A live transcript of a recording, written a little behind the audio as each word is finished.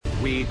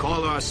We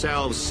call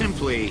ourselves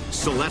simply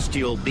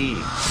Celestial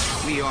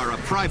Beings. We are a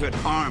private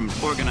armed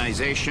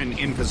organization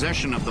in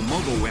possession of the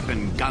mobile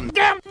weapon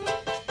Gundam.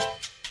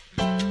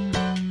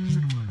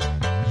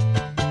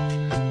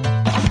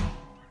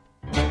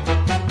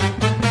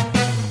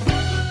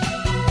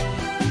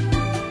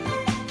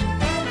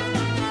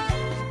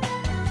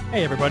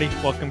 Hey everybody,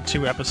 welcome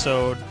to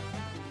episode,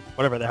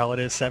 whatever the hell it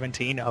is,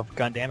 17 of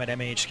Gundam at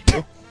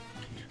MHQ.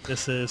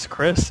 This is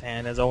Chris,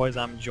 and as always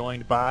I'm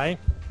joined by...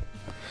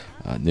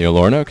 Neil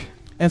Lornock.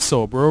 And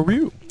Sobro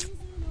Ryu.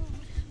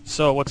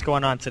 So what's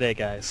going on today,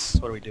 guys?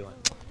 What are we doing?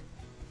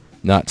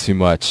 Not too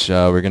much.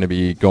 We're going to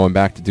be going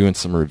back to doing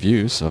some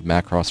reviews of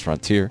Macross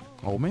Frontier.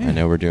 Oh man. I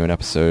know we're doing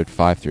episode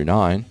 5 through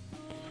 9.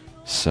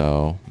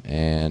 So,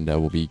 and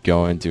we'll be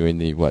doing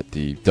the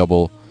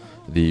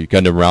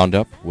Gundam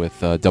Roundup with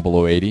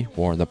 0080,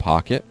 War in the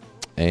Pocket,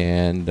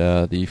 and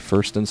the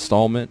first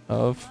installment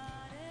of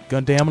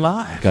Gundam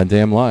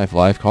Live.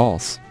 Live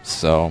calls.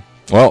 So,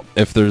 well,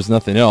 if there's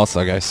nothing else,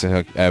 I guess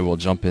I will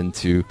jump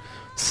into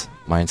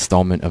my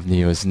installment of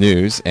Neo's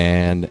News.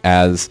 And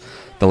as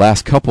the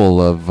last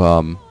couple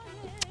of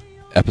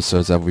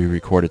episodes that we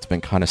recorded, it's been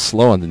kind of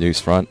slow on the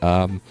news front.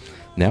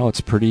 Now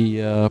it's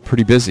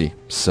pretty busy.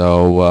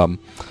 So I'm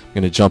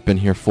going to jump in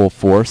here full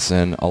force,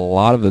 and a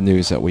lot of the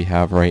news that we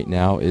have right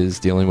now is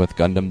dealing with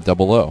Gundam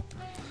 00.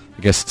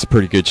 I guess it's a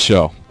pretty good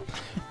show.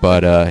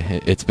 But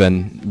it's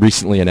been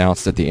recently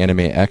announced at the Anime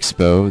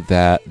Expo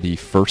that the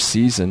first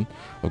season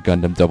of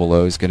Gundam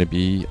 00 is going to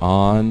be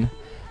on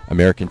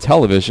American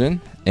television,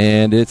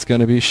 and it's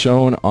going to be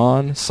shown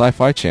on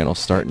Sci-Fi Channel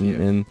starting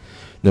in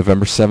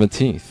November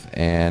 17th.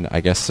 And I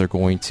guess they're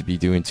going to be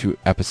doing 2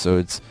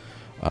 episodes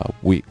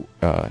they're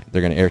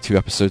going to air 2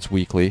 episodes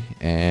weekly,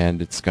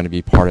 and it's going to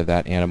be part of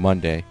that Anna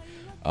Monday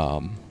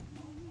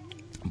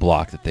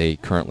block that they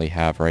currently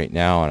have right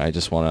now. And I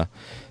just want to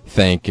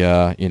thank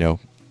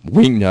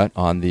Wingnut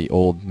on the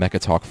old Mecha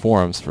Talk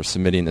forums for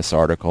submitting this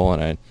article,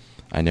 and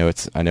I know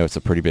it's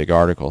a pretty big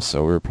article,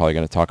 so we were probably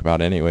going to talk about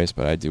it anyways,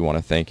 but I do want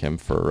to thank him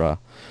for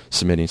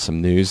submitting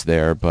some news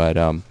there. But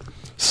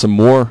some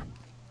more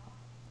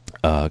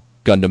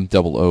Gundam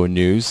 00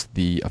 news.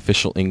 The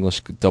official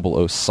English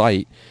 00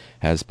 site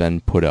has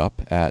been put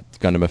up at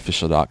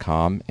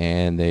GundamOfficial.com,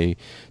 and they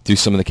do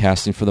some of the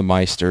casting for the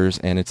Meisters,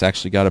 and it's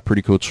actually got a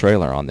pretty cool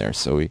trailer on there,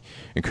 so we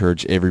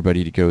encourage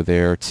everybody to go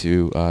there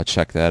to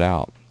check that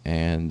out.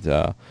 And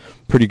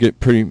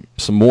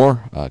some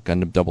more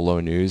Gundam 00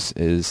 news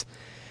is,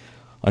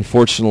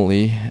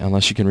 unfortunately,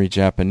 unless you can read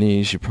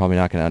Japanese, you're probably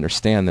not going to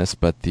understand this,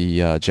 but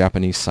the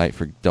Japanese site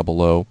for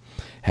 00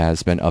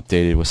 has been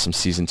updated with some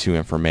Season 2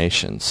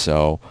 information.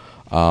 So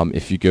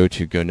if you go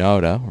to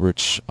Gonota,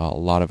 which a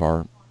lot of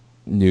our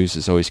news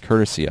is always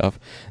courtesy of,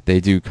 they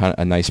do kind of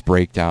a nice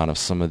breakdown of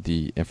some of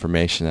the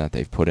information that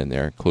they've put in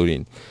there,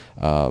 including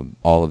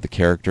all of the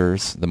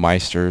characters, the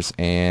Meisters,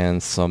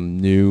 and some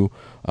new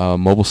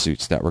mobile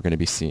suits that we're going to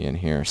be seeing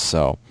here.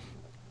 So,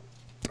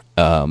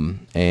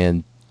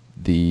 and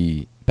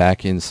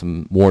back in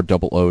some more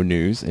 00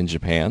 news in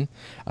Japan,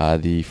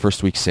 the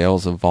first week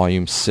sales of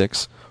Volume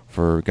 6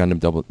 for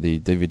Gundam the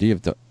DVD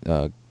of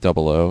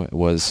 00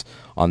 was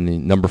on the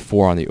number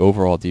 4 on the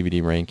overall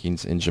DVD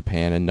rankings in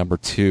Japan, and number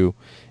 2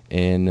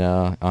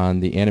 on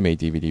the anime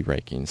DVD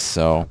rankings.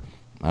 So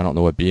I don't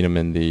know what beat him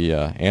in the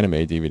anime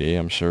DVD.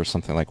 I'm sure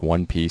something like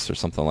One Piece or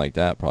something like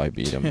that probably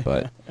beat him.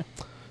 But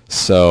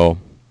so,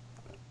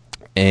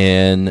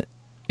 and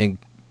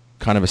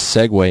kind of a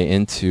segue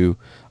into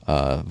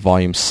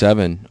Volume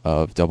 7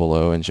 of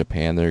 00 in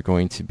Japan, there's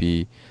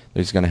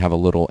going to have a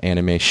little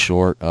anime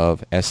short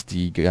of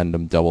SD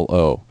Gundam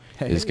 00.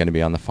 Hey. Is going to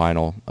be on the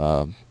final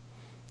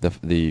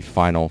the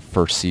final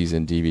first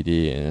season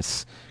DVD, and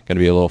it's going to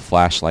be a little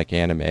flash-like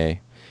anime.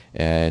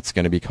 It's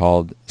going to be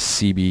called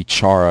CB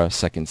Chara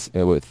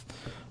with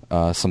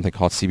something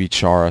called CB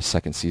Chara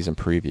second season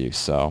preview.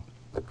 So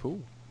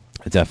cool.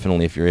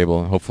 Definitely, if you're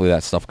able, hopefully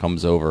that stuff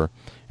comes over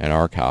in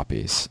our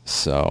copies.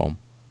 So,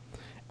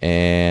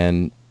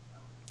 and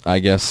I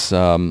guess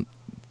there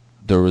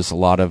was a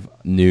lot of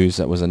news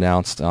that was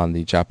announced on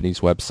the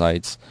Japanese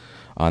websites,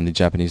 on the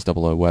Japanese 00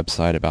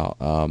 website, about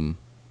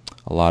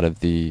a lot of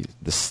the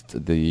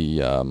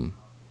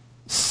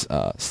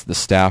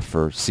staff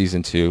for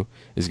season 2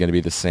 is going to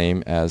be the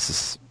same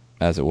as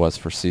it was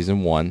for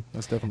season 1.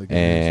 That's definitely good.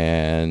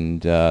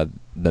 And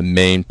the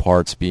main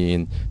parts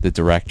being the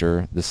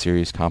director, the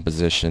series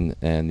composition,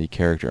 and the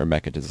character and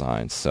mecha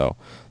design. So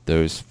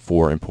those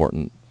 4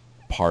 important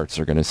parts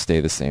are going to stay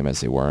the same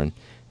as they were in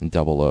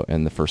 00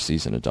 in the first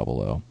season of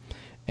 00.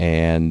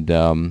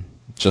 And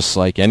just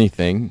like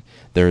anything,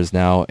 there is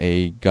now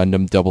a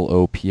Gundam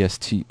 00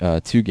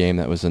 PS2 game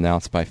that was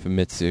announced by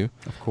Famitsu,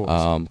 of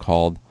course,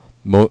 called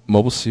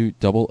Mobile Suit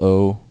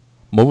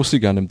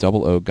Gundam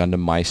 00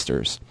 Gundam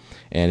Meisters.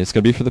 And it's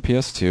going to be for the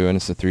PS2, and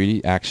it's a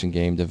 3D action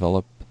game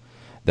developed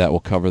that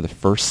will cover the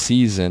first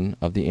season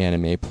of the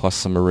anime plus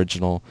some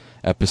original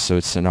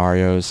episode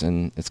scenarios,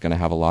 and it's going to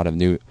have a lot of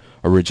new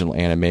original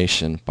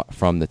animation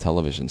from the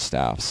television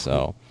staff.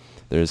 So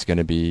There's going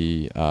to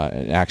be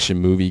an action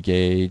movie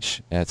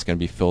gauge that's going to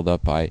be filled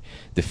up by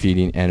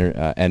defeating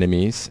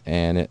enemies,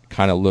 and it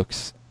kind of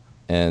looks,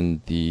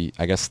 and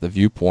I guess the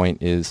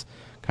viewpoint is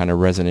kind of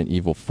Resident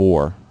Evil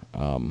 4.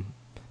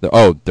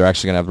 They're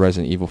actually going to have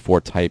Resident Evil 4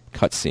 type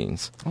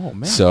cutscenes. Oh,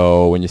 man.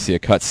 So when you see a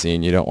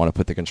cutscene, you don't want to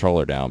put the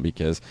controller down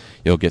because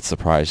you'll get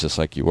surprised just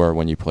like you were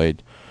when you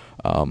played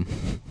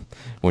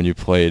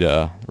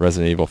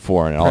Resident Evil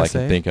 4, and all I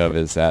can think of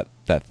is that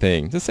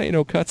thing. This ain't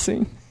no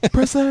cutscene.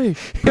 Press A.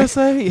 Press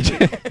A.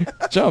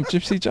 Jump,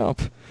 Gypsy,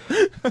 jump.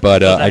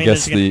 But I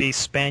guess there's going to be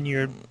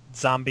Spaniard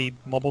zombie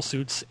mobile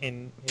suits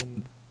in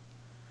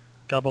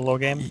Gullible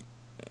game.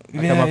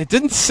 Yeah, it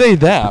didn't say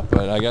that,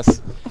 but I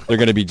guess they're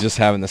going to be just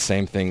having the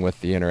same thing with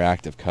the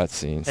interactive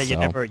cutscenes. Yeah, you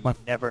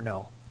never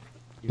know.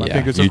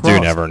 Yeah, you do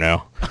never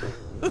know.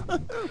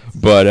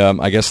 But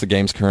I guess the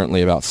game's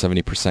currently about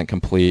 70%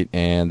 complete,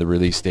 and the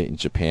release date in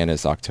Japan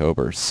is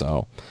October.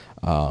 So,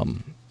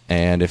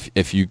 and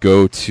if you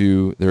go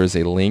to, there is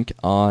a link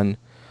on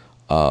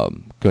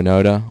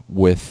Gonoda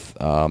with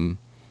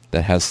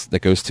that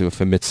goes to a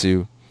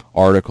Famitsu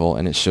article,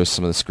 and it shows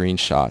some of the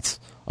screenshots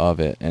of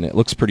it, and it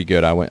looks pretty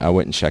good. I went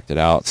and checked it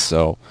out.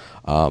 So,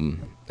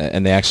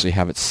 and they actually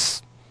have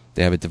it.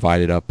 They have it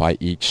divided up by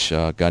each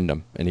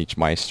Gundam and each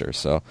Meister.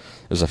 So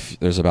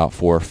there's about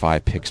 4 or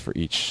 5 picks for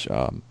each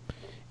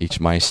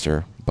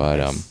Meister.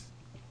 But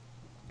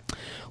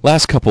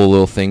last couple of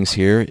little things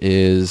here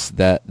is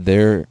that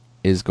there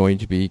is going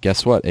to be,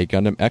 guess what, a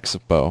Gundam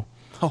Expo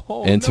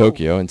in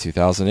Tokyo in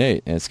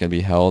 2008, and it's going to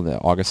be held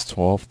August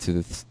 12th to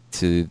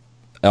the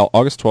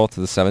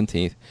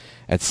 17th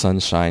at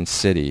Sunshine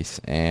Cities.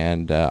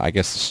 And I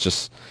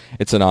guess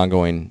it's an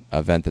ongoing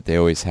event that they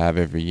always have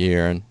every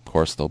year, and of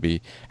course they'll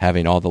be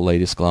having all the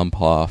latest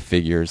Gunpla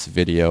figures,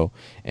 video,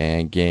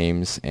 and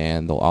games,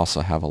 and they'll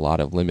also have a lot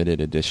of limited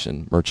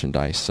edition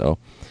merchandise. So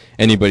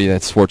anybody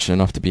that's fortunate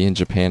enough to be in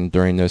Japan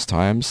during those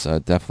times,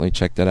 definitely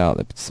check that out.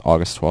 It's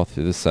August 12th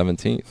through the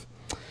 17th.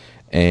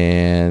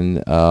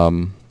 And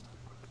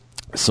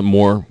some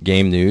more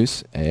game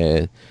news.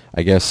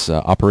 I guess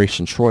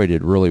Operation Troy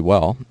did really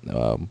well,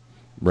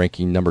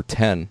 ranking number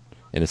 10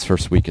 in its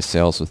first week of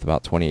sales with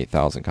about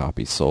 28,000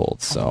 copies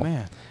sold. So,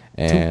 man.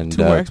 And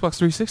two more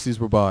Xbox 360s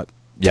were bought.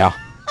 Yeah,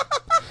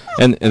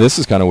 and this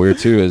is kind of weird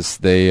too. Is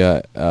they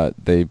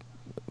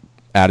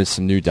added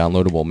some new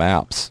downloadable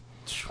maps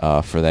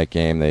for that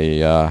game. They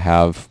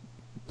have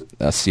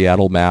a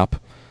Seattle map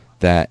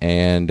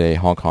and a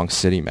Hong Kong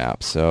City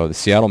map. So the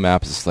Seattle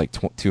map is like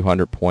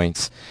 200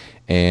 points,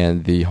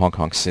 and the Hong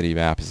Kong City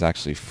map is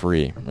actually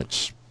free,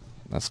 which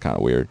that's kind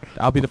of weird.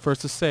 I'll be the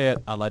first to say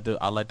it. I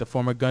like to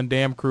form a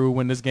Gundam crew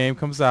when this game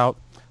comes out.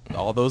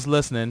 All those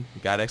listening,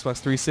 you got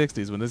Xbox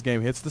 360s. When this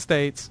game hits the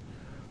States,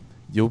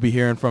 you'll be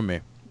hearing from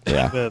me.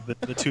 Yeah.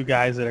 the 2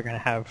 guys that are going to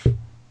have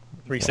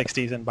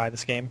 360s and buy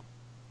this game.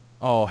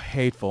 Oh,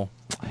 hateful.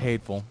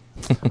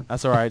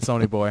 That's all right,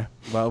 Sony boy.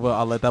 Well,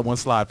 I'll let that one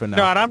slide for now.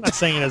 No, I'm not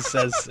saying it as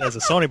a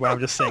Sony boy. I'm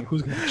just saying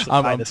who's going to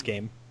actually buy this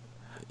game.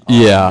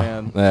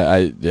 Yeah,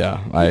 I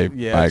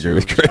agree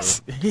with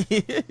Chris.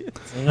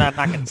 I'm not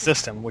knocking the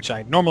system, which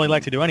I normally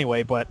like to do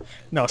anyway, but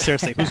no,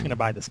 seriously, who's going to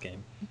buy this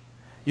game?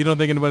 You don't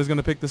think anybody's going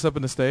to pick this up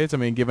in the States? I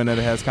mean, given that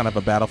it has kind of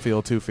a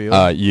Battlefield 2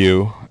 feel.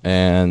 You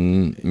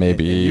and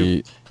maybe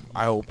you,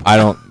 I hope.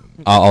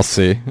 I'll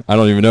see. I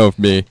don't even know if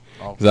me,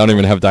 because I don't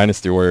even have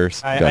Dynasty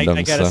Warriors. I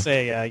gotta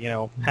say,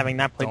 having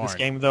not played this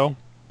game though,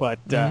 but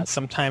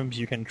sometimes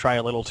you can try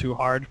a little too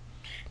hard.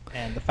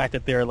 And the fact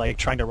that they're like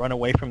trying to run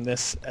away from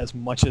this as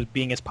much as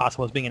being as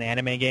possible as being an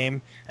anime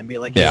game, and be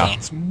like, yeah,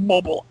 it's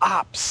mobile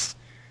ops.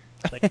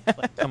 Like,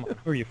 come on,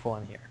 who are you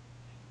fooling here?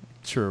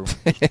 True.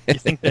 You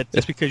think that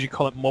just because you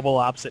call it mobile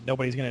ops that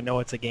nobody's going to know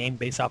it's a game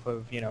based off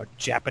of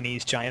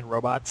Japanese giant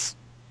robots,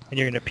 and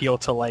you're going to appeal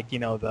to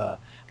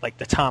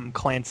the Tom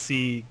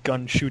Clancy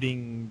gun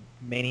shooting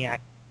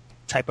maniac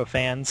type of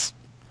fans?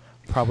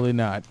 Probably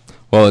not.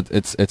 Well,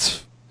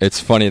 it's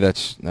funny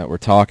that we're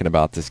talking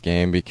about this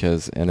game,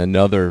 because in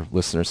another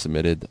listener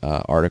submitted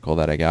article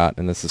that I got,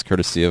 and this is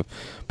courtesy of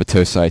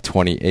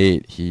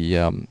Batosai28,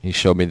 he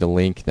showed me the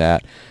link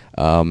that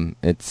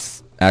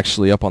it's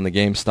actually up on the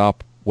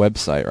GameStop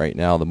website right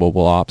now, the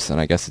mobile ops, and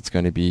I guess it's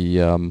going to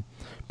be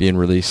being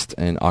released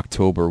in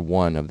October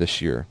 1 of this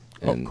year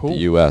in the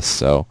U.S.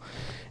 So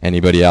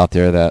anybody out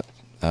there that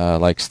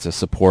likes to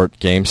support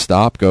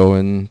GameStop, go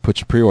and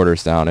put your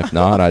pre-orders down. If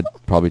not, I'd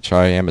probably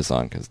try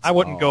Amazon. I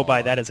wouldn't go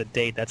by that as a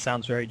date. That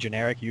sounds very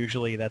generic.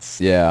 Usually that's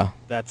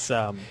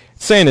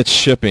saying it's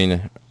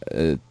shipping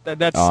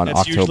that's on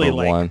October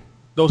 1.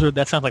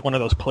 That sounds like one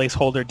of those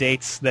placeholder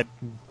dates that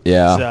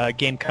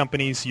game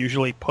companies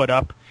usually put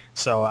up.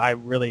 So I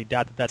really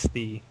doubt that that's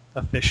the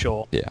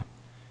official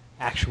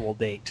actual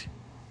date.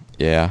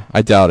 Yeah,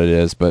 I doubt it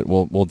is, but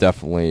we'll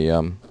definitely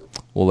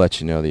we'll let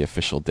you know the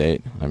official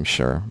date, I'm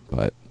sure.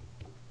 But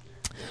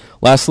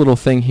last little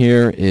thing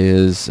here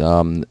is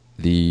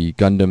the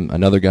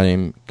another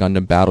game,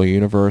 Gundam Battle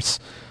Universe.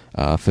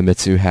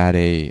 Famitsu had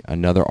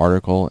another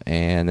article,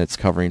 and it's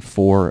covering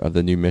 4 of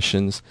the new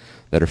missions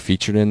that are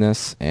featured in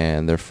this,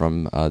 and they're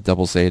from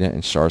Double Zeta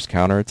and Char's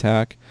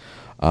Counterattack.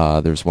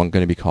 There's one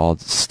going to be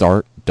called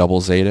Start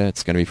Double Zeta.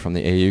 It's going to be from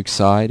the AUG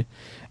side,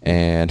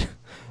 and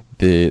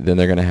then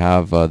they're going to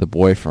have the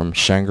boy from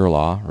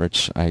Shangri-La,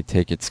 which I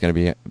take it's going to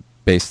be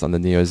based on the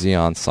Neo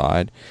Zeon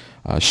side.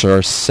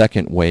 Char's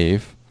Second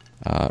Wave,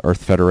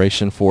 Earth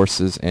Federation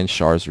Forces, and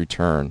Char's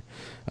Return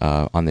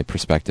on the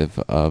perspective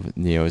of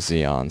Neo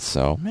Zeon.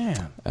 So,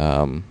 man.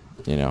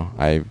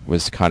 I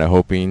was kind of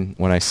hoping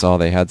when I saw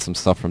they had some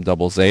stuff from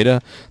Double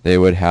Zeta, they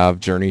would have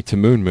Journey to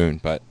Moon,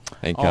 but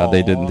thank God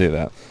they didn't do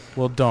that.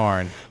 Well,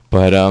 darn.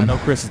 But I know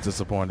Chris is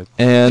disappointed.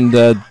 And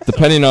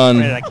depending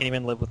on, I can't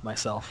even live with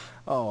myself.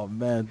 Oh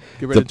man,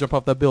 get ready to jump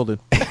off that building.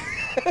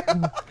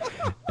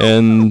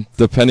 And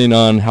depending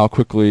on how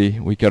quickly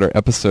we get our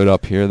episode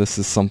up here,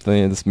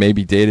 this may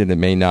be dated, it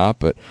may not,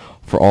 but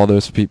for all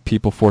those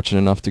people fortunate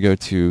enough to go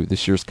to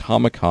this year's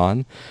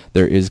Comic-Con,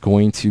 there is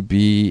going to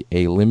be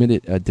a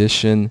limited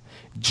edition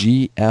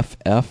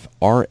GFF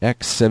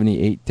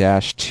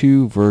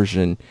RX78-2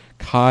 version,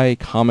 Kai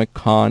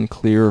Comic-Con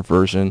clear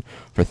version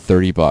for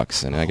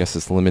 $30, and I guess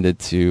it's limited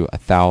to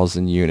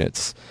 1,000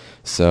 units.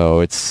 So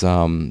it's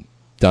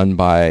done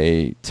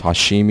by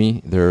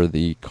Tashimi. They're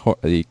the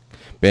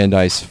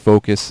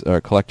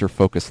Bandai's collector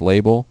focus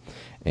label,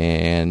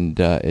 and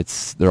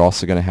they're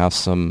also going to have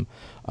some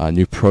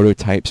new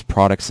prototypes,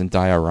 products, and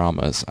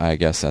dioramas, I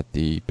guess, at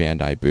the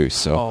Bandai booth.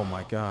 So, oh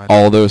my God!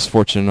 All those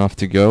fortunate enough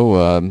to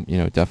go,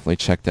 definitely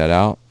check that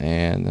out,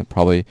 and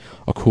probably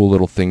a cool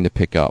little thing to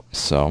pick up.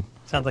 So,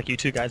 sounds like you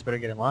two guys better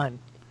get in line.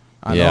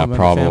 I know, man,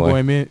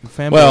 probably.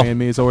 Fanboy in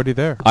me is already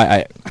there.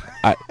 I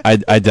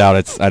doubt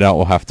it's. I doubt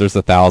we'll have. There's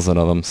 1,000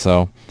 of them,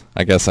 so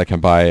I guess I can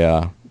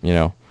buy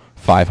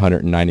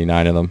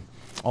 599 of them.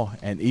 Oh,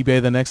 and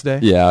eBay the next day?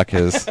 Yeah,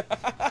 because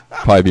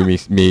probably be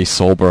me,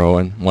 Solbro,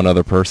 and one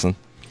other person.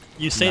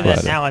 You say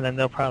that now, and then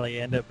there'll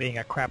probably end up being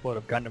a crapload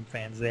of Gundam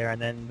fans there,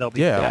 and then they'll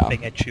be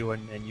laughing at you,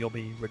 and you'll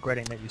be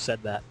regretting that you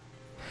said that.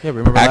 Yeah,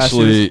 remember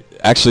actually,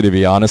 to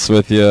be honest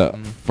with you,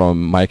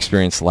 from my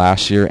experience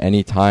last year,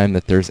 any time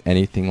that there's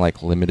anything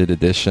like limited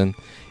edition,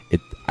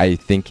 I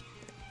think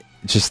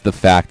just the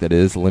fact that it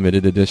is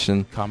limited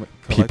edition,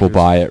 people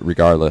buy it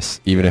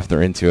regardless, even if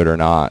they're into it or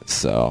not.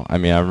 So, I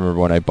mean, I remember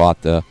when I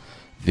bought the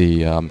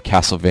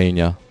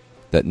Castlevania,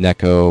 that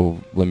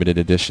Neko limited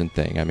edition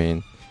thing. I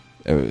mean,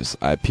 it was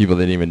people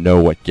didn't even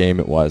know what game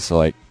it was. So,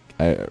 like,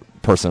 a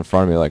person in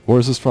front of me, like,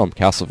 where's this from?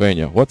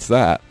 Castlevania. What's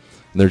that?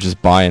 And they're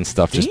just buying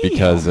stuff just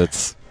because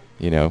it's,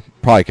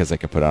 probably because they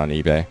could put it on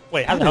eBay.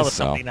 Wait, how the hell does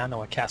somebody not know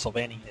what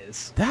Castlevania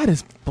is? That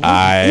is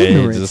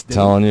ignorance, just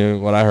telling you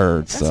what I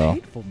heard. That's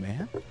hateful,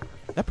 man.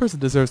 That person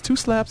deserves 2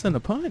 slaps and a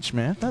punch,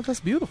 man. That's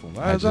beautiful.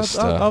 I just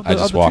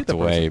walked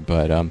away,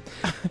 but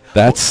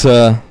that's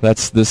it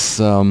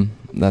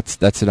on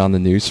the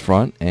news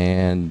front,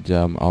 and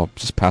I'll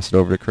just pass it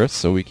over to Chris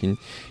so we can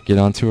get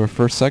on to our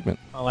first segment.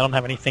 Well, I don't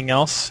have anything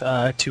else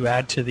to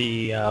add to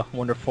the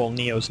wonderful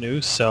Neo's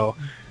news, so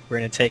we're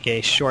going to take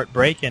a short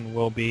break, and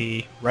we'll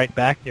be right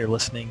back. You're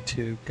listening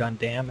to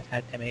Gundam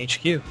at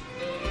MHQ.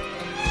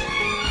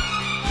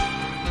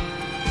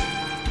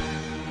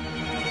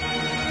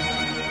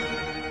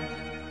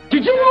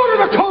 Did you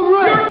order the code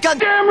red?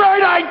 Goddamn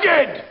right I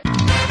did!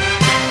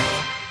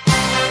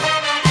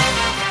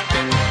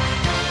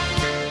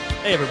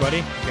 Hey everybody,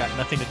 you got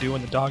nothing to do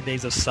in the dog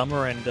days of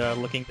summer and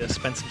looking to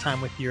spend some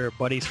time with your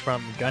buddies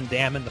from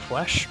Gundam in the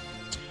Flesh?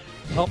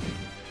 Well,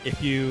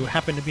 if you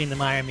happen to be in the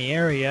Miami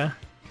area,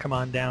 come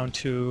on down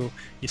to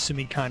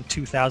YusumiCon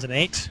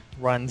 2008.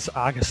 Runs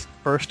August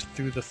 1st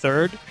through the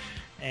 3rd,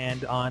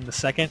 and on the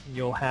 2nd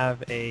you'll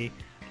have a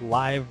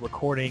live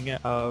recording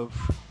of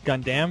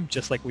Gundam,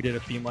 just like we did a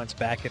few months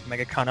back at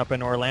MegaCon up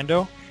in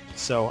Orlando.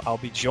 So I'll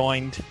be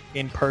joined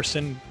in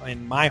person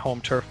in my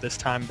home turf this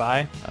time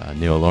by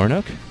Neil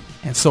Lornock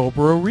and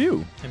Solbro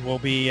Ryu, and we'll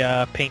be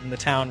painting the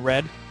town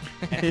red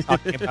and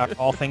talking about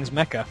all things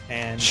mecha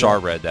and Char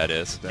red, that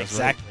is.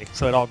 Exactly. Right.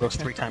 So it all goes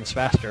 3 times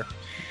faster.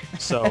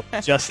 So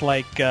just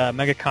like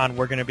MegaCon,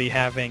 we're going to be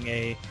having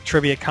a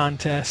trivia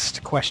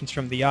contest, questions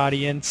from the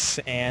audience,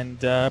 and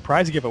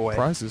prize giveaway.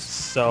 Prizes.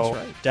 So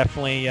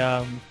definitely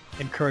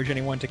encourage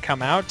anyone to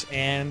come out,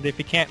 and if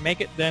you can't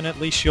make it, then at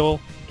least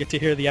you'll get to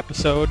hear the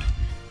episode.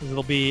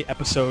 It'll be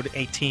episode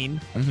 18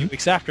 a few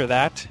weeks after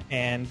that,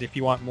 and if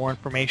you want more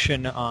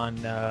information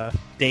on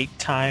date,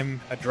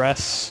 time,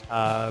 address,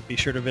 be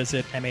sure to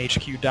visit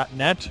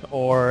mhq.net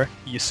or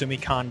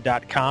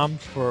yasumicon.com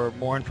for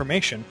more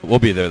information. We'll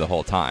be there the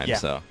whole time,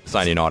 so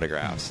signing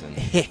autographs and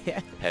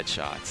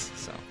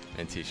headshots,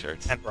 and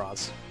t-shirts. And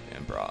bras.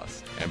 And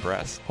bras. And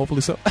breasts.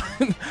 Hopefully so.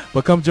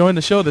 But come join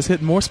the show that's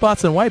hitting more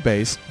spots than White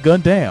Base,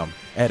 Gundam,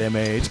 at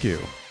MAHQ.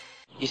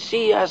 You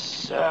see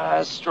us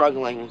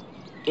struggling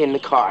in the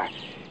car.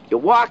 You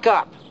walk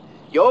up,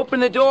 you open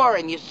the door,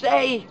 and you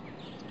say,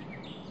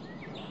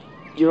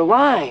 "You're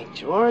lying,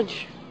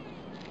 George."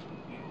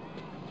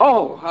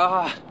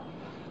 "Oh,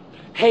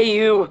 hey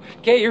you,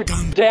 get your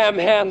damn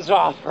hands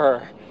off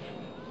her."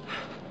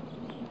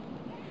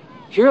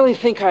 You really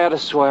think I ought to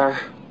swear?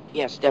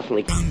 Yes,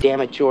 definitely. Damn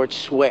it, George,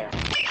 swear.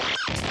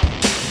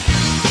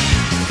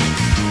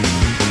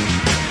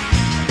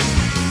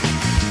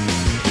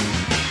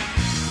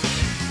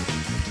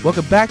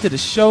 Welcome back to the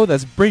show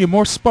that's bringing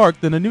more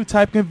spark than a new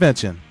type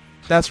convention.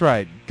 That's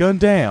right,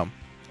 Gundam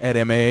at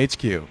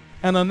MAHQ.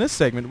 And on this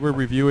segment, we're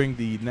reviewing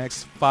the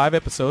next 5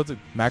 episodes of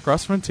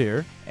Macross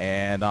Frontier.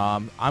 And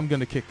I'm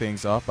going to kick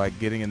things off by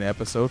getting into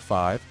episode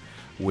 5,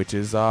 which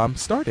is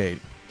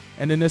Stardate.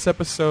 And in this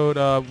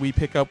episode, we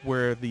pick up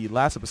where the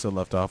last episode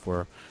left off,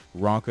 where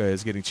Ronka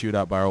is getting chewed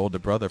out by her older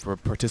brother for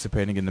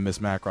participating in the Miss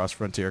Macross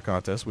Frontier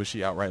contest, which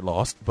she outright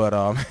lost. But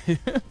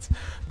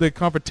the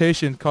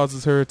confrontation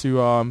causes her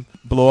to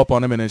blow up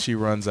on him, and then she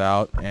runs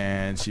out,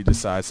 and she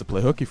decides to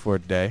play hooky for a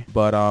day.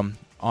 But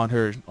on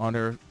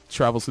her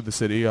travels through the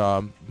city,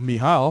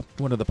 Mihail,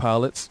 one of the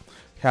pilots,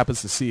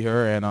 happens to see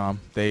her, and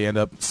they end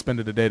up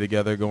spending the day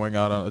together, going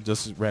out on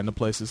just random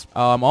places.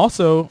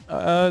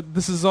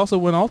 This is also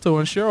when Alto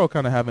and Cheryl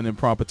kind of have an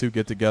impromptu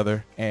get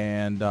together,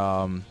 and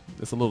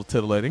it's a little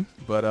titillating,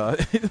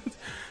 but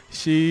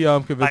she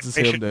convinces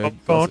him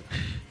to.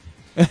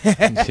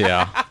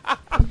 Yeah.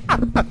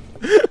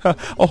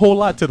 A whole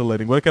lot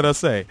titillating. What can I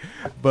say?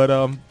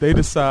 But they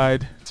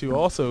decide to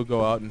also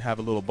go out and have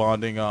a little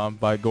bonding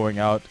by going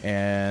out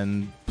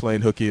and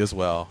playing hooky as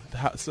well.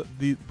 So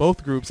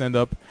both groups end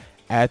up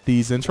at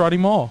the Zentradi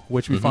Mall,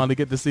 which we finally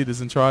get to see the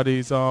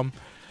Zentradis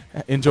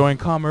enjoying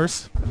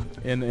commerce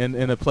in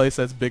a place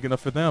that's big enough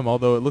for them,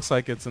 although it looks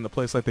like it's in a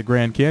place like the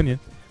Grand Canyon.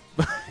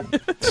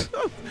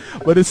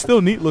 But it's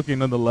still neat looking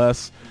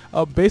nonetheless.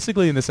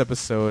 Basically in this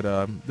episode,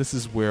 this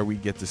is where we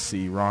get to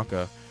see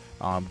Ronka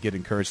get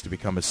encouraged to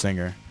become a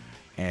singer,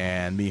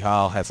 and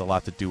Mihail has a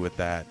lot to do with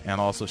that,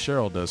 and also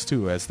Cheryl does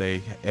too, as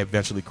they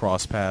eventually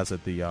cross paths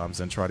at the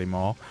Zentradi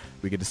Mall.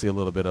 We get to see a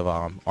little bit of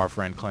our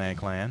friend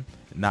Clan,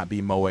 not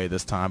be Moe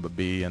this time, but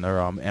be in her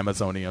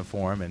Amazonian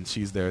form, and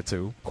she's there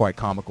too. Quite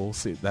comical,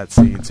 see that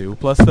scene too.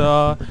 Plus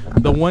the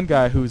one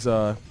guy who's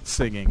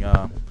singing,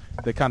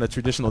 the kind of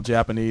traditional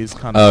Japanese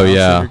kind of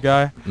singer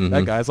guy. Mm-hmm.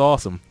 That guy's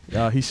awesome.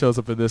 He shows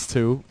up in this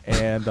too,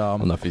 and I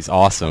don't know if he's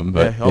awesome,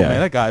 but man,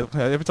 that guy.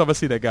 Every time I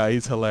see that guy,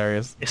 he's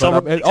hilarious. He's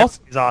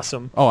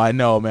awesome. Oh, I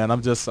know, man.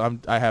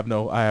 I have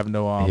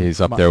no. He's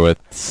up there with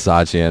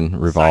Sajian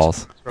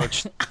Rivals.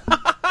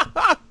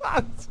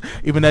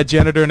 Even that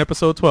janitor in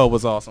episode 12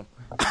 was awesome.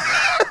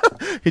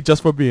 He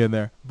just for being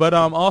there. But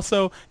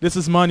also this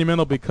is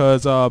monumental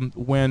because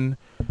when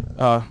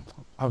my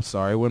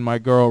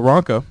girl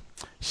Ronka,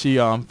 she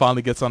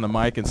finally gets on the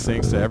mic and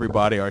sings to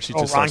everybody, or she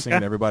just starts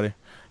singing to everybody.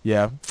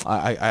 Yeah,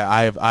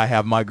 I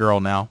have my girl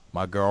now,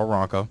 my girl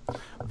Ronka.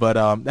 But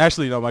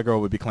actually, no, my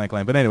girl would be Clan.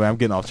 But anyway, I'm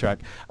getting off track.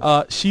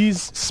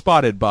 She's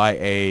spotted by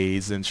a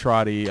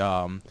Zentradi,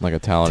 like a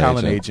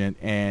talent agent,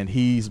 and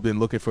he's been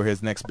looking for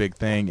his next big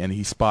thing, and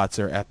he spots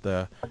her at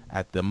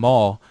the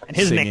mall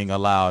singing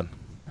aloud.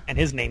 And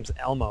his name's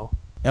Elmo.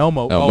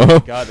 Elmo. Oh my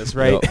God, that's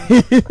right.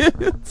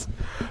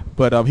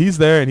 But he's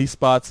there and he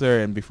spots her,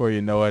 and before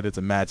you know it, it's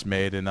a match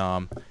made in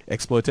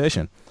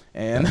exploitation.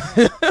 And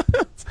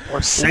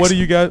or sex what do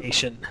you got?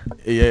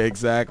 Yeah,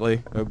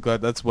 exactly. I'm glad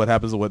that's what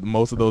happens with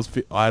most of those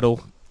idol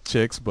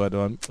chicks, but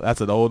that's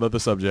an whole other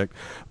subject.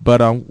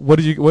 But what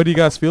do you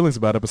guys' feelings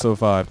about episode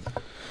 5?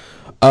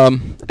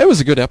 It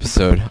was a good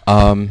episode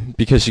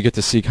because you get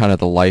to see kind of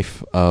the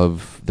life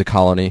of the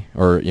colony,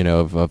 or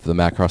of the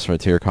Macross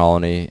Frontier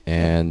colony,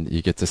 and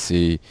you get to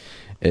see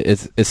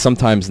it's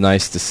sometimes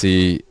nice to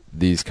see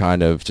these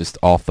kind of just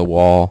off the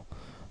wall,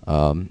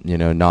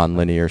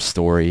 non-linear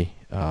story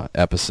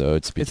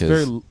episodes,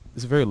 because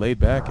it's very laid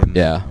back and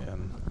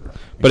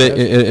but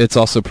it's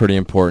also pretty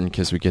important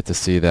because we get to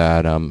see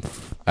that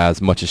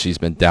as much as she's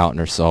been doubting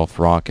herself,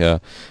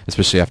 Ronka,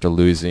 especially after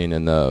losing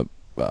in the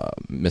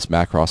Miss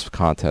Macross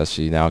contest,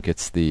 she now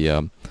gets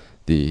the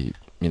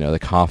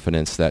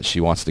confidence that she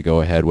wants to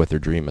go ahead with her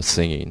dream of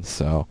singing.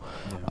 So,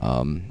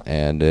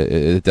 and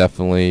it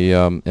definitely,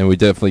 and we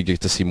definitely get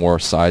to see more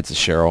sides of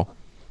Cheryl,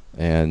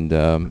 and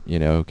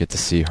get to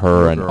see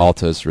her and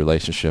Alta's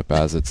relationship,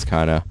 as it's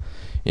kind of,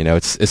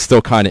 it's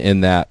still kind of in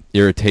that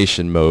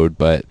irritation mode,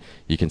 but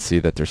you can see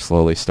that they're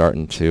slowly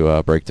starting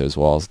to break those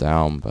walls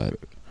down. But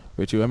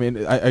I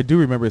mean, I do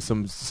remember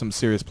some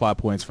serious plot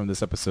points from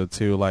this episode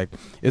too. Like,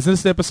 isn't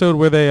this the episode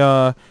where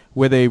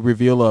they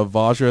reveal a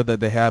Vajra that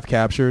they have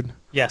captured?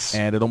 Yes.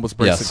 And it almost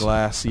breaks the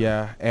glass.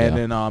 Yeah. And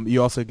then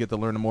you also get to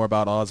learn more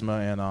about Ozma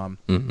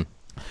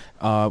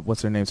and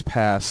what's her name's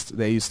past.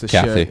 They used to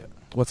share.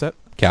 What's that?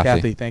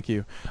 Kathy, thank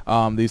you.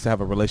 They used to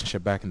have a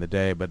relationship back in the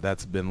day, but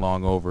that's been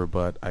long over.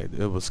 But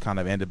it was kind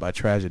of ended by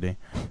tragedy,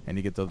 and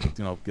you get to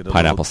get a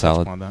pineapple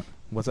salad on that.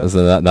 What's that? Is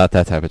that not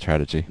that type of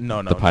tragedy?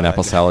 No, the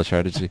pineapple salad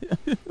tragedy.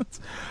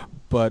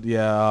 But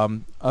yeah,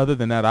 other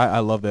than that, I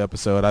love the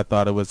episode. I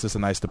thought it was just a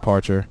nice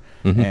departure.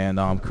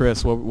 And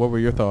Chris, what were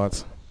your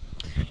thoughts?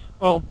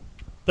 Well,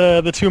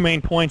 the two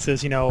main points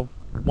is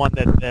one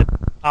that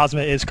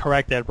Ozma is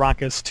correct that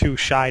Ronka's too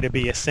shy to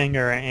be a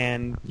singer,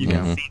 and you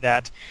can see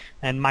that.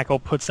 And Michael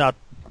puts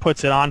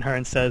it on her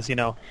and says,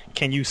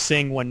 can you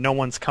sing when no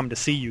one's come to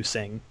see you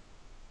sing?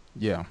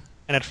 Yeah.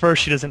 And at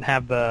first she doesn't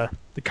have the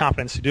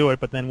confidence to do it,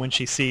 but then when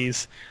she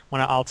sees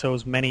one of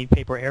Alto's many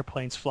paper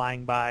airplanes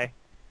flying by,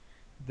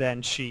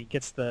 then she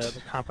gets the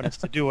confidence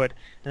to do it.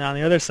 And on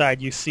the other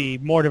side, you see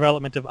more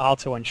development of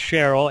Alto and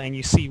Cheryl, and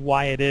you see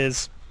why it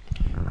is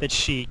that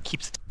she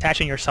keeps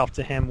attaching herself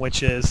to him,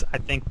 which is, I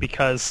think,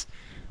 because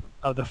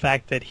of the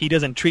fact that he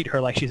doesn't treat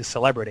her like she's a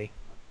celebrity.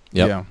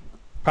 Yep. Yeah.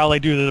 Probably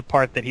due to the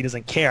part that he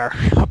doesn't care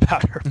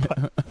about her.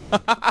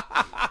 But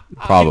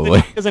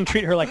Probably. he doesn't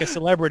treat her like a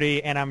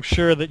celebrity, and I'm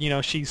sure that,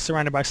 she's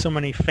surrounded by so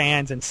many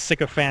fans and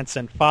sycophants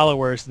and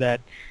followers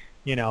that,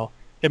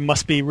 it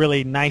must be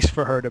really nice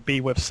for her to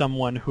be with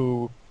someone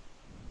who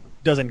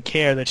doesn't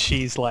care that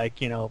she's like,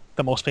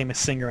 the most famous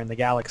singer in the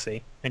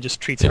galaxy and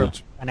just treats her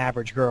like an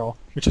average girl,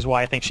 which is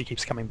why I think she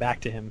keeps coming back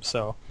to him.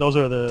 So those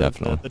are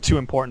the two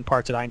important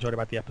parts that I enjoyed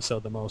about the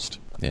episode the most.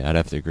 Yeah, I'd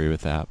have to agree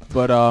with that.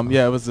 But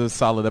it was a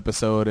solid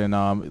episode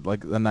and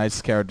like a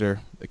nice character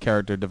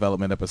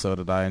development episode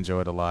that I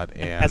enjoyed a lot.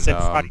 And as in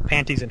Frotty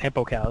Panties and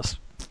Hippo Cows.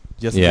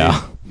 Yes, yeah.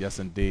 Indeed. Yes,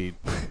 indeed.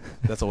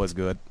 That's always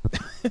good.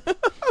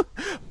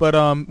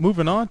 But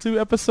moving on to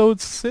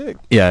episode 6.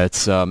 Yeah,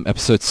 it's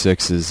episode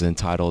 6 is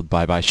entitled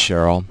 "Bye Bye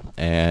Cheryl,"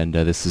 and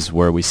this is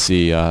where we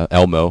see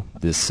Elmo,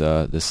 this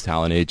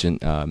talent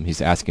agent.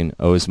 He's asking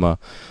Ozma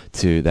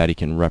that he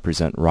can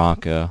represent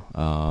Ranka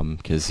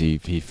because he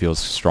feels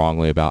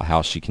strongly about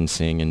how she can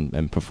sing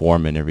and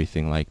perform and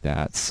everything like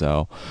that.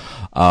 So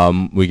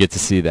we get to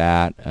see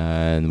that,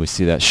 and we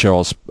see that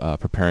Cheryl's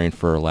preparing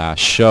for her last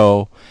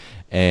show.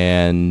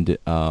 And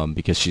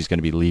because she's going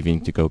to be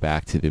leaving to go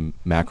back to the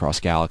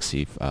Macross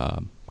Galaxy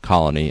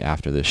colony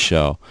after this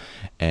show.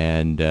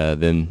 And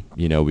then,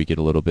 we get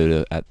a little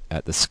bit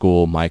at the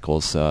school.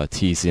 Michael's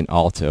teasing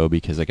Alto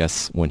because I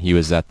guess when he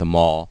was at the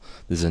mall,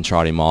 the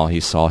Zentradi Mall, he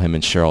saw him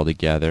and Cheryl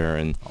together,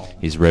 and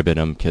he's ribbing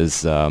him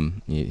because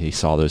he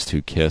saw those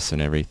two kiss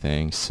and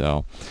everything.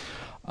 So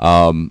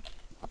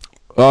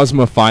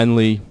Ozma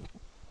finally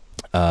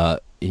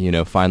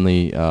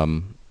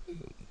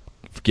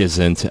gives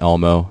in to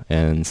Elmo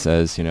and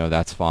says,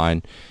 that's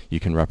fine. You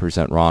can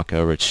represent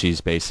Ranka, which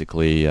she's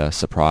basically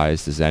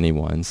surprised as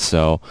anyone.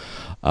 So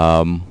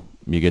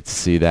you get to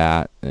see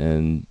that.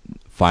 And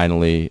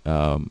finally,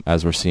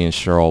 as we're seeing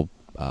Cheryl,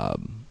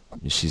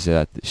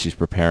 she's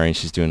preparing.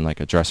 She's doing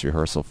like a dress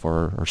rehearsal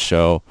for her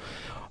show.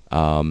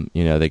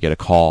 They get a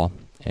call.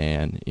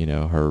 And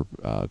her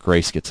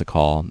Grace gets a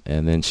call,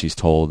 and then she's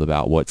told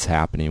about what's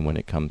happening when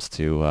it comes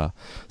to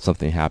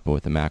something happened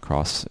with the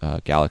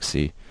Macross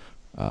Galaxy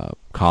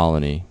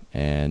colony.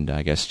 And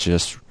I guess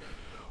just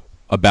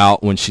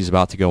about when she's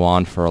about to go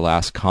on for her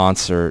last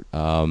concert,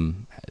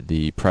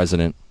 the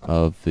president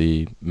of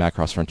the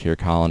Macross Frontier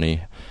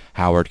colony,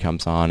 Howard,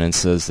 comes on and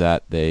says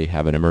that they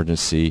have an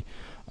emergency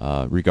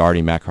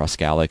regarding Macross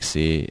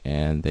Galaxy,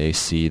 and they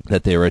see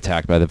that they were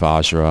attacked by the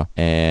Vajra.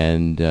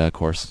 And of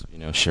course,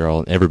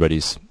 Cheryl,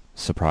 everybody's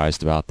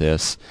surprised about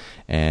this,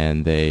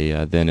 and they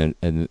then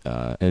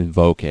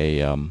invoke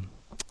an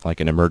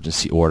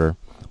emergency order,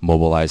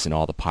 mobilizing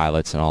all the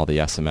pilots and all the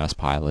SMS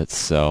pilots.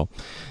 So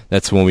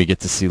that's when we get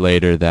to see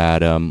later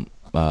that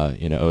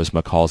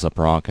Ozma calls up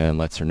Ranka and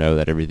lets her know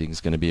that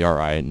everything's going to be all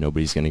right.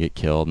 Nobody's going to get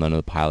killed. None of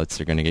the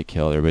pilots are going to get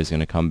killed. Everybody's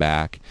going to come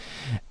back.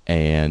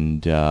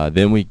 And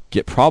then we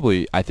get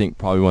probably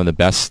one of the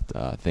best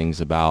things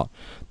about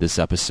this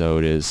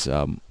episode is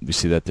we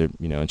see that they're,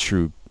 in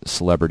true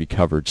celebrity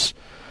coverage,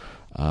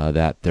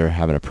 that they're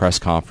having a press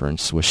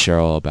conference with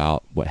Cheryl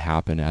about what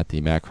happened at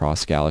the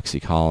Macross Galaxy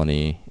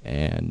colony.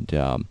 And,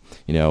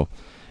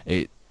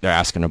 they're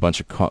asking a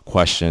bunch of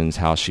questions,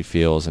 how she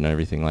feels and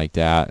everything like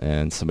that.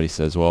 And somebody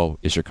says, well,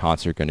 is your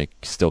concert going to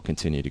still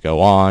continue to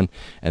go on?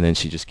 And then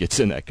she just gets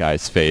in that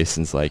guy's face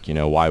and is like,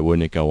 why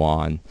wouldn't it go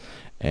on?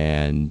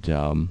 And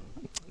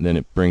then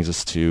it brings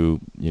us to,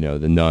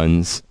 the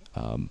nuns.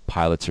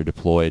 Pilots are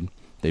deployed.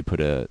 They put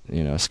a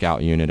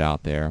scout unit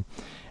out there,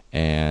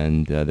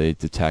 and they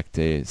detect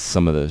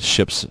some of the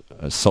ships,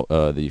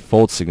 the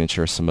fold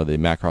signature, some of the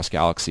Macross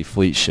Galaxy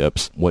fleet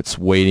ships. What's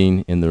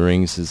waiting in the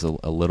rings is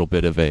a little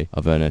bit of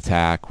an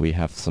attack. We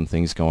have some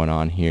things going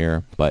on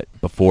here, but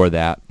before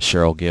that,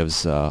 Cheryl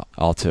gives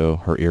Alto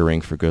her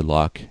earring for good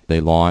luck. They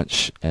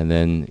launch, and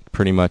then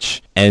pretty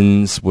much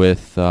ends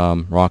with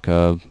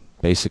Ranka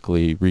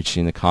basically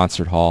reaching the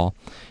concert hall.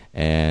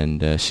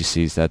 And she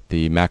sees that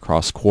the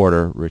Macross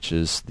Quarter, which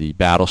is the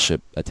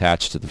battleship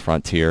attached to the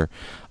Frontier,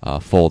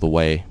 fold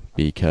away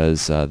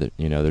because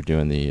they're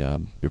doing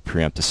the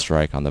preemptive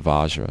strike on the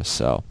Vajra.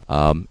 So,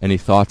 any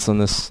thoughts on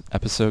this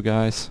episode,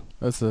 guys?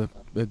 That's a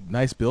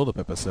nice build-up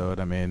episode.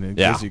 I mean, it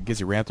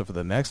gets you ramped up for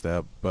the next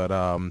step. But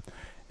I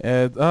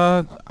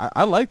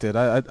liked it.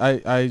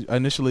 I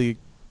initially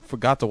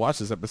forgot to watch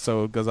this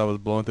episode because I was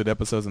blowing through the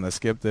episodes and I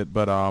skipped it.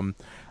 But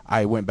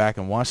I went back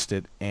and watched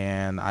it,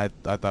 and I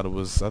thought it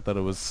was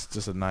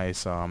just a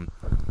nice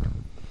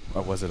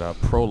what was it, a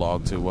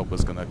prologue to what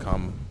was going to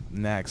come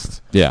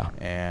next. Yeah.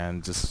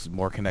 And just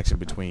more connection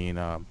between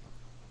Alto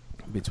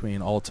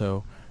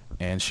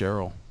and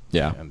Cheryl.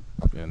 Yeah.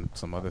 And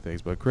some other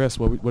things. But Chris,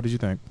 what did you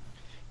think?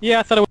 Yeah,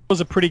 I thought it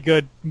was a pretty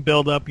good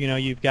build-up.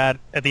 You've got,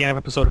 at the end of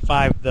episode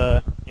 5,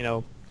 the,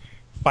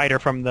 fighter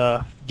from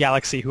the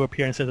galaxy who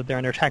appeared and says that they're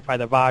under attack by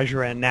the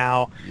Vajra, and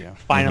now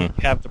finally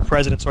you have the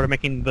president sort of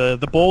making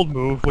the bold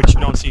move, which you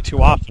don't see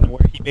too often,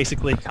 where he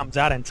basically comes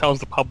out and tells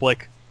the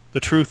public the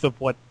truth of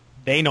what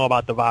they know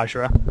about the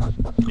Vajra.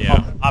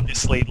 Yeah.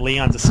 Obviously,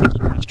 Leon's a sneaky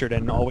bastard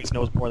and always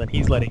knows more than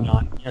he's letting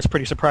on. It's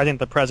pretty surprising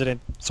that the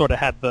president sort of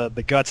had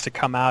the guts to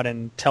come out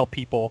and tell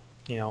people,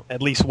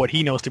 at least what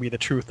he knows to be the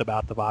truth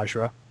about the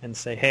Vajra, and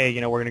say, hey,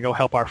 we're going to go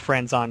help our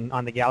friends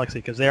on the galaxy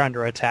because they're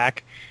under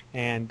attack.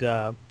 And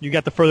you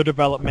got the further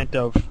development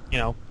of,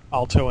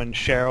 Alto and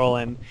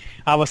Cheryl, and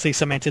obviously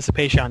some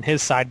anticipation on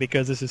his side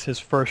because this is his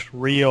first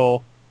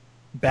real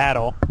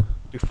battle.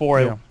 Before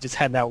he just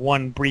had that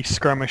one brief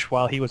skirmish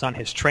while he was on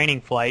his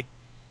training flight.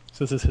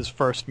 So this is his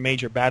first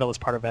major battle as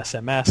part of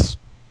SMS.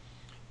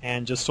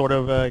 And just sort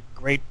of a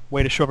great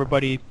way to show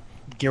everybody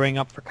gearing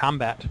up for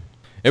combat.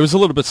 It was a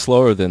little bit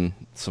slower than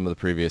some of the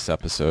previous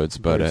episodes,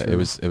 but it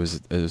was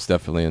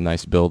definitely a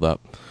nice build up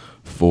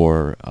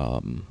for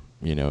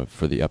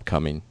for the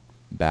upcoming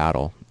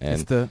battle.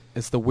 And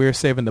it's the we're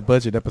saving the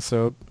budget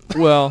episode.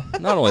 Well,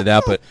 not only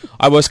that, but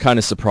I was kind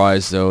of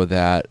surprised though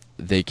that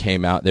they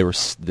came out.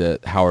 That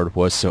Howard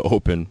was so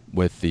open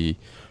with the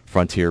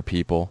frontier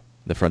people,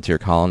 the frontier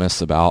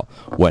colonists, about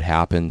what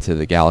happened to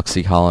the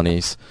galaxy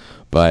colonies.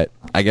 But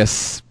I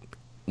guess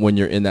when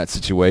you're in that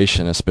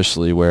situation,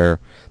 especially where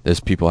those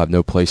people have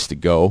no place to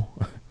go,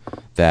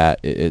 that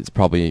it's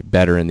probably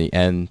better in the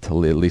end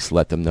to at least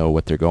let them know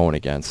what they're going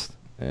against,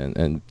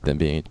 and than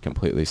being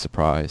completely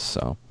surprised.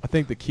 So I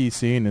think the key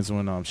scene is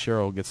when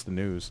Cheryl gets the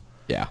news.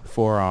 Yeah.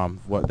 For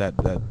what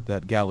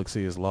that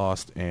galaxy is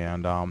lost,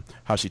 and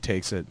how she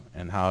takes it,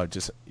 and how it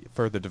just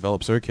further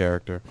develops her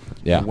character.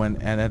 Yeah.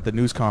 And at the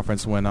news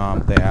conference when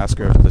they ask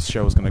her if the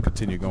show is going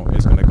to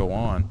go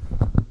on,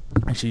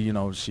 and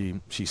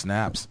she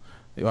snaps.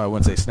 I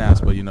wouldn't say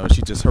snaps, but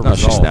she just her resolve.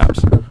 She snaps.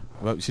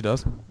 Well, she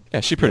does.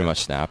 Yeah, she pretty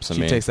much snaps.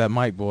 She takes that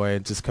mic, boy,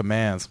 and just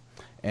commands.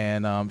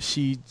 And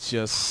she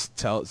just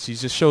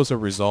shows her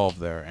resolve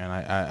there, and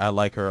I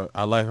like her.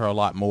 I like her a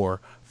lot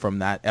more from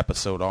that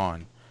episode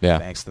on. Yeah.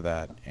 Thanks to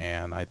that,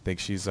 and I think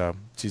she's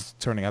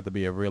turning out to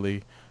be a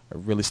really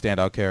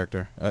standout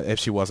character, if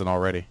she wasn't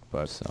already.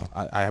 But so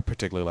I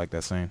particularly like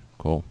that scene.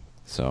 Cool.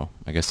 So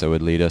I guess that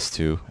would lead us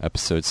to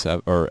episode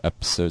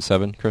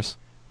 7, Chris.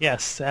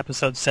 Yes,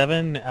 episode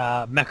 7,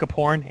 Mecha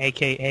Porn,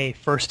 a.k.a.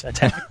 First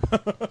Attack.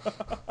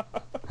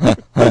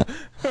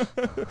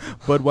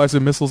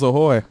 Budweiser Missiles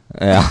Ahoy.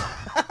 Yeah.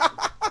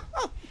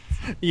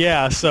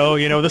 Yeah, so,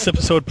 this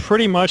episode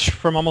pretty much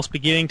from almost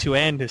beginning to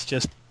end is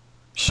just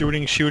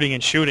shooting,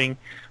 and shooting.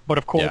 But,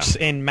 of course,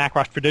 in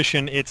Macross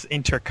tradition, it's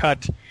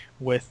intercut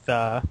with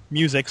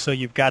music, so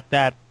you've got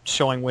that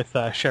showing with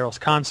Cheryl's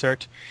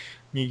concert.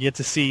 You get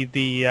to see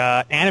the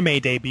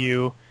anime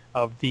debut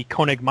of the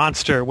Koenig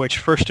monster, which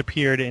first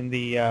appeared in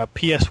the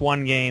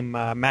PS1 game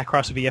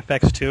Macross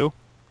VFX 2.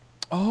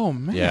 Oh,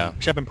 man. Yeah.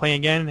 Which I've been playing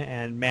again,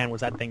 and man,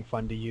 was that thing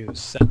fun to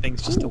use. That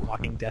thing's just a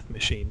walking death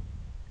machine.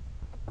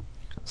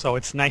 So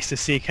it's nice to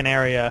see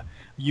Canaria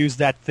use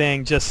that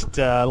thing, just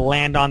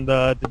land on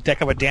the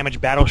deck of a damaged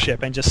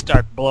battleship and just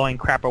start blowing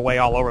crap away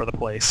all over the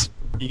place.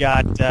 You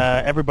got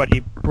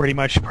everybody pretty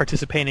much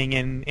participating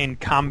in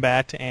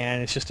combat,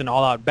 and it's just an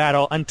all-out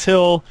battle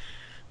until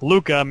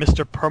Luca,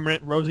 Mr.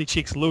 Permanent Rosy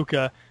Cheeks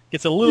Luca,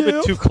 gets a little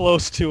bit too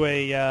close to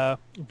a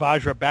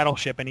Vajra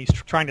battleship, and he's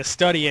trying to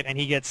study it, and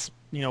he gets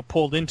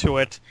pulled into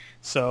it.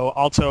 So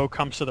Alto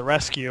comes to the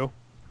rescue,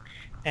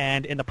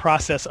 and in the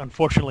process,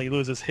 unfortunately,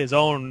 loses his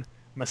own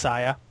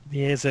Messiah.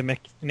 He has an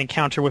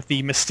encounter with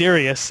the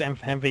mysterious,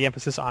 heavy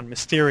emphasis on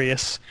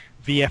mysterious,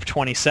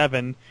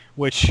 VF-27,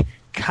 which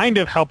kind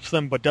of helps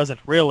them but doesn't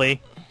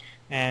really,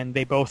 and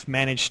they both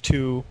manage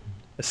to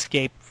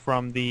escape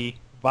from the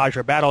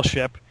Vajra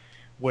battleship,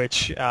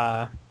 which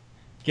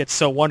gets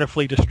so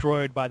wonderfully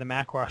destroyed by the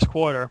Macross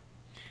Quarter.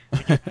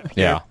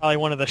 Yeah. Probably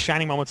one of the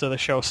shining moments of the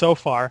show so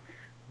far,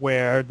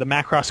 where the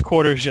Macross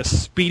Quarter is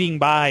just speeding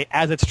by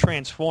as it's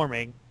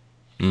transforming,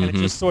 and it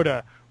just sort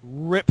of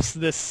rips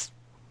this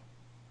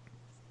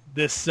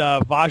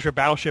Vajra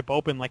battleship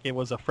open like it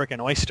was a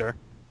frickin' oyster.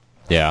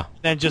 Yeah.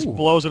 Then just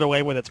blows it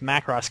away with its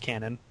Macross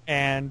cannon.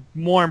 And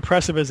more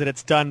impressive is that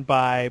it's done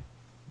by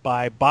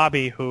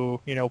Bobby,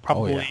 who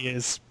probably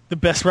is the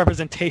best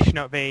representation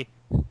of a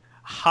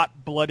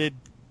hot-blooded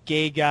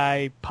gay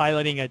guy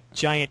piloting a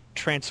giant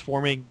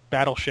transforming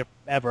battleship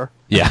ever.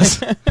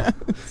 Yes.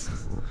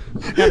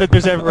 Not that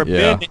there's ever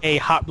been a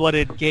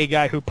hot-blooded gay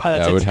guy who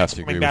pilots I would a have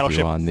to agree transforming with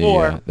you battleship on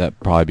before. that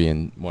probably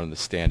being one of the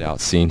standout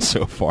scenes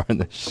so far in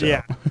the show.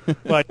 Yeah,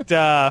 but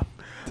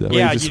He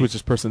just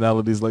switches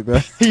personalities like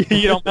that.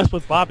 You don't mess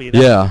with Bobby.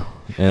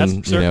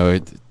 And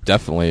it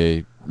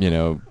definitely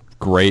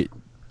great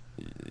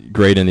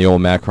in the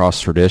old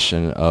Macross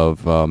tradition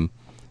of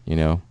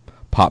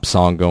pop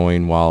song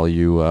going while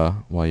you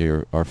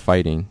are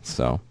fighting.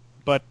 So.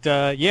 But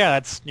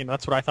that's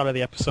what I thought of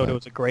the episode. It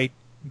was a great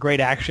great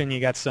action. You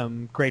got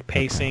some great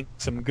pacing,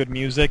 some good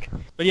music.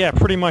 But yeah,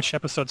 pretty much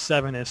episode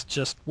 7 is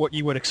just what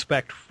you would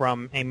expect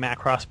from a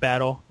Macross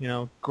battle. You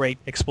know, great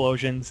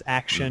explosions,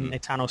 action,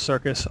 Etano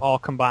Circus, all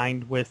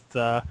combined with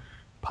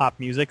pop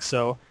music.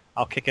 So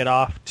I'll kick it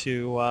off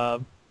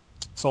to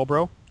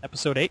Soulbro,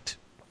 episode 8.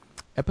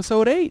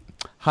 Episode 8,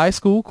 High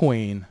School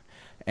Queen.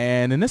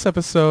 And in this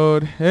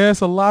episode,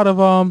 there's a lot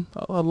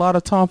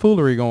of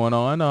tomfoolery going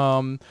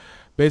on.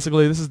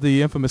 Basically, this is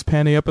the infamous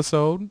panty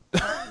episode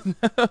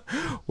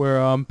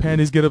where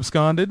panties get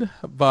absconded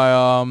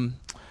by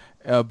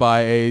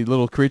a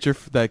little creature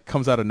that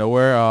comes out of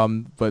nowhere.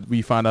 But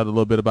we find out a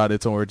little bit about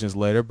its origins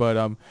later.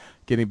 But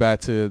getting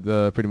back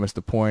to pretty much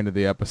the point of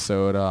the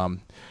episode.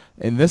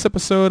 In this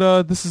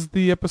episode, this is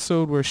the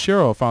episode where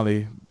Cheryl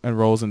finally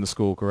enrolls into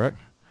school, correct?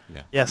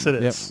 Yeah. Yes, it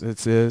is. Yep,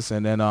 it is.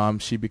 And then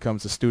she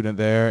becomes a student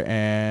there,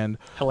 and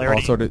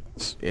hilarity. all sort of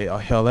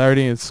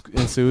hilarity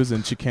ensues,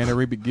 and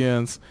chicanery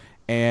begins.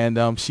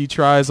 And she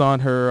tries on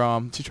one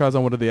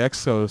of the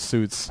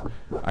exosuits,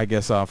 I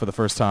guess, for the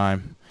first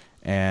time,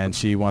 and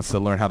she wants to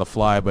learn how to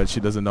fly, but she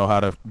doesn't know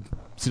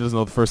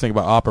the first thing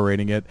about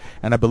operating it.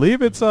 And I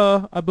believe it's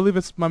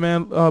my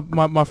man,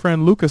 my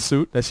friend Lucas'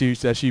 suit that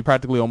she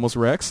practically almost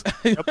wrecks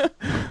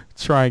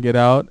trying it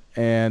out.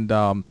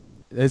 And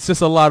it's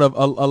just a lot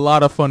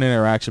of fun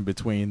interaction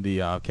between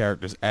the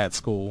characters at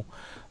school.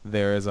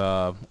 There is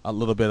a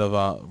little bit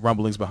of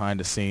rumblings behind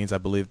the scenes. I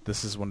believe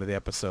this is one of the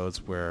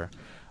episodes where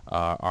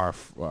our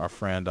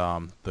friend,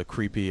 the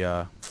creepy,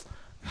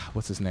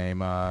 what's his name?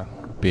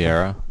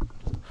 Biera.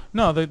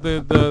 No,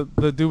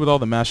 the dude with all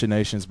the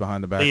machinations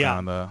behind the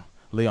background.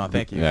 Leon,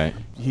 thank you. Yeah.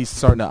 He's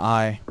starting to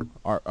eye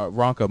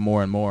Ronka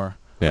more and more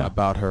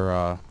about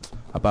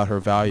her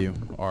value,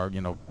 or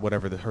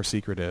whatever her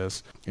secret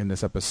is. In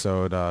this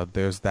episode,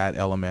 there's that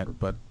element,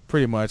 but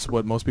pretty much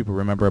what most people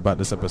remember about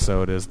this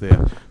episode is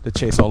the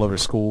chase all over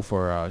school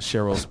for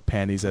Cheryl's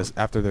panties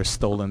after they're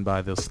stolen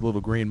by this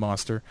little green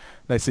monster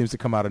that seems to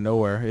come out of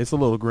nowhere. It's a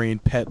little green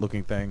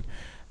pet-looking thing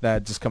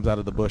that just comes out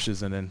of the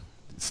bushes and then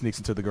sneaks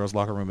into the girls'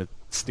 locker room and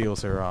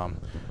steals her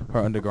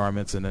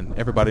undergarments, and then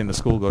everybody in the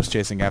school goes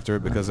chasing after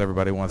it because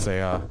everybody wants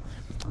a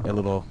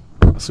little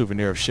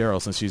souvenir of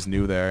Cheryl since she's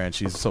new there and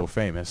she's so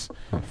famous.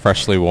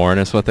 Freshly worn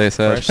is what they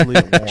said. Freshly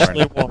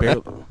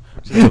worn.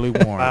 Barely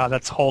worn. Wow,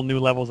 that's whole new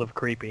levels of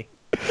creepy.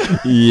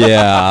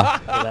 Yeah.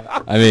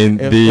 I mean,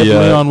 if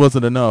Leon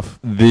wasn't enough.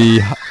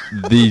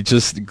 The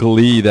just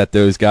glee that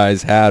those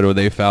guys had when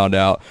they found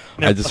out.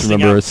 I just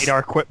remember our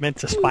equipment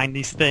to find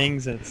these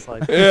things, and it's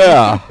like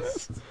yeah.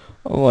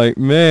 I'm like,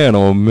 man,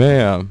 oh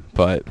man,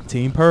 but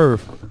Team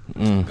Perv.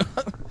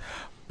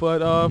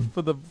 But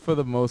for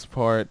the most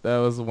part, that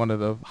was one of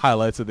the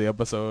highlights of the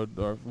episode,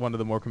 or one of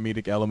the more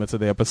comedic elements of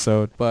the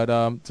episode. But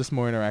just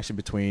more interaction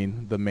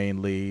between the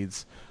main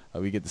leads.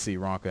 We get to see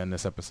Ronka in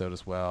this episode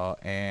as well,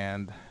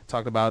 and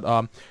talked about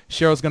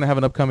Cheryl's going to have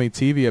an upcoming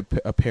TV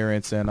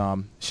appearance,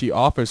 and she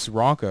offers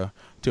Ronka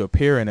to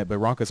appear in it, but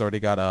Ronka's already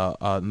got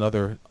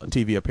another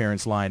TV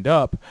appearance lined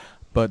up.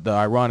 But the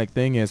ironic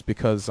thing is,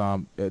 because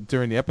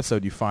during the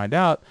episode you find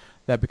out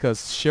that because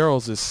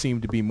Cheryl's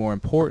seemed to be more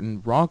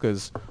important,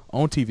 Ronka's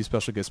own TV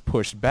special gets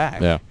pushed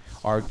back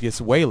or gets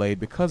waylaid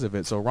because of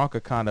it. So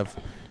Ronka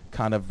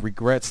kind of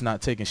regrets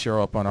not taking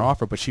Cheryl up on her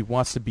offer, but she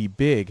wants to be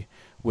big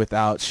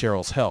without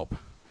Cheryl's help.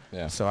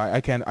 Yeah. So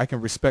I can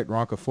respect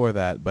Ronka for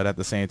that, but at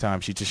the same time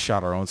she just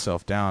shot her own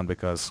self down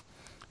because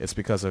it's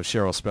because of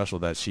Cheryl's special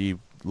that she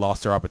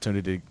lost her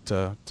opportunity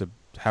to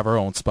have her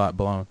own spot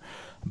blown.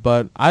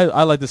 But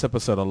I like this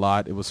episode a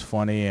lot. It was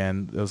funny,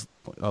 and there's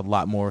a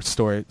lot more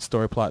story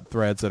plot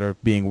threads that are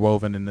being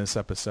woven in this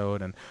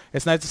episode. And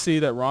it's nice to see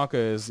that Ronka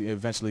is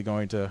eventually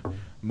going to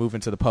move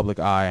into the public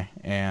eye.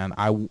 And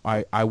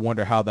I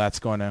wonder how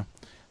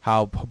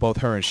both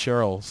her and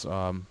Cheryl's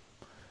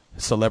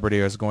celebrity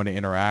is going to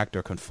interact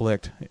or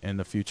conflict in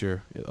the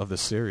future of the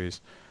series.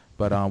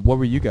 But what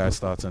were you guys'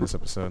 thoughts on this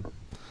episode?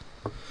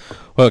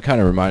 Well, it kind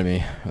of reminded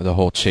me of the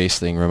whole chase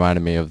thing.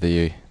 Reminded me of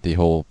the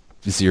whole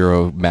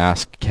Zero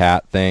mask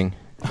cat thing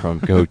from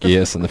Code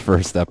Geass in the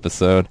first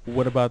episode.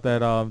 What about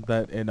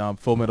that in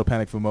Full Metal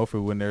Panic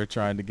Fumofu when they're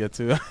trying to get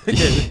to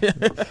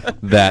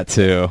that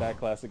too? That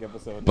classic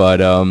episode.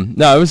 But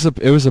no,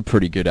 it was a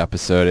pretty good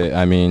episode.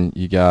 I mean,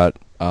 you got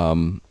you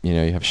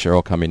have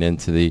Cheryl coming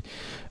into the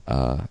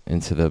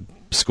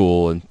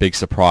school, and big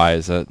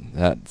surprise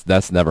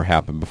that's never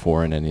happened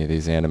before in any of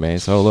these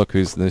animes. Oh, look,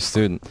 who's the new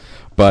student.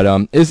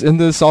 But isn't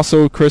this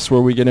also, Chris,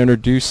 where we get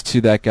introduced to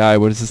that guy?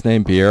 What is his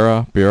name?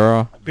 Birla.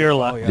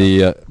 Oh, yeah.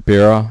 The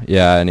Birla,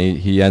 yeah, and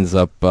he ends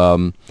up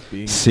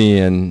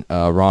seeing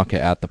Ronka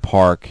at the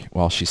park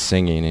while she's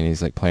singing, and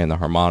he's like playing the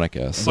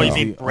harmonica. So. Well, you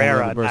mean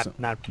Brera,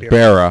 not Birla.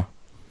 Birla.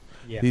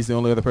 Yeah. He's the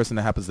only other person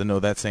that happens to know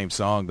that same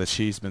song that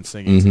she's been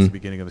singing since the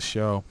beginning of the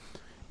show.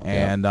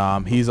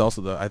 And he's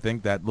also I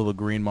think that little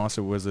green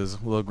monster was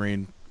his little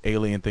green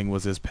alien thing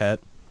was his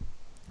pet.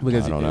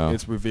 Because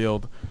it's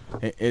revealed,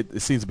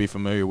 it seems to be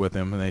familiar with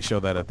him, and they show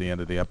that at the end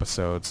of the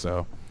episode.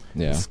 So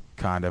it's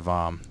kind of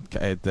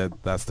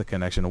that's the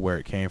connection of where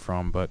it came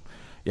from. But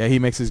yeah, he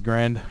makes his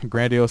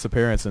grandiose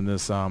appearance in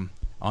this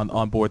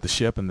on board the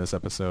ship in this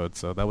episode.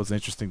 So that was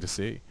interesting to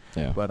see.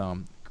 Yeah. But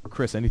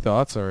Chris, any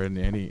thoughts or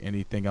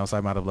anything else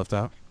I might have left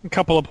out? A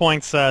couple of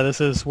points.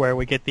 This is where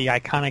we get the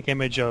iconic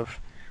image of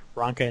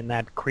Ronka in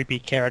that creepy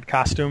carrot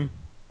costume.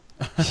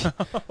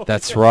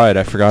 That's right.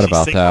 I forgot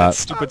about sings that.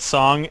 stupid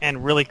song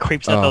and really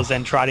creeps out those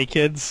Zentradi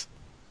kids.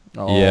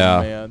 Oh,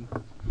 Yeah. man.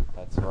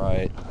 That's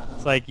right.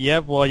 It's like,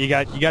 yep, well, you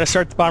got to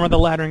start at the bottom of the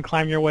ladder and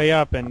climb your way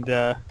up and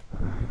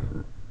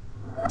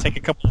take a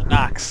couple of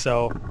knocks.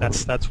 So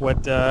that's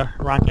what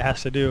Ronka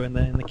has to do in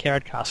the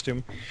carrot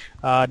costume.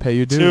 Pay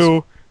your dues.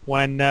 Two,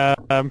 when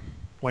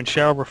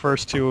Cheryl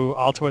refers to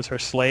Alto as her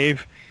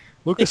slave,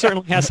 Lucas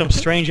certainly has some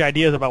strange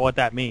ideas about what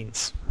that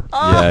means.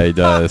 Yeah, he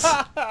does.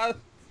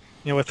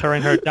 With her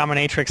in her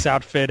dominatrix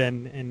outfit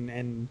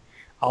and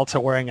Alta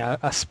wearing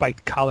a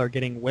spiked collar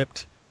getting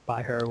whipped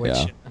by her, which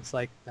it's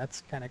like,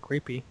 that's kind of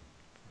creepy,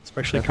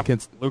 especially coming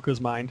from Luca's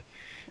mind.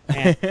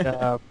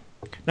 And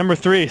number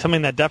three,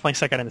 something that definitely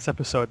stuck out in this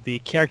episode, the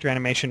character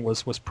animation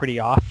was pretty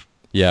off.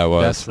 Yeah, it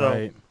was. That's So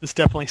right. this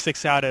definitely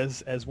sticks out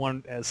as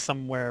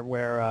somewhere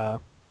where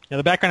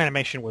the background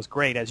animation was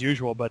great as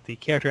usual, but the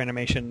character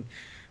animation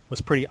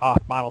was pretty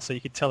off model. So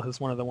you could tell it was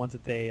one of the ones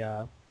that they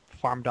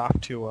farmed off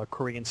to a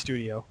Korean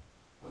studio.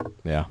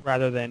 Yeah.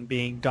 Rather than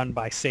being done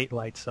by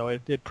Satellite, so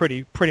it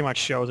pretty much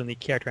shows in the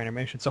character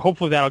animation. So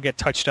hopefully that'll get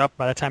touched up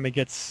by the time it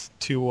gets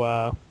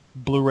to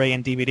Blu-ray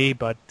and DVD.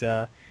 But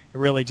it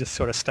really just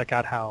sort of stuck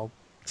out how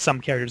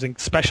some characters,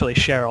 especially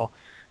Cheryl,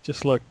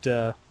 just looked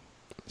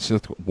She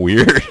looked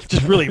weird.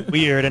 just really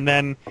weird. And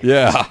then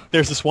Yeah.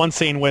 there's this one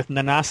scene with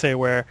Nanase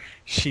where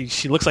she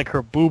looks like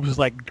her boobs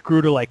like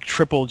grew to like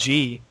triple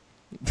G.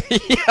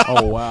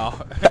 Oh, wow.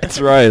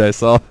 That's right. I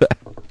saw that.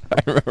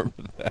 I remember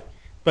that.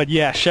 But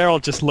yeah,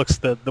 Cheryl just looks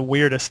the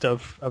weirdest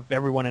of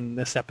everyone in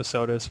this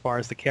episode as far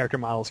as the character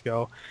models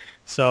go.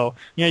 So,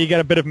 you got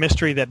a bit of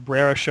mystery that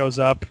Brera shows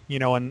up,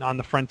 on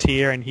the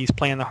frontier, and he's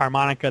playing the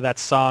harmonica, that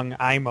song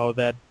Imo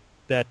that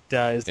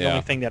is the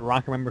only thing that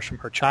Ronka remembers from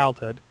her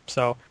childhood.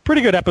 So,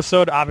 pretty good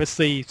episode.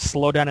 Obviously,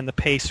 slow down in the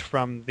pace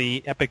from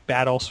the epic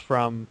battles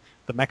from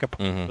the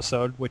Mecha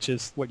episode, which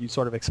is what you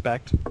sort of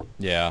expect.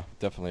 Yeah,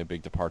 definitely a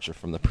big departure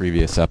from the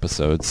previous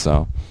episodes.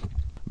 So,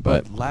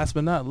 But last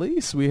but not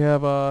least, we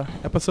have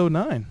episode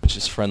 9, which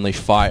is Friendly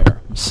Fire.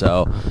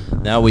 So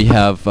now we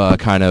have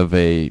kind of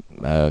a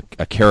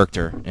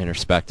character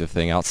introspective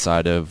thing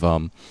outside of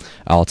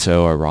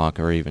Alto or Ronka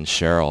or even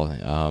Cheryl,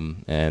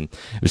 and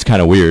it was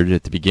kind of weird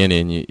at the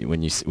beginning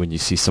when you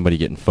see somebody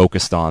getting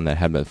focused on that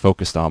hadn't been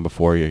focused on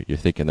before. You're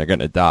thinking they're going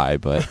to die,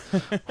 but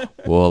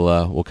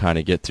we'll kind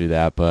of get through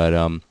that. But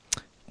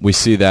we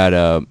see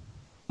that.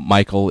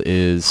 Michael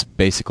is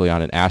basically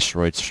on an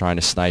asteroid trying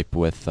to snipe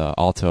with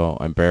Alto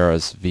and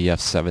Brera's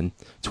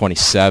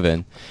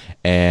VF-727,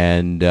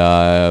 and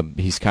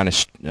he's kind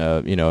of,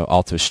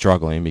 Alto's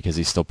struggling because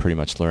he's still pretty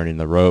much learning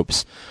the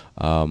ropes.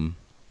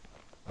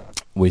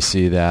 We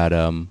see that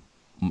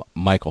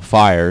Michael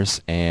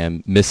fires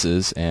and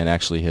misses and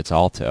actually hits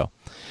Alto,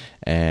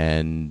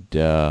 and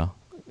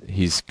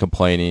he's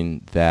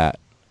complaining that...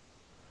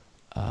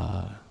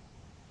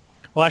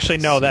 Well, actually,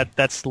 no,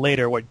 that's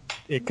later,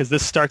 because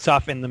this starts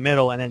off in the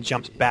middle and then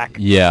jumps back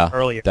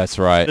earlier. That's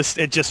right.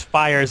 It just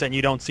fires and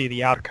you don't see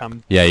the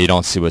outcome. Yeah, you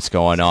don't see what's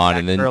going on.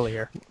 And then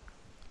earlier.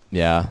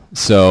 Yeah,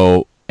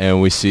 so,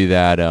 and we see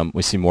that,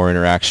 we see more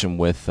interaction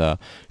with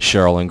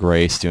Cheryl and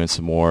Grace doing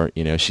some more,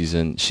 she's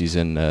in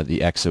the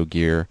Exo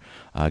gear,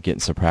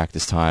 getting some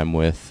practice time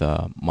with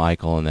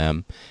Michael and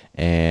them.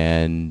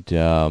 And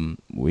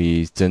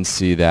we then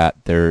see that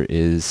there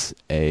is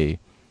a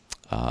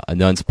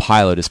Nun's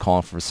pilot is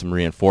calling for some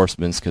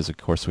reinforcements because, of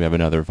course, we have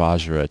another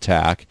Vajra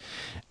attack.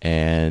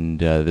 And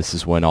this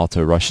is when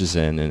Alto rushes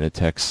in and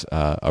attacks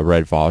a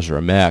red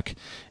Vajra mech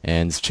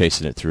and is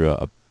chasing it through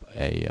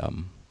a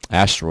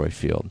asteroid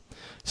field.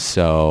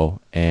 So,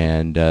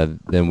 and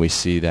then we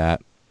see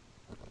that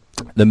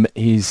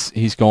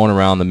he's going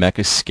around, the mech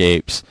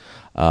escapes.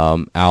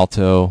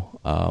 Alto,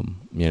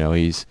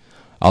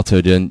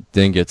 Alto then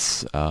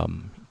gets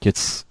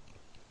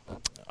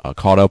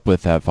caught up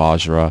with that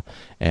Vajra,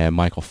 and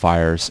Michael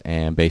fires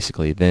and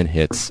basically then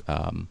hits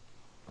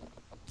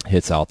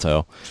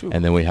Alto. True.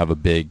 And then we have a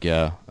big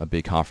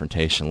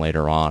confrontation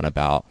later on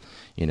about,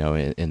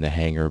 in the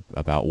hangar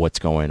about what's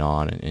going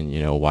on and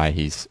why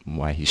he's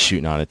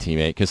shooting on a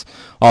teammate, because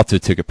Alto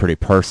took it pretty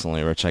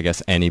personally, which I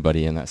guess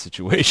anybody in that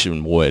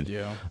situation would,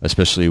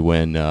 especially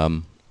when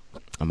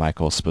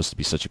Michael's supposed to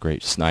be such a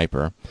great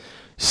sniper.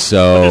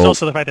 So, but there's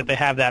also the fact that they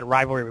have that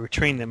rivalry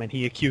between them, and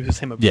he accuses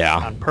him of doing it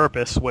on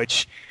purpose,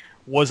 which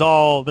was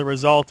all the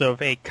result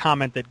of a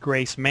comment that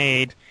Grace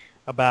made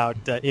about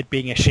it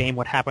being a shame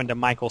what happened to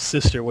Michael's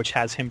sister, which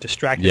has him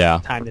distracted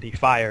at the time that he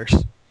fires.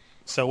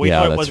 So we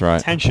thought it wasn't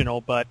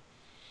intentional, but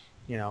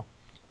it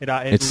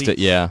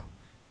leads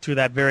to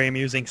that very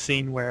amusing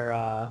scene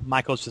where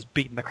Michael's just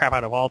beating the crap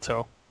out of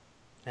Alto,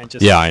 and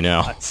just I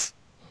know. Nuts.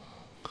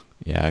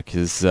 Yeah,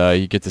 because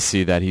you get to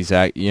see that he's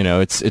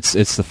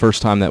it's the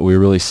first time that we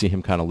really see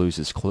him kind of lose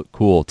his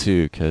cool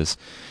too, because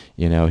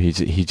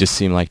he just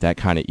seemed like that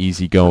kind of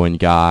easygoing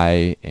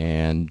guy,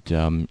 and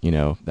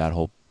that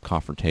whole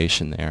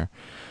confrontation there.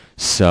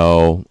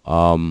 So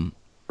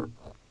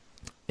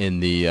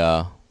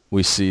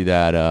we see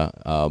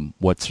that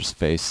what's his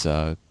face,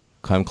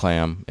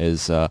 Clem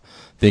is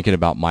thinking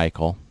about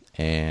Michael,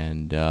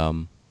 and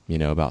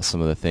about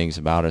some of the things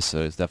about us. So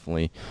there's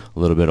definitely a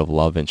little bit of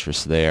love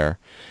interest there.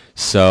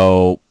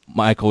 So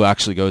Michael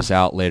actually goes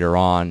out later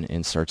on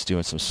and starts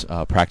doing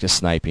some practice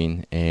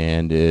sniping,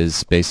 and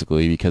is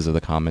basically, because of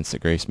the comments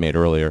that Grace made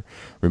earlier,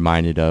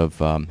 reminded of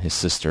his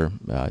sister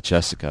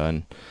Jessica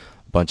and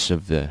a bunch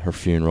of her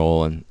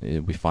funeral, and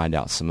we find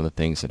out some of the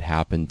things that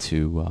happened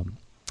to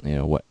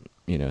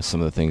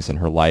some of the things in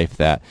her life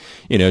that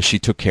she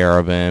took care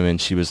of him,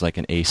 and she was like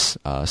an ace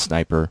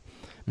sniper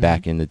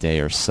back in the day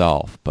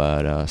herself,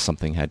 but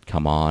something had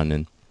come on,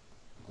 and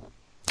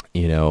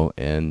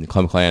and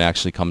Clem Clan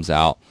actually comes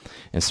out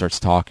and starts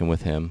talking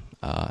with him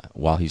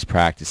while he's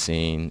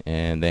practicing,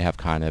 and they have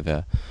kind of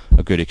a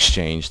good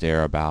exchange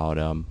there about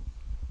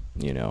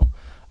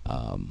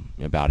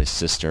about his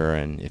sister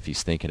and if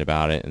he's thinking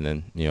about it. And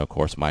then of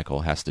course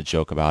Michael has to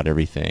joke about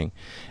everything,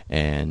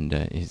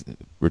 and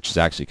which is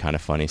actually kind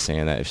of funny,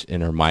 saying that if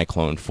in her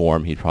MyClone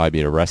form he'd probably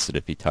be arrested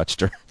if he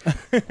touched her.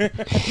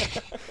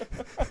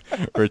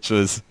 which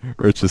was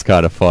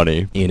kind of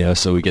funny,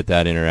 so we get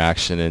that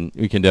interaction, and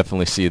we can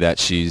definitely see that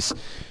she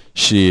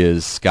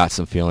has got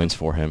some feelings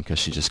for him, because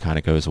she just kind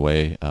of goes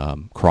away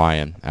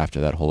crying after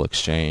that whole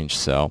exchange.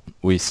 So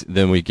we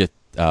get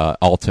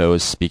Alto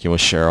is speaking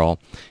with Cheryl,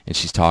 and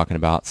she's talking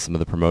about some of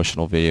the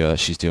promotional video that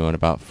she's doing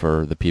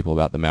for the people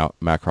about the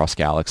Macross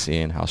Galaxy,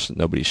 and how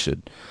nobody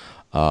should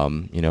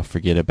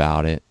forget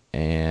about it.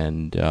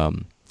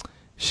 And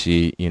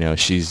she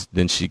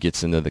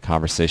gets into the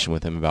conversation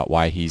with him about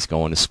why he's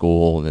going to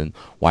school and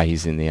why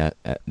he's in the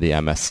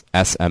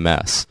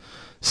SMS.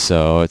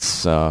 So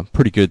it's a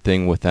pretty good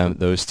thing with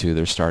those two.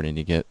 They're starting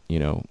to get a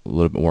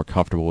little bit more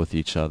comfortable with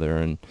each other,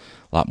 and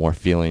a lot more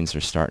feelings are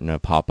starting to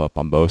pop up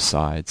on both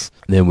sides.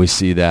 And then we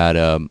see that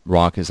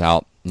Ronk is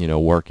out,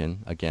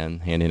 working again,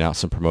 handing out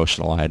some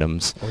promotional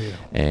items,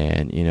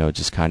 and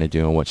just kind of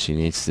doing what she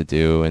needs to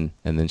do. And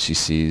then she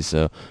sees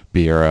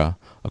Biera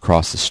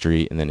across the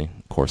street, and then of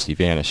course he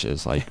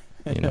vanishes. Like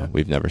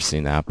we've never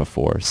seen that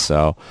before.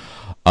 So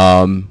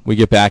we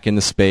get back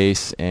into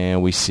space,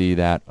 and we see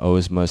that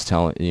Ozma's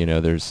telling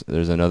there's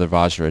another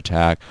Vajra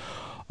attack.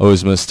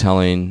 Ozma's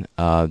telling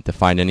to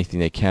find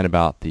anything they can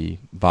about the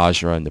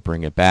Vajra and to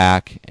bring it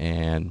back,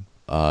 and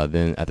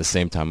then at the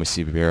same time we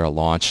see Biera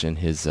launch in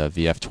his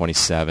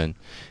VF-27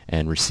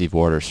 and receive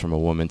orders from a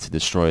woman to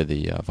destroy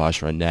the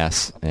Vajra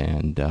nest,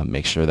 and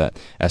make sure that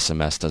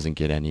SMS doesn't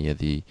get any of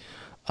the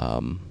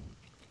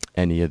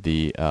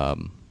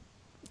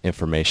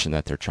information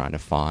that they're trying to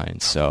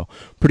find. So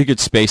pretty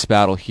good space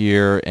battle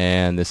here,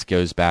 and this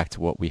goes back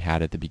to what we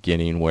had at the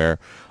beginning, where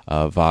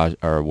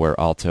where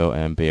Alto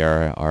and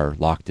Biera are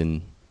locked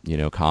in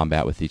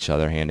combat with each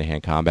other,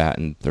 hand-to-hand combat,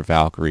 and they're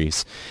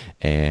Valkyries.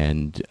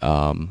 And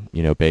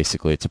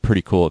basically it's a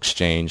pretty cool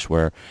exchange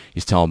where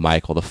he's telling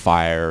Michael to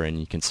fire and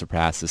you can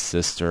surpass his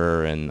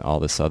sister and all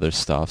this other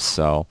stuff.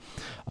 So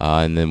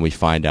and then we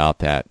find out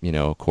that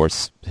of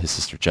course his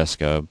sister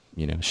Jessica,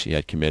 she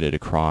had committed a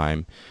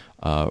crime.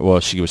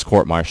 She was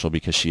court-martialed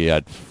because she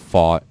had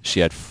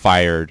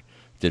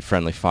did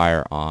friendly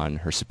fire on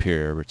her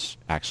superior, which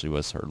actually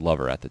was her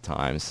lover at the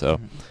time.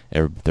 So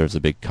there's a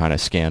big kind of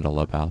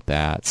scandal about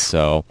that.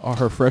 So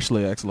her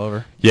freshly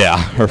ex-lover.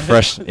 Yeah,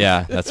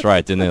 yeah, that's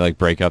right. Didn't they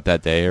break up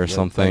that day or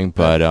something?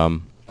 But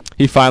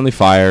he finally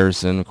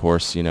fires, and of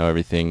course,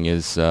 everything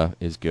is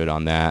good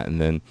on that. And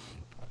then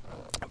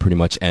pretty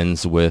much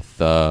ends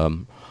with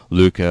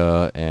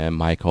Luca and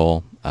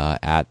Michael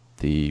at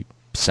the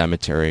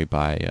cemetery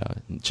by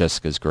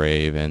Jessica's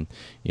grave, and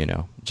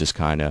just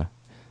kind of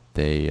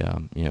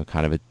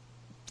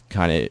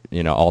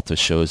Alta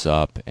shows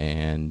up,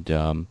 and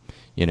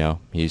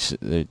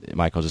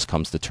Michael just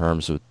comes to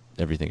terms with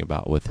everything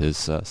with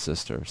his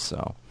sister.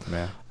 So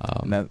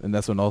and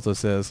that's when Alta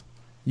says,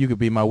 "You could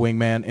be my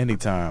wingman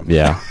anytime."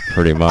 Yeah,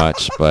 pretty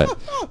much. But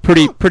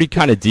pretty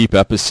kind of deep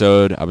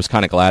episode. I was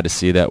kind of glad to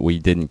see that we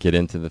didn't get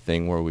into the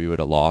thing where we would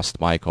have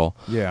lost Michael.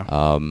 Yeah.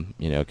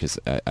 Because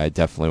I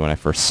definitely, when I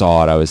first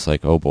saw it, I was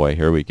like, oh boy,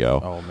 here we go.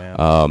 Oh man.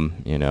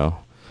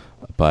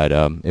 But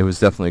it was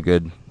definitely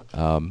good.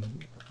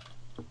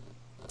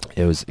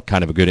 It was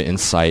kind of a good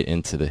insight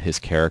into his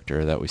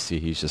character, that we see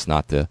he's just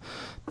not the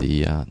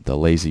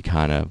lazy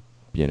kind of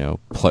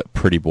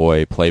pretty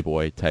boy,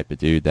 playboy type of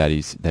dude that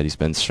he's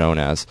been shown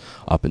as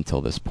up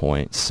until this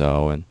point.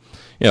 So, and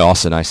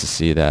also nice to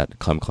see that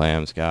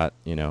Clem's got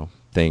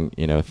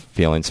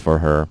feelings for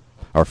her,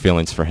 or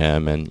feelings for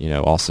him, and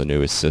also knew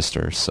his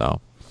sister.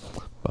 So,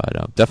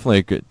 but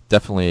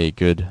definitely a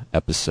good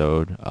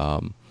episode.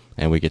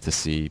 And we get to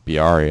see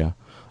Biaria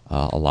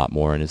a lot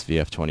more in his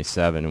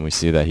VF-27, and we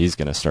see that he's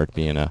going to start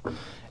being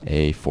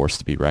a force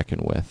to be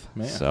reckoned with.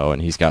 Man. So,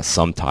 and he's got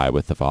some tie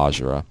with the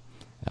Vajra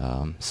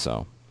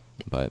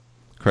But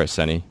Chris,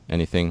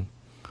 anything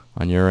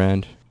on your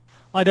end?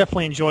 I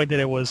definitely enjoyed that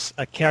it was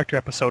a character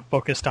episode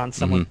focused on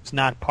someone who's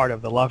not part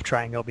of the love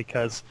triangle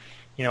because,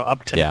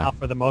 up to now,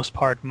 for the most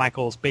part,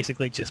 Michael's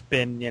basically just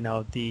been,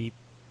 the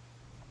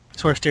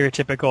sort of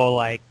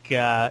stereotypical,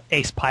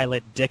 ace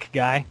pilot dick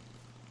guy.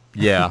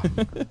 Yeah.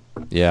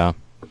 Yeah.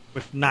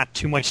 With not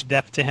too much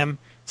depth to him.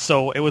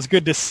 So it was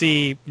good to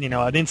see,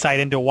 an insight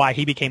into why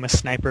he became a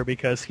sniper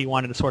because he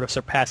wanted to sort of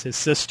surpass his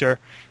sister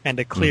and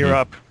to clear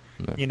up,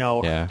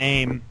 her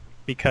name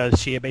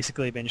because she had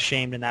basically been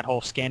shamed in that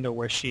whole scandal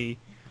where she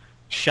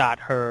shot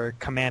her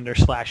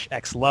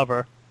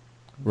commander/ex-lover.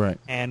 Right.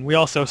 And we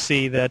also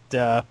see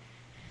that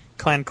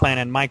Clan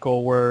and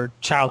Michael were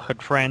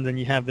childhood friends, and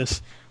you have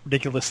this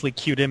ridiculously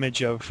cute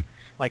image of,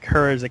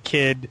 her as a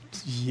kid.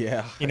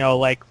 Yeah.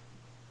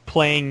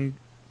 Playing,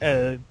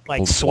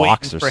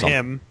 swinging for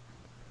him.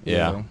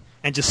 Yeah.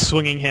 And just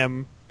swinging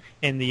him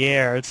in the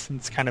air.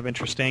 It's kind of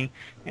interesting.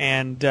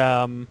 And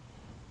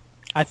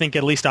I think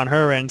at least on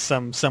her end,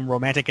 some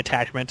romantic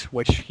attachment,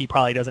 which he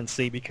probably doesn't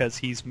see because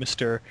he's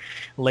Mr.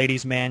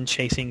 Ladies' Man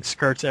chasing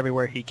skirts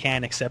everywhere he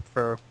can except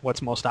for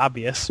what's most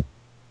obvious.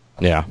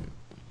 Yeah.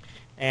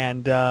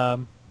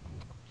 And,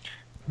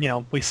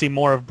 we see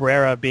more of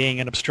Brera being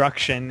an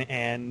obstruction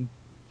and,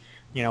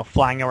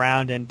 flying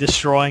around and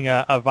destroying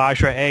a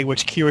Vajra egg,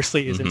 which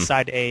curiously is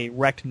inside a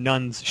wrecked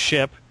nun's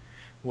ship,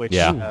 which,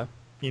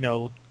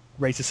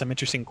 raises some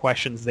interesting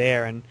questions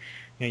there. And,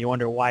 you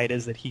wonder why it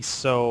is that he's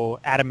so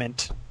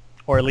adamant,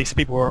 or at least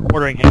people who are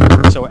ordering him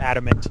are so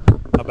adamant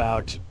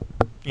about,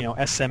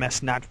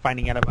 SMS not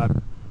finding out about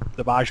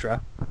the Vajra.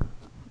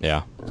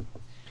 Yeah.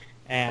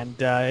 And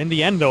in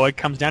the end, though, it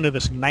comes down to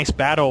this nice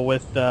battle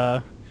with,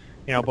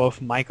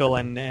 both Michael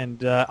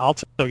and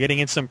Alto getting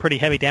in some pretty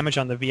heavy damage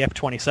on the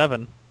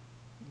VF-27.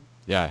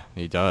 Yeah,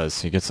 he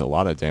does. He gets a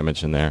lot of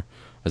damage in there.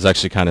 I was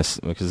actually kind of,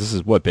 because this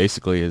is what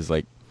basically is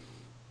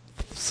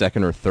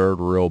second or third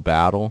real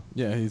battle.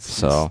 Yeah, he's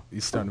starting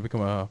to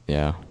become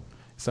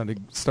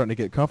starting to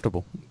get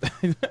comfortable.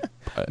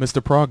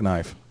 Mr. Prog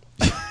Knife.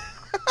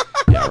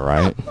 Yeah,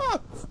 right.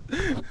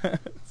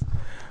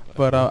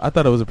 But I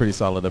thought it was a pretty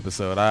solid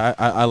episode.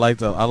 I liked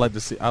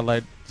just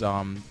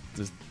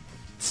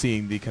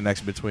seeing the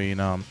connection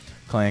between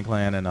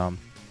Clan and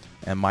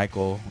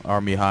Michael or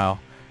Mihail,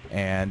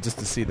 and just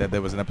to see that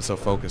there was an episode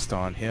focused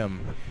on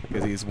him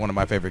because he's one of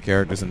my favorite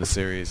characters in the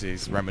series.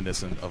 He's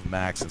reminiscent of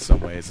Max in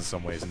some ways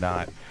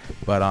not.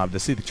 But to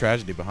see the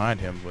tragedy behind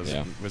him was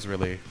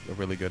really a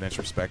really good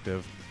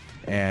introspective,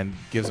 and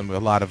gives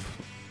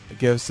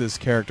his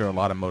character a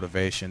lot of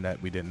motivation that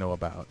we didn't know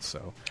about.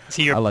 So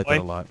I like that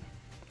a lot.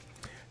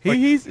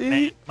 He's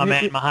my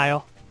man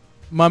Mihail.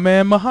 My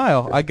man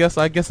Mihail. I guess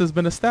has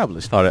been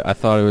established. I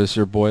thought it was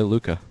your boy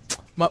Luca.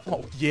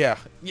 Yeah.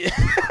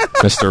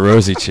 Mr.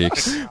 Rosy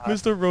Cheeks.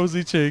 Mr.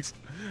 Rosy Cheeks.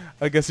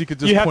 I guess you could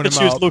just you have point to him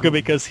choose out. Luca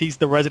because he's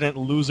the resident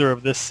loser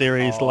of this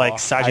series, like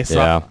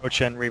Sajid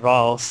Roach and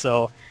Rival.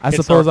 So I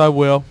suppose I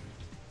will,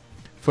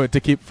 for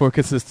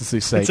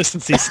consistency's sake.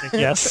 Consistency's sake,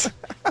 yes.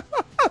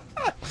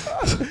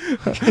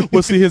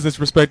 We'll see his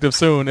perspective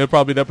soon. It'll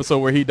probably be the episode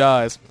where he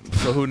dies.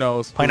 So who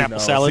knows? Pineapple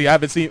salad. See, I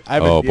haven't seen.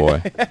 Oh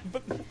boy.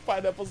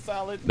 Pineapple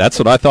salad. That's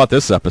what I thought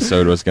this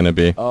episode was going to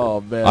be.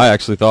 Oh man. I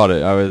actually thought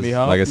it. I was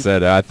Mihail? like I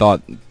said. I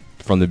thought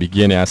from the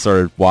beginning. I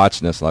started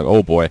watching this like,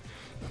 oh boy.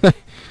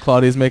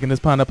 Claudia's making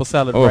his pineapple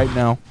salad right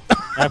now.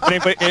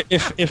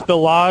 If the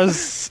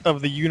laws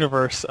of the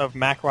universe of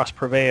Macross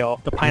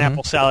prevail, the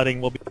pineapple salading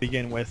will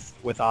begin with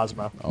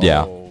Ozma.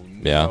 Yeah.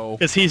 No.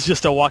 Because he's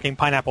just a walking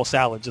pineapple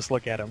salad. Just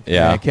look at him.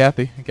 Yeah.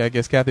 Kathy. I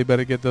guess Kathy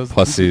better get those.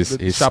 Plus, he's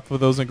shop for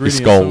those ingredients.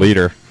 He's skull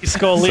leader. He's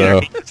skull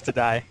leader. He needs to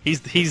die.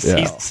 He's the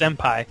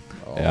senpai.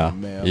 Oh, yeah,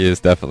 man. he is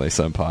definitely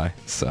senpai.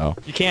 So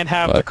you can't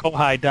have the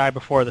kohai die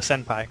before the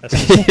senpai.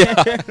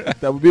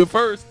 That would be a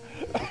first.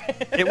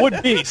 It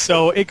would be.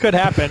 So it could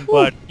happen,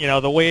 but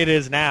the way it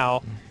is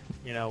now,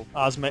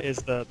 Ozma is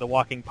the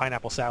walking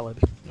pineapple salad.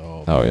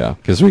 Oh yeah,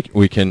 because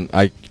we can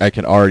I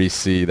can already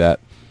see that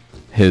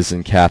his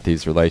and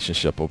Kathy's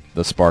relationship,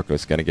 the spark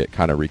was going to get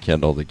kind of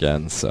rekindled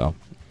again. So,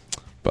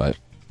 but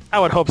I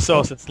would hope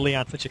so, since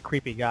Leon's such a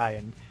creepy guy,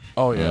 and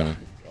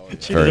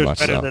she deserves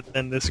better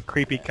than this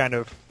creepy kind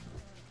of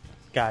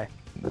guy.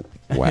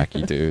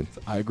 Wacky dude.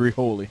 I agree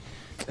wholly.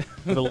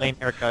 With a lame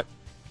haircut.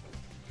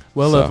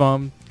 Well, if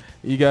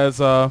you guys,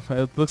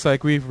 it looks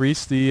like we've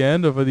reached the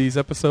end of these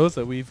episodes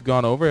that we've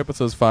gone over,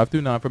 episodes 5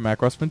 through 9 for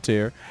Macross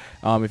Frontier.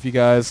 If you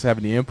guys have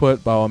any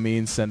input, by all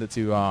means, send it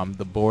to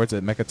the boards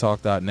at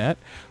mechatalk.net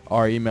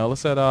or email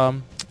us at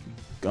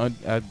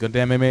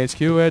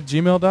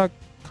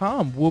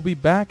GundamMAHQ@gmail.com. We'll be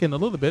back in a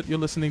little bit. You're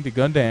listening to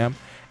Gundam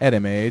at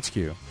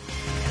MAHQ.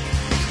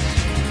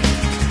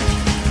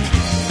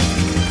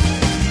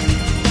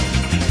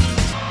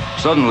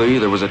 Suddenly,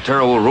 there was a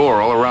terrible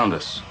roar all around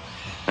us,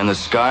 and the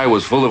sky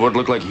was full of what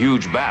looked like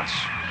huge bats,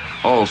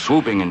 all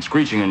swooping and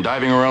screeching and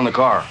diving around the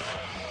car.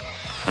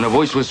 And a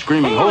voice was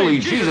screaming, "Holy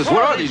Jesus,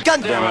 what are these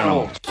goddamn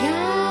animals?"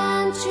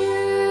 Can't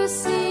you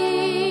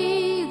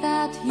see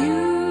that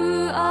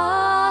you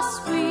are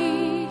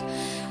sweet?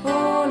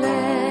 Oh,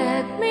 let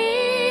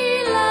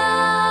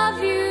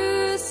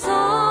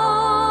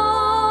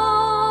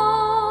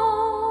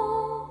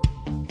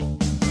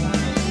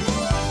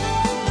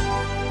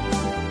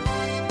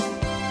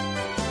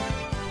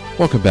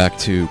Welcome back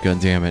to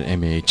Gundam at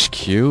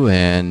MAHQ,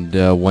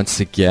 and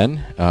once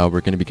again, we're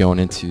going to be going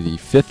into the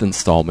 5th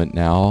installment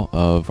now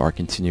of our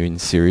continuing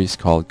series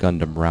called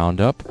Gundam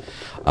Roundup,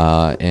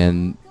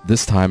 and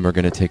this time we're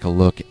going to take a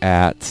look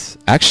at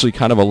actually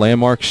kind of a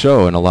landmark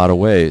show in a lot of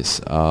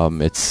ways.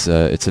 It's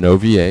an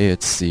OVA,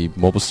 it's the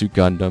Mobile Suit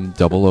Gundam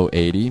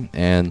 0080,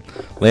 and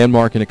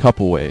landmark in a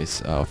couple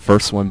ways.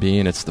 First one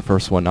being it's the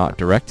first one not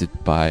directed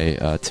by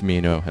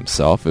Tomino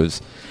himself. It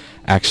was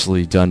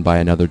actually done by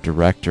another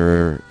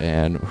director,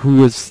 and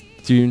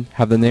do you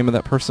have the name of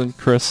that person,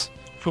 Chris?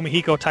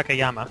 Fumihiko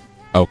Takayama.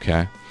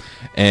 Okay.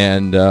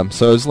 And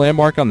so it was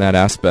landmark on that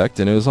aspect,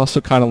 and it was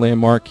also kind of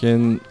landmark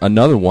in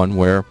another one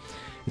where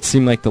it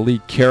seemed like the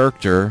lead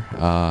character,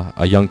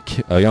 a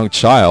young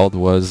child,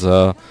 was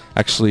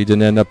actually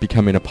didn't end up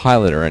becoming a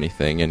pilot or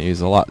anything, and he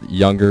was a lot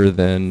younger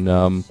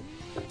than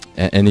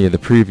any of the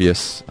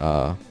previous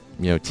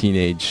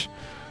teenage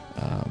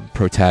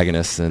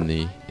protagonists in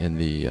the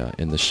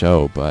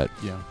show, but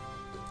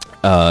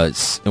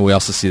and we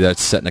also see that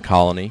it's set in a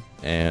colony,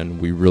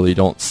 and we really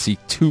don't see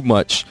too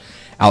much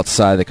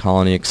outside the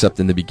colony except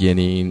in the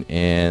beginning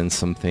and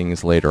some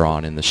things later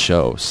on in the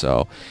show.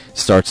 So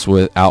starts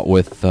with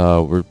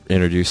we're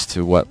introduced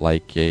to what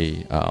like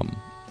a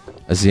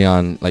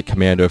Zeon like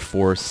commando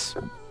force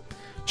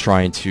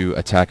trying to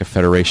attack a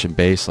Federation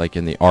base like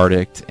in the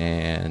Arctic,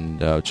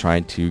 and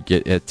trying to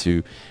get it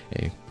to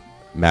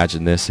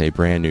imagine this, a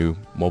brand new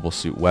mobile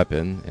suit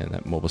weapon, and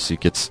that mobile suit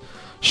gets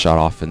shot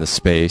off into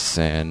space,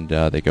 and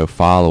they go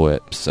follow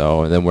it.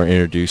 So, and then we're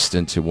introduced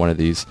into one of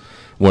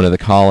the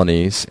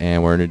colonies,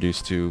 and we're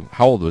introduced to,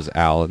 how old was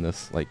Al in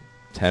this? Like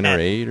 10 or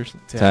 8 or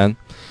 10?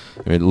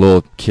 I mean, a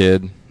little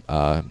kid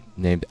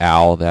named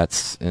Al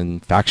that's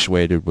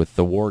infatuated with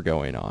the war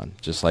going on,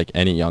 just like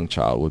any young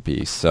child would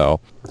be.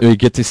 So we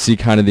get to see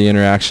kind of the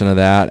interaction of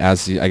that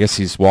as I guess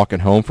he's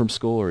walking home from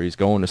school, or he's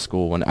going to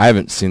school. When I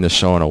haven't seen this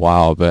show in a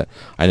while, but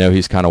I know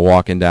he's kind of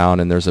walking down,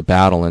 and there's a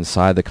battle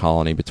inside the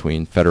colony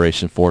between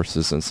Federation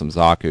forces and some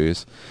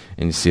Zaku's,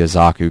 and you see a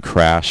Zaku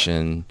crash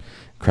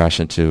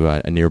into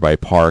a nearby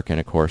park, and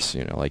of course,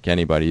 like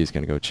anybody, he's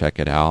going to go check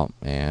it out,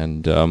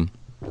 and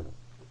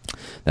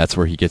that's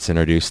where he gets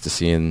introduced to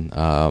seeing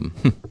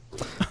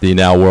the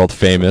now world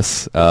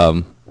famous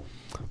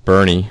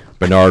Bernie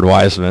Bernard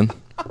Wiseman,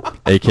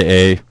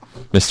 a.k.a.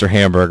 Mr.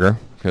 Hamburger,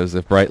 because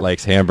if Bright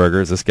likes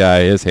hamburgers, this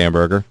guy is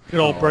Hamburger. Good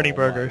old Bernie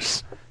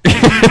Burgers.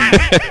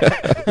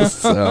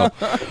 So,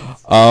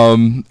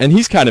 and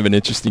he's kind of an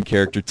interesting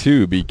character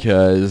too,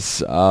 because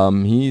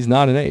he's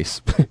not an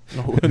ace.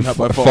 Not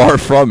by far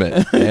from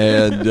it.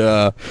 And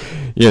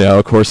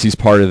of course, he's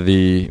part of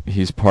the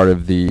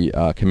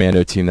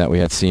commando team that we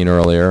had seen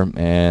earlier,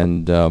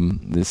 and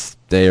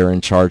they are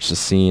in charge of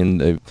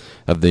seeing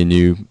of the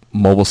new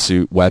mobile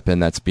suit weapon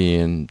that's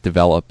being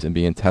developed and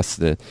being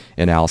tested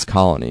in Al's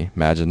colony.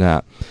 Imagine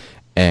that.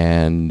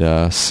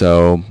 And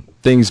so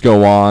things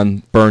go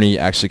on. Bernie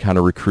actually kind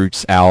of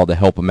recruits Al to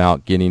help him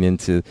out getting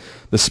into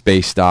the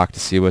space dock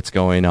to see what's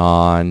going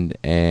on,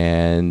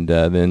 and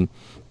then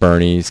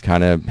Bernie's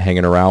kind of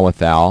hanging around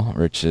with Al,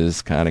 which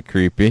is kind of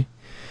creepy.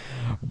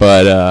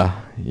 But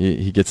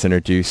he gets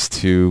introduced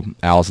to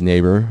Al's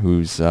neighbor,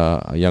 who's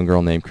a young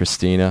girl named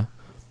Christina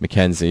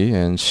Mackenzie,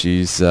 and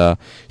she's in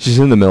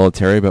the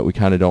military, but we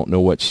kind of don't know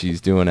what she's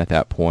doing at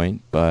that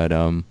point. But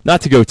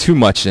not to go too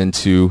much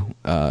into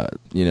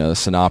the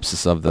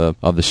synopsis of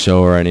the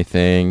show or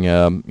anything.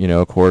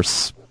 Of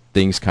course,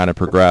 things kind of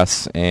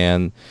progress,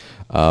 and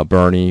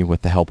Bernie,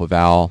 with the help of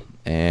Al,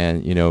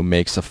 and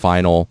makes a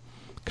final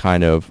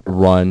kind of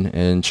run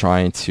and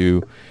trying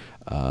to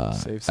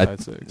save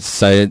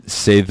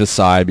the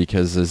side,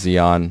 because the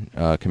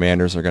Zeon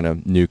commanders are going to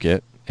nuke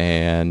it.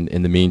 And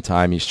in the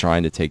meantime, he's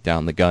trying to take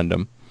down the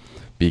Gundam,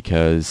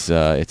 because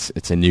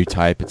it's a new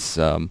type. It's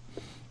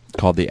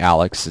called the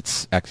Alex.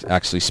 It's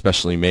actually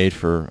specially made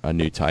for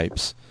new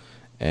types,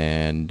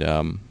 and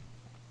and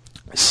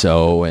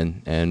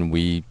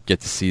we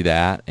get to see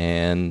that.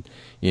 And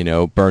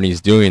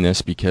Bernie's doing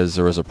this because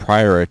there was a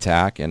prior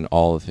attack, and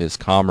all of his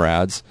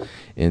comrades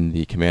in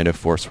the commando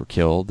force were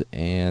killed.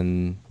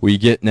 And we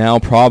get now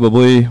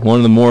probably one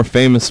of the more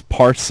famous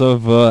parts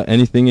of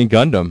anything in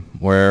Gundam,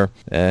 where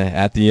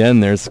at the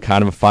end there's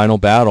kind of a final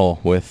battle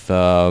with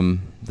the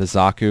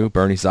Zaku,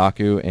 Bernie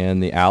Zaku,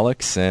 and the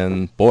Alex,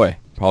 and boy,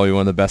 probably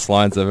one of the best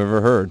lines I've ever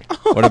heard.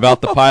 What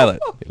about the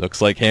pilot? He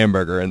looks like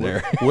Hamburger in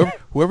there.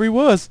 Whoever he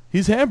was,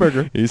 he's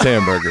Hamburger. He's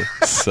Hamburger.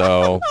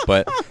 So,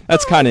 but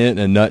that's kind of it in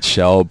a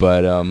nutshell.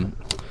 But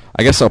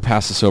I guess I'll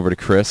pass this over to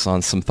Chris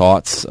on some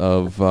thoughts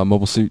of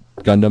Mobile Suit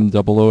Gundam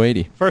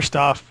 0080. First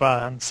off,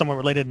 on a somewhat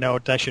related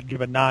note, I should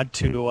give a nod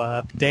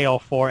to Dale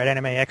for at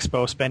Anime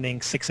Expo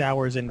spending 6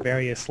 hours in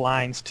various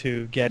lines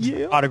to get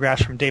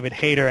autographs from David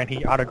Hayter, and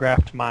he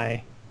autographed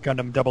my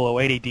Gundam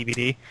 0080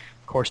 DVD.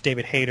 Of course,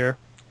 David Hayter,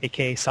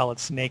 a.k.a. Solid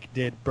Snake,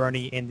 did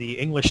Bernie in the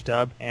English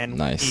dub, and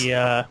nice.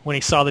 When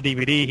he saw the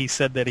DVD, he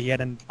said that he had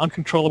an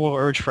uncontrollable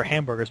urge for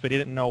hamburgers, but he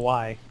didn't know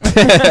why.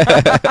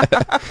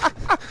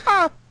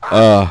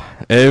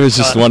 It was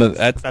just one of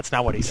that's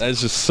not what he said.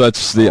 That's just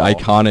such an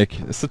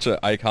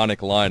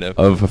iconic line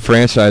of a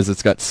franchise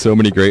that's got so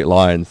many great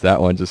lines.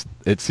 That one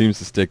it seems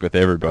to stick with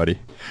everybody.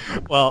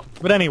 Well,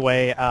 but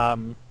anyway,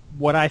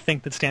 what I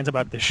think that stands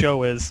about the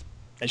show is,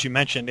 as you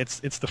mentioned, it's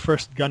the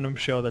first Gundam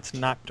show that's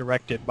not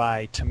directed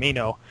by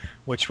Tomino,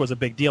 which was a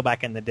big deal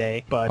back in the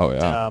day. But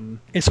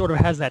it sort of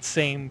has that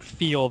same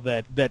feel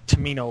that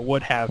Tomino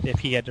would have if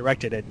he had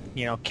directed it.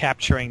 You know,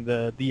 capturing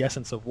the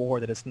essence of war.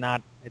 That it's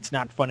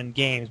not fun and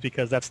games,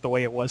 because that's the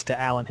way it was to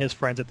Al and his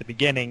friends at the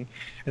beginning,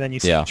 and then you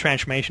see the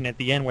transformation at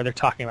the end where they're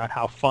talking about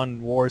how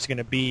fun war is going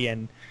to be,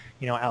 and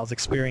you know, Al's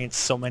experienced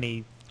so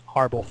many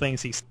horrible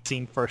things he's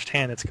seen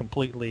firsthand that's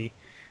completely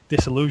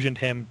disillusioned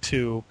him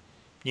to,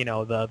 you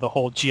know, the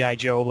whole G.I.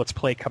 Joe, let's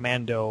play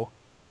Commando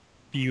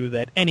view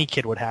that any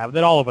kid would have,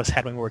 that all of us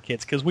had when we were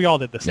kids, because we all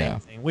did the same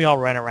thing. We all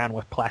ran around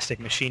with plastic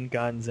machine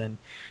guns, and,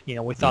 you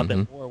know, we thought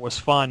that war was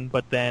fun,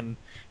 but then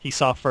he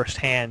saw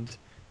firsthand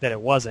that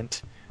it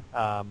wasn't.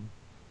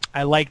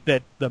 I like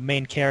that the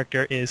main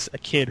character is a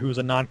kid who's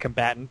a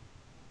non-combatant.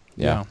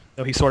 Yeah.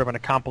 So he's sort of an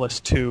accomplice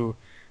to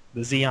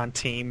the Zeon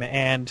team,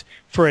 and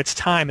for its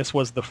time, this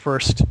was the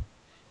first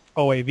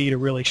OAV to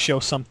really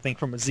show something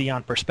from a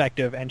Zeon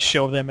perspective and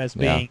show them as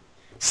being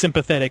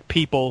sympathetic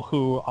people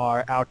who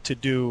are out to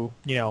do,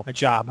 you know, a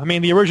job. I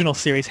mean, the original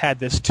series had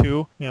this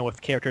too, you know, with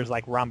characters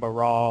like Ramba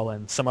Ral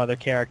and some other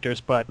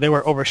characters, but they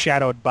were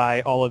overshadowed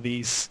by all of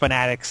these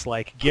fanatics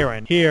like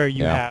Giran. Here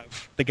you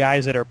have the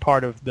guys that are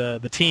part of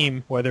the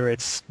team, whether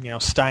it's, you know,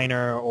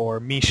 Steiner or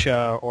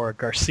Misha or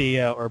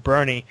Garcia or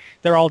Bernie,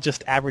 they're all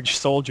just average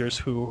soldiers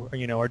who,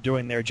 you know, are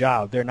doing their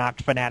job. They're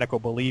not fanatical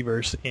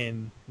believers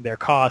in their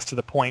cause to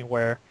the point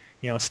where,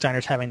 you know,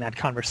 Steiner's having that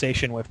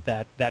conversation with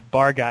that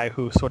bar guy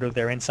who's sort of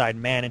their inside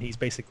man, and he's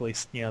basically,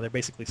 you know, they're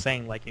basically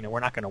saying, like, you know, we're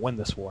not going to win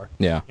this war.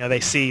 Yeah. You know, they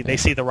see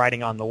the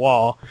writing on the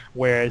wall,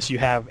 whereas you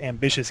have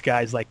ambitious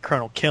guys like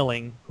Colonel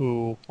Killing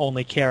who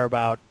only care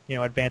about, you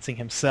know, advancing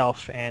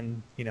himself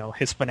and, you know,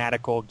 his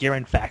fanatical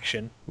Giran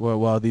faction.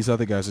 Well, these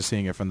other guys are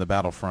seeing it from the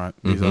battlefront.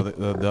 These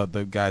other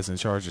the guys in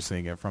charge are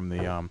seeing it from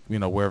the you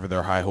know, wherever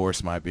their high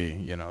horse might be.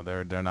 You know,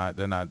 they don't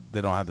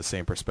have the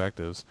same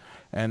perspectives,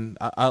 and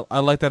I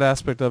like that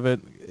aspect of it.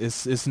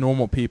 It's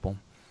normal people.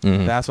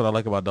 That's what I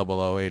like about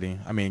 0080.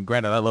 I mean,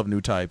 granted, I love new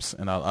types,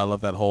 and I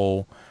love that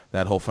whole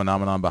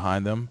phenomenon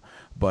behind them.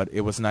 But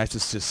it was nice to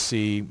just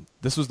see,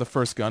 this was the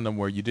first Gundam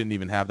where you didn't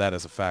even have that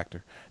as a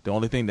factor. The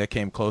only thing that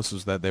came close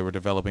was that they were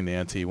developing the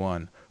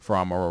NT1 for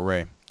Amuro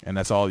Ray. And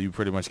that's all you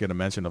pretty much get a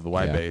mention of the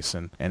white base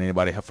and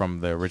anybody from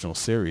the original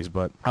series.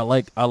 But I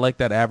like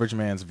that average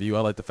man's view.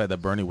 I like the fact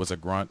that Bernie was a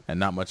grunt and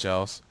not much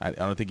else. I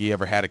don't think he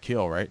ever had a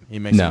kill, right? He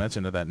makes a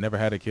mention of that. Never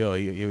had a kill.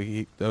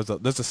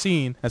 There's a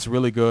scene that's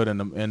really good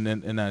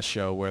in that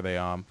show where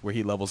where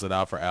he levels it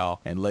out for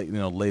Al and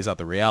lays out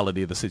the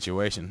reality of the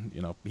situation.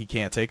 You know, he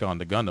can't take on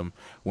the Gundam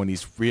when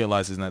he's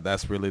realizing that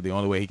that's really the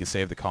only way he can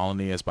save the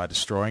colony is by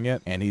destroying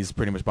it, and he's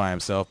pretty much by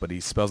himself. But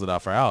he spells it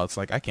out for Al. It's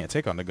like, I can't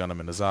take on the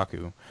Gundam in the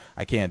Zaku.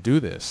 I can't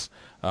do this.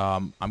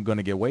 I'm going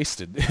to get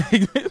wasted.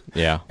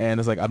 Yeah. And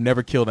it's like, I've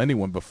never killed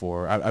anyone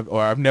before.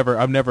 I've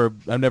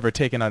never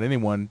taken out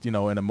anyone, you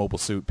know, in a mobile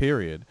suit,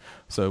 period.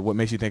 So what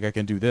makes you think I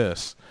can do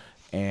this?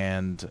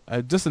 And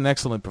just an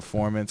excellent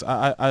performance.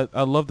 I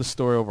love the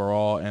story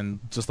overall, and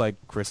just like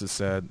Chris has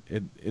said,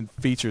 it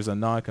features a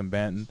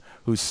non-combatant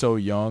who's so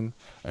young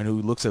and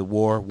who looks at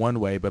war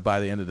one way, but by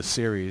the end of the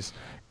series,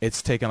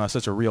 it's taken on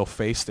such a real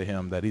face to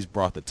him that he's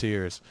brought the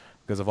tears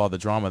because of all the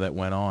drama that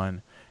went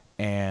on.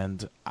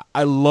 And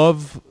I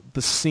love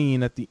the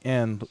scene at the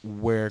end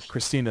where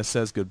Christina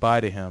says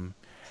goodbye to him,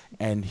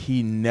 and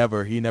he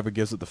never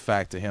gives it the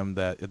fact to him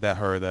that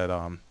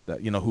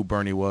you know who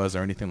Bernie was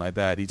or anything like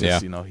that. He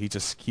just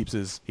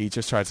he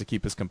just tries to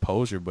keep his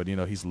composure, but you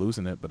know he's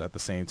losing it. But at the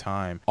same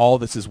time, all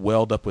this is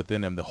welled up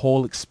within him. The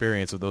whole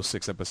experience of those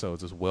 6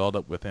 episodes is welled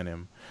up within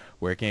him,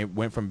 where it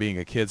went from being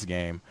a kid's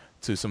game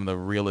to some of the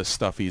realest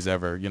stuff he'll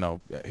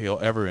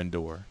ever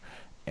endure.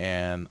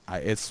 And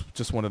it's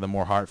just one of the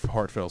more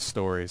heartfelt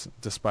stories,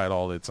 despite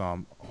all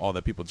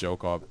that people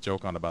joke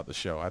on about the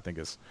show. I think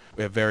it's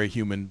a very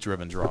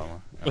human-driven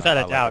drama. Without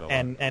a doubt.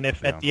 And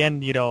if at the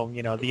end, you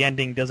know, the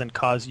ending doesn't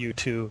cause you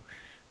to,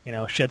 you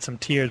know, shed some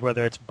tears,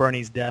 whether it's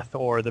Bernie's death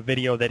or the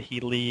video that he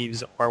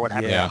leaves or what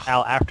happens to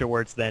Al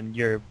afterwards, then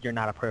you're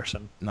not a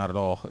person. Not at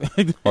all.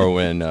 Or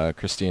when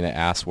Christina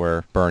asks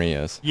where Bernie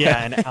is.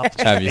 Yeah, and Al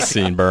have you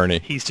seen Bernie?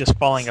 He's just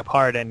falling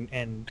apart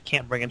and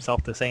can't bring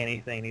himself to say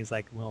anything. He's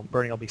like, well,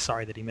 Bernie will be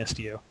sorry that he missed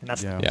you, and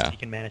that's the most he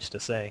can manage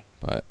to say.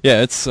 But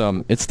yeah, it's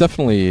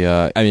definitely.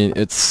 I mean,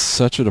 it's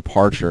such a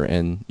departure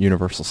in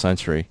Universal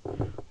Century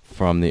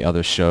from the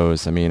other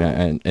shows. I mean,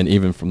 and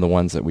even from the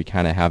ones that we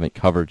kind of haven't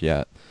covered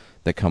yet,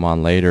 that come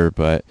on later,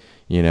 but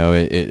you know,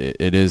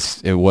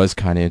 it was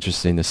kind of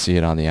interesting to see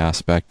it on the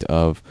aspect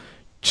of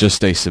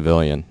just a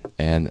civilian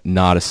and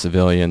not a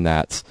civilian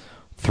that's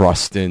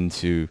thrust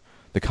into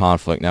the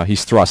conflict. Now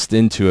he's thrust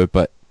into it,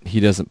 but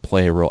he doesn't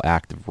play a real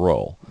active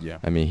role. Yeah.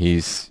 I mean,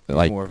 he's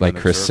like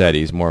Chris said,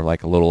 he's more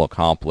like a little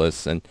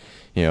accomplice, and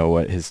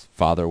what his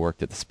father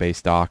worked at the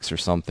space docks or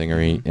something, or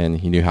and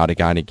he knew how to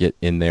kind of get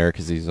in there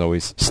because he's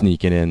always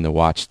sneaking in to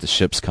watch the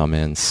ships come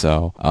in.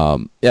 So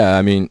yeah,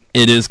 I mean,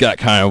 it has got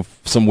kind of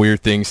some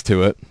weird things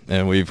to it,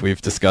 and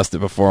we've discussed it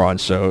before on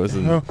shows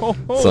and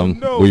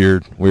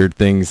weird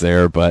things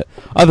there. But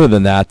other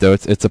than that, though,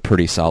 it's a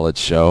pretty solid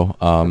show.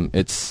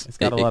 It's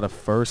got a lot of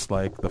first,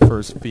 like the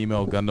first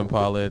female Gundam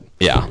pilot.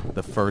 Yeah.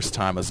 The first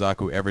time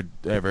Azaku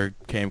ever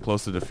came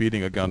close to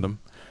defeating a Gundam.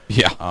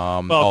 Yeah.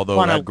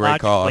 Although at great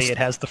cost. It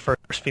has the first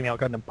female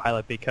Gundam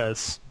pilot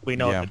because we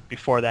know that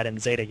before that in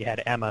Zeta you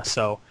had Emma.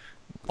 So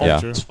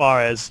as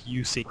far as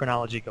UC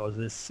chronology goes,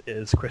 this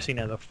is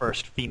Christina, the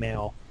first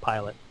female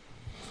pilot.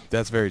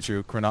 That's very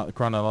true.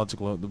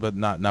 Chronological, but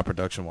not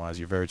production-wise.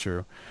 You're very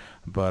true.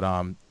 But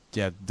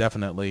yeah,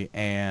 definitely,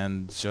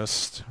 and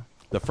just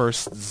the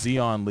first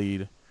Zeon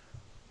lead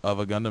of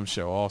a Gundam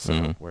show,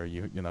 also, where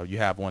you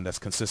have one that's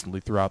consistently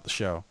throughout the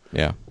show.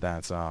 Yeah,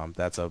 that's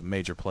a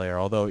major player.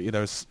 Although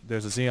there's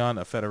a Zeon,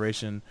 a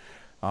Federation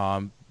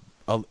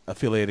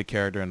affiliated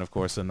character, and of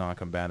course a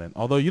non-combatant.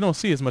 Although you don't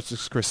see as much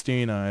as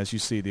Christina as you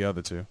see the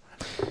other two.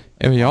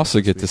 And you also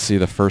get to see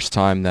the first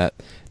time that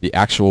the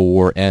actual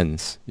war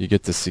ends. You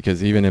get to see,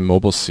 because even in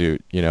Mobile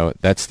Suit,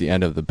 that's the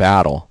end of the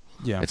battle.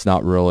 Yeah. It's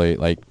not really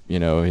like,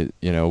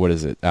 what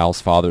is it?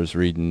 Al's father's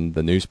reading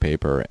the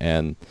newspaper,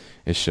 and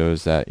it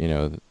shows that,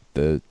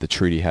 the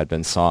treaty had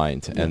been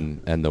signed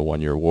and the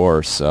 1 year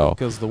war. So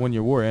because the 1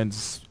 year war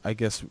ends, I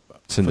guess,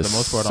 it's in for the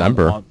most part,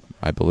 December,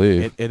 I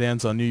believe. It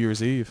ends on New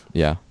Year's Eve.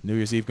 Yeah. New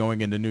Year's Eve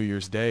going into New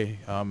Year's Day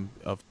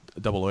of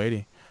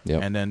 0080.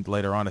 Yep. And then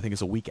later on, I think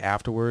it's a week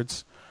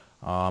afterwards,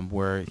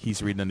 where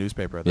he's reading a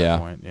newspaper at that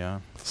point.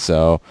 Yeah.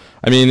 So,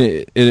 I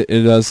mean,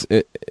 it does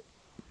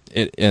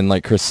and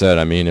like Chris said,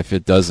 I mean, if you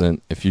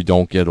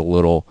don't get a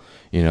little,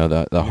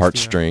 the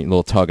heartstring,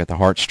 little tug at the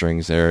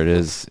heartstrings there, it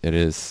is,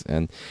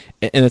 and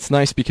it's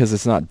nice because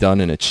it's not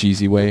done in a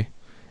cheesy way,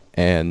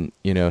 and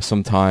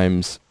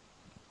sometimes,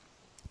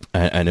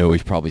 I know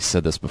we've probably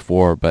said this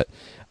before, but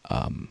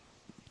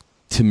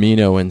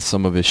Tomino in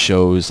some of his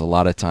shows, a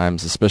lot of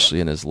times, especially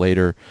in his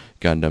later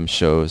Gundam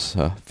shows,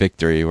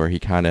 Victory, where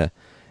he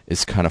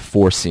is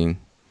forcing,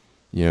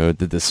 the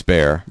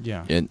despair.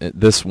 Yeah. And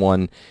this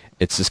one,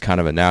 it's just kind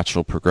of a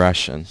natural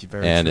progression,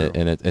 and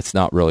it's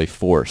not really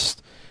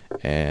forced,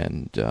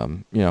 and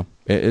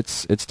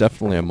it's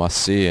definitely a must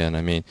see. And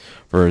I mean,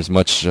 for as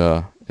much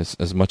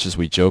as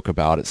we joke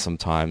about it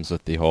sometimes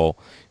with the whole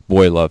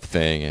boy love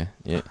thing,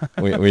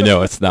 we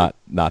know it's not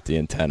the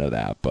intent of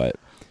that, but.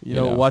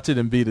 Watch it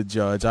and be the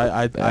judge.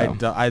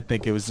 I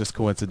think it was just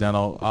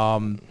coincidental.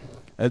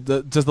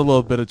 Just a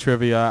little bit of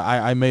trivia.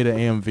 I made an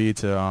AMV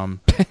to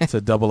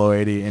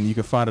 0080, and you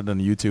can find it on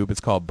YouTube.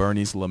 It's called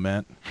Bernie's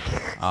Lament.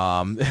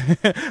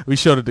 We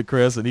showed it to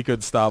Chris, and he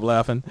couldn't stop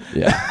laughing.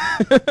 Yeah.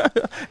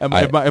 And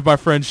if my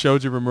friend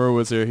Shoji Rimura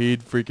was here,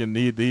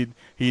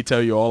 he'd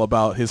tell you all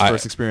about his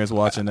first experience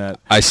watching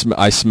that. I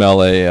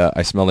smell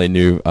a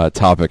new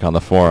topic on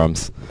the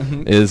forums.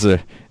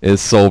 Is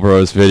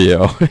Soulbro's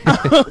video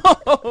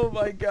oh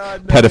my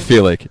God! No.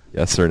 Pedophilic?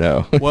 Yes or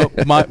no? Well,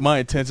 my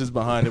intentions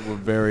behind it were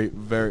very,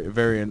 very,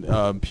 very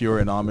pure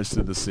and homage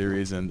to the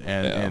series, and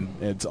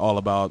it's all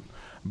about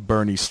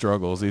Bernie's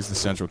struggles. He's the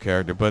central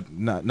character, but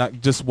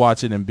not just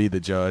watch it and be the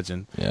judge.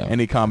 And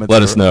any comments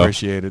let us know.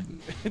 Appreciated.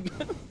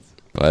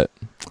 But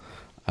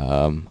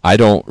I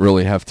don't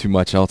really have too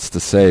much else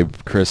to say.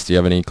 Chris, do you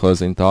have any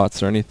closing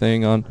thoughts or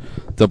anything on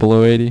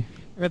 0080?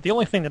 The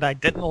only thing that I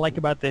didn't like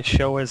about this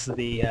show is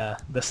the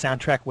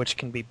soundtrack, which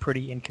can be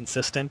pretty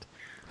inconsistent.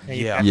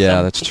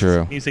 That's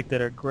true. Music that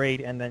are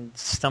great, and then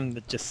some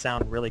that just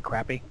sound really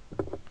crappy.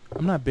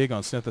 I'm not big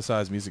on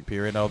synthesized music,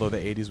 period, although the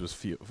 80s was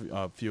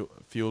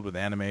fueled with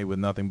anime with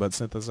nothing but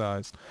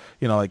synthesized,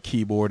 like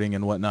keyboarding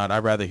and whatnot.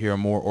 I'd rather hear a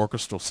more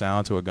orchestral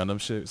sound to a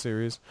Gundam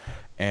series,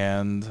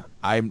 and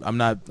I'm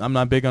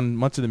not big on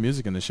much of the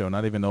music in the show,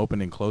 not even the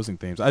opening and closing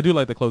themes. I do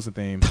like the closing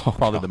theme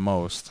probably the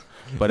most.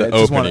 But the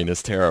opening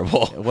is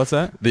terrible. What's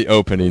that? The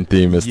opening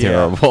theme is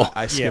terrible.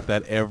 I skip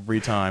that every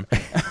time.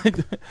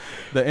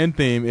 The end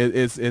theme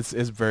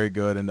is very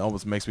good and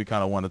almost makes me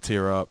kind of want to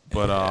tear up.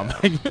 But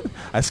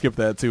I skip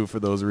that too for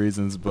those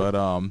reasons. But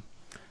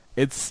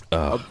it's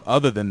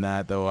other than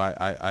that though,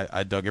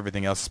 I dug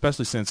everything else,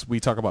 especially since we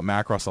talk about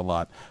Macross a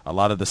lot. A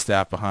lot of the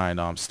staff behind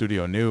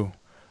Studio New,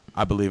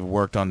 I believe,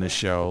 worked on this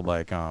show.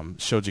 Like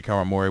Shoji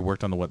Kawamori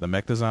worked on the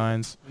mech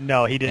designs.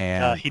 No, he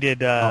did. He did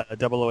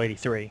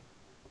 0083.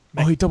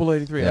 Oh, he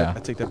 0083. Yeah.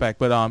 I take that back.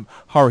 But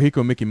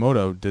Haruhiko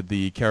Mikimoto did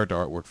the character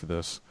artwork for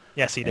this.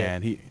 Yes, he did.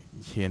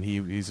 And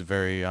he's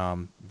very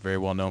very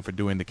well known for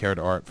doing the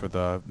character art for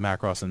the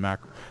Macross and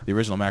the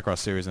original Macross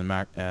series and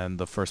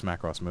the first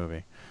Macross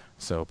movie.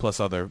 So plus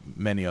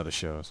many other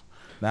shows.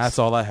 That's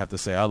all I have to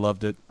say. I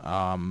loved it.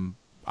 I'm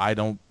not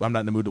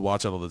in the mood to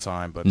watch it all the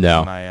time, but when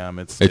I am,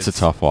 it's a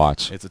tough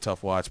watch. It's a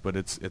tough watch, but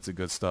it's a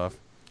good stuff.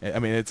 I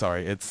mean,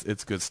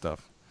 it's good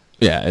stuff.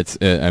 Yeah,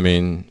 I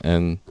mean,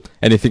 and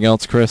anything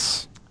else,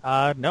 Chris?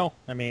 No.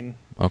 I mean,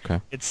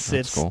 Okay.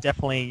 It's cool.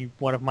 definitely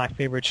one of my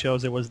favorite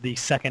shows. It was the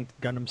second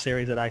Gundam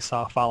series that I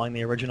saw following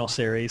the original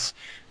series,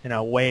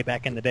 way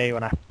back in the day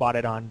when I bought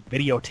it on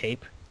videotape.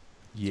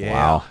 Yeah.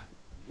 Wow.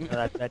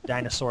 That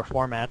dinosaur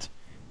format.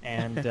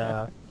 And,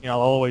 I've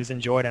always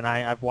enjoyed it, and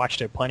I've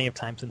watched it plenty of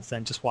times since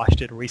then, just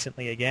watched it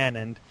recently again,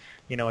 and,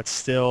 it's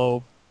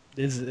still,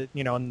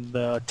 in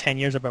the 10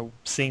 years I've been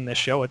seeing this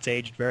show, it's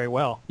aged very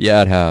well.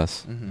 Yeah, it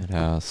has. Mhm. It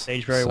has. It's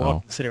aged very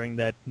well, considering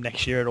that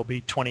next year it'll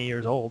be 20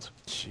 years old.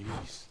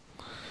 Jeez.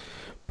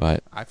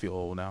 But I feel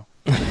old now.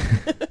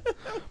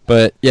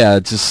 But yeah,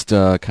 just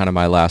kind of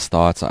my last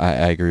thoughts.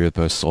 I agree with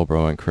both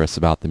Solbro and Chris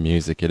about the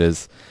music.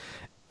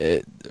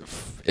 It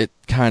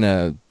kind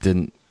of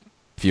didn't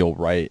feel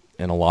right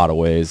in a lot of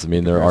ways. I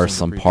mean, there are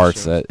some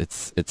parts that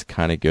it's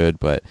kind of good,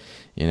 but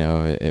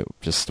it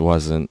just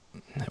wasn't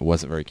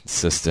very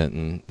consistent,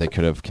 and they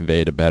could have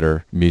conveyed a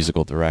better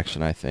musical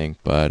direction, I think.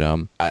 But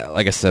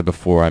like I said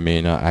before, I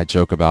mean, I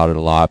joke about it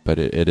a lot, but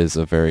it is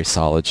a very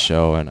solid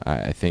show, and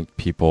I think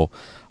people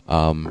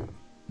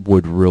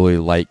would really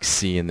like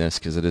seeing this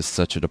because it is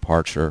such a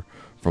departure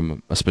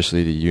from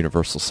especially the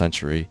Universal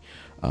Century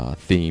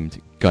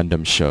themed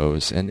Gundam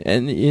shows,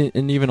 and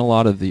even a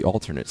lot of the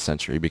alternate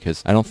century,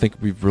 because I don't think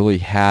we've really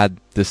had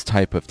this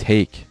type of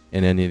take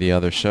in any of the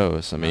other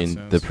shows. I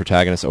mean, the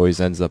protagonist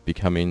always ends up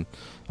becoming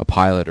a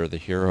pilot or the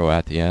hero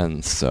at the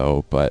end.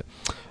 So, but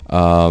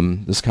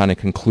this kind of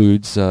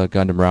concludes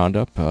Gundam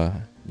Roundup.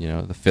 The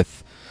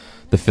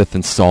fifth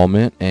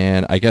installment,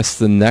 and I guess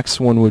the next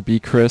one would be,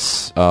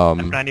 Chris.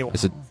 F91.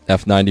 Is it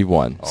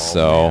F91? Oh,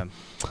 so.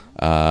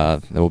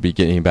 We'll be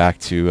getting back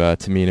to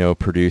Tomino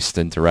produced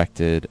and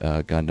directed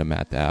Gundam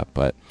at that.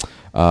 But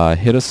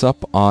hit us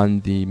up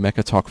on the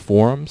Mecha Talk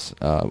forums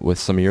with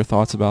some of your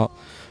thoughts about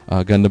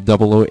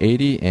Gundam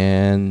 0080,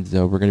 and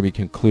we're going to be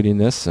concluding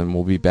this, and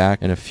we'll be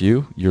back in a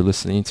few. You're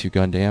listening to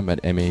Gundam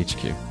at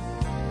MAHQ.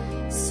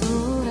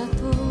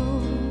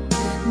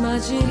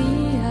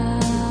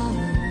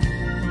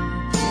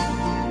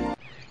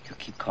 He'll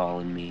keep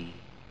calling me.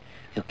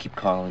 He'll keep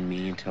calling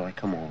me until I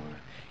come over.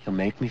 He'll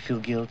make me feel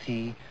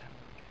guilty.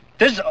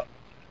 This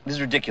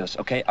is ridiculous,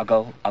 okay? I'll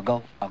go.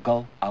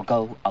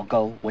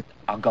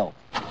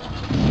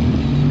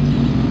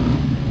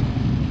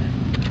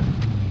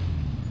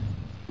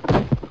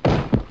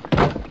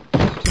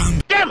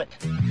 Damn it!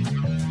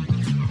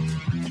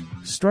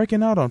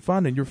 Striking out on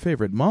finding your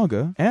favorite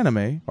manga,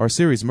 anime, or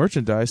series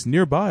merchandise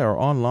nearby or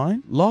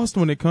online? Lost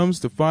when it comes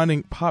to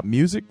finding pop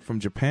music from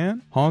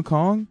Japan, Hong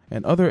Kong,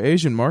 and other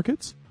Asian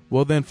markets?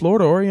 Well, then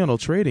Florida Oriental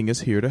Trading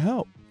is here to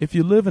help. If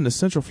you live in the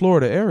Central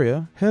Florida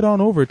area, head on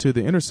over to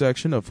the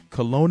intersection of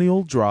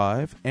Colonial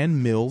Drive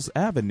and Mills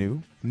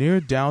Avenue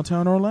near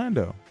downtown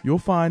Orlando. You'll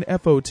find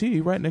FOT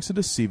right next to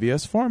the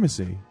CVS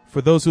Pharmacy.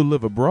 For those who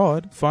live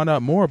abroad, find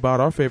out more about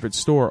our favorite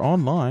store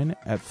online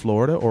at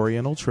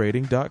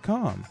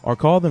FloridaOrientalTrading.com or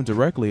call them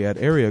directly at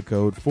area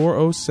code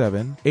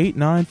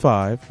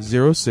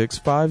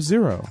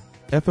 407-895-0650.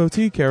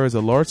 FOT carries a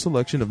large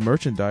selection of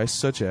merchandise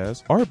such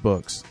as art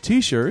books,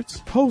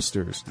 t-shirts,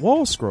 posters,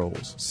 wall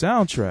scrolls,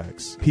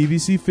 soundtracks,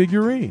 PVC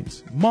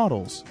figurines,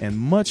 models, and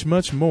much,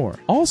 much more.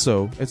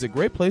 Also, it's a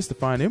great place to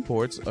find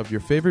imports of your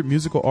favorite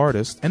musical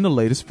artists and the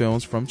latest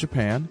films from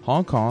Japan,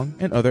 Hong Kong,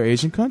 and other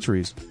Asian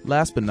countries.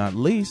 Last but not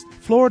least,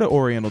 Florida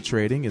Oriental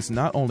Trading is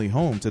not only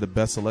home to the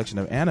best selection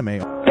of anime.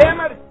 Damn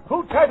it!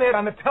 Who typed that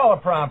on the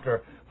teleprompter?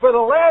 For the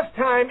last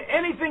time,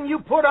 anything you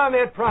put on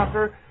that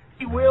prompter,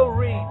 he will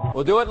read.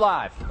 We'll do it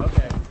live.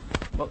 Okay.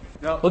 We'll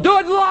do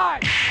it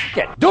live.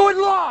 Do it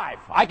live.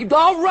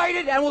 I'll write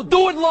it and we'll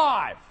do it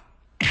live.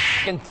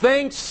 Fucking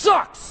thing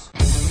sucks.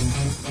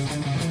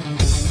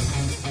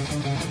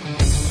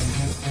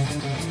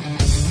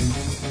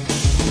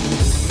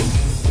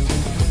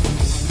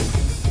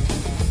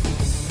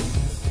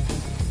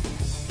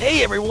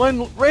 Hey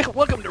everyone,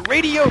 welcome to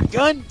Radio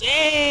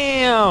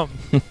Gundam!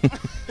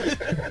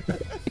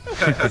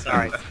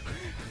 Sorry.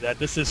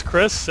 This is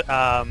Chris.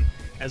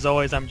 As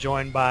always, I'm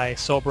joined by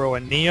Solbro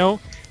and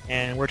Neo,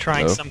 and we're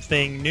trying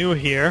something new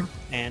here,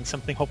 and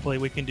something hopefully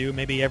we can do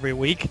maybe every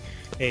week,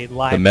 a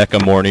live... The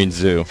Mecha Morning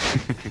Zoo.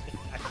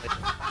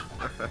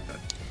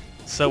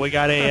 So we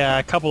got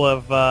a couple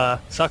of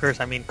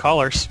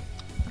callers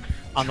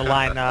on the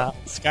line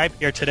Skype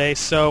here today.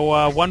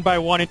 So one by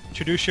one,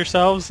 introduce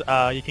yourselves.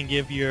 You can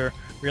give your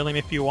real name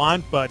if you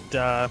want, but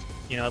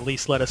at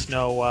least let us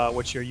know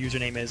what your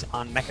username is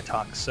on Mecha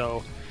Talk.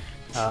 So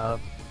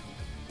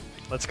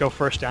let's go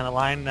first down the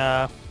line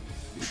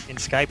in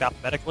Skype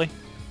alphabetically.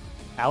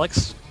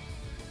 Alex.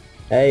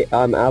 Hey,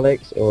 I'm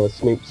Alex, or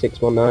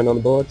Snoop619 on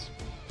the boards.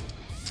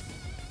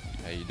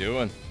 How you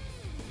doing?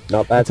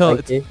 Not bad,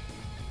 thank you.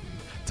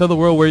 Tell the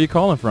world where you're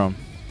calling from.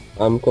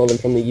 I'm calling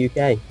from the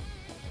UK.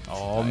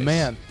 Oh, nice.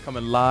 Man,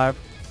 coming live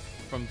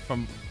from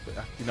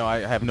I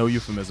have no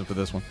euphemism for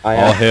this one.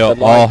 All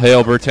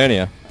hail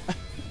Britannia.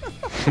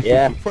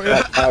 Yeah,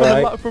 all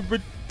right. For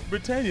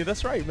Britannia,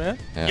 that's right, man.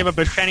 Yeah, but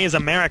Britannia's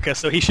America,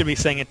 so he should be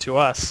saying it to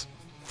us.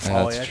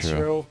 That's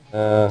true.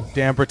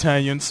 Damn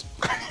Britannians.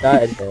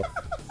 That is it.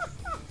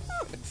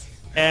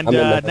 And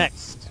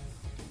next.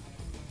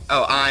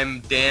 Oh,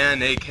 I'm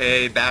Dan,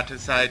 aka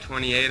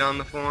Bapticide28 on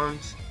the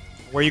forums.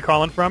 Where are you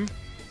calling from?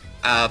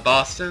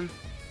 Boston.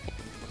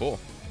 Cool.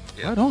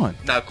 Yeah. Right on.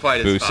 Not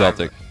quite Boo as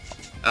Celtic.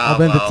 Oh,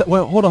 man,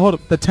 hold on.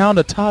 The town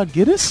of Todd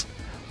Gittes?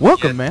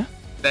 Welcome, man.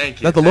 Thank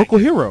you. That's the local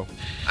hero.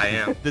 I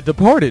am. The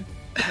Departed.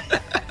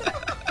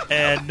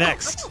 And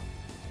next.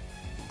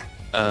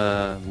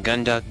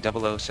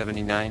 Gundug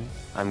 0079.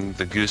 I'm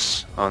the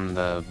goose on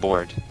the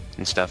board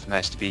and stuff.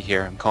 Nice to be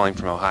here. I'm calling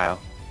from Ohio.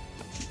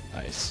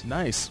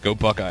 Nice. Go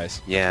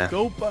Buckeyes. Yeah.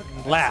 Go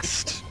Buckeyes.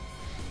 Last.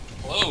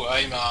 Hello,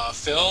 I'm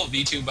Phil,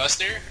 V2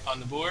 Buster, on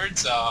the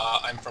boards.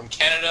 I'm from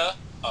Canada.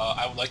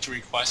 I would like to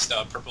request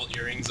purple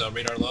earrings,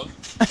 Radar Love.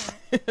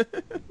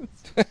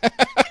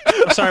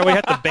 I'm sorry, we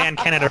have to ban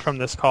Canada from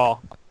this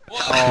call.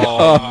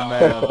 Oh,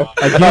 man.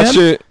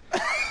 Again?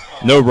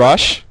 No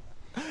rush?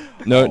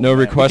 No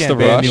request of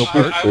rush?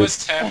 I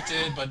was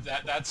tempted, but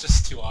that's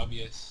just too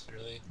obvious,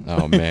 really.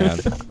 Oh, man.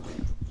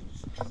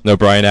 No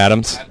Bryan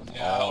Adams?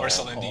 Or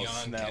Celine Dion.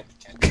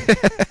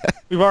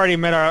 We've already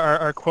met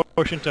our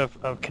quotient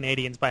of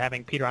Canadians by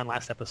having Peter on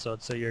last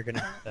episode, so you're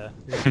gonna.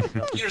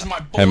 Peter's my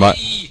boy.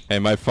 Hey,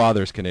 my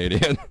father's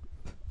Canadian.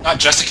 Not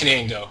just a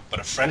Canadian though, but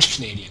a French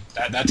Canadian.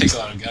 That takes a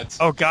lot of guts.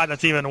 Oh God,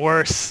 that's even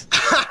worse.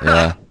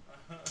 Yeah,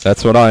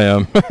 that's what I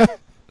am.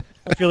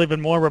 I feel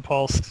even more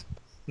repulsed.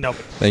 No,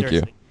 Thank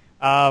you.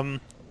 So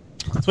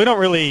we don't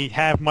really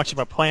have much of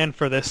a plan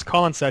for this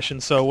call-in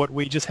session. So what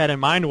we just had in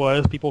mind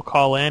was people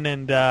call in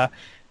and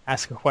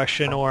ask a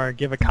question or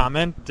give a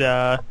comment.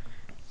 Guess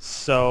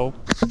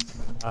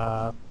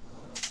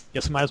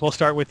we might as well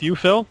start with you,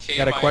 Phil. Okay,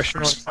 got a question?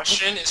 My first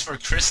question is for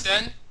Chris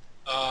then.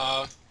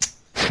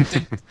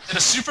 Did a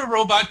super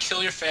robot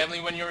kill your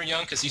family when you were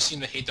young? Because you seem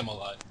to hate them a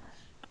lot.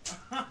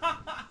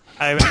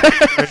 I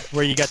mean,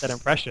 where you got that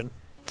impression?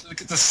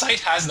 The site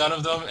has none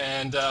of them,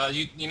 and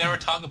you never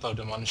talk about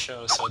them on the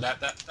show. So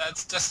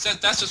that's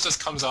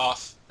just comes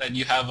off that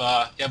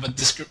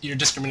you're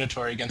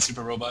discriminatory against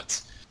super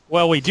robots.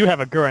 Well, we do have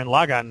a Gurren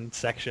Lagann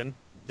section.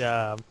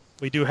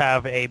 We do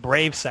have a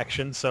Brave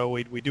section, so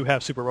we do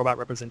have Super Robot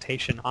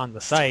representation on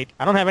the site.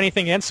 I don't have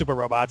anything against Super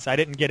Robots. I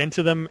didn't get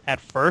into them at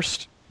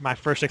first. My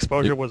first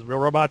exposure was Real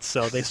Robots,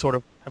 so they sort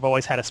of have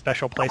always had a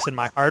special place in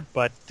my heart.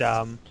 But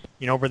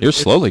You're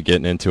slowly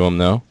getting into them,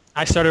 though.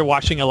 I started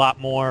watching a lot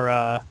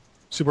more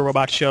Super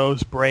Robot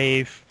shows,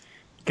 Brave,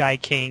 Guy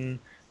King,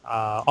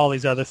 all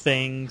these other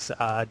things,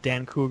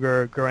 Dan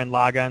Cougar, Gurren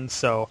Lagann.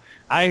 So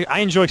I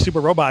enjoy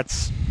Super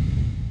Robots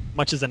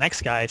much as the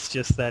next guy. It's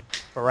just that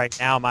for right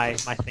now, my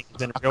thing has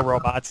been Real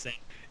Robots. And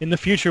in the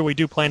future, we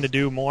do plan to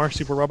do more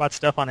Super Robot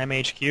stuff on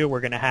MHQ. We're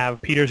going to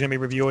have Peter's going to be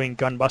reviewing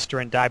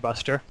Gunbuster and Die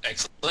Buster.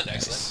 Excellent.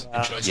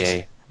 Good choices. Yay.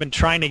 I've been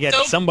trying to get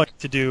somebody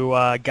to do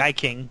Guy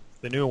King,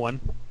 the new one.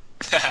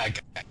 And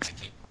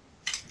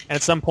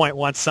at some point,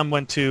 want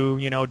someone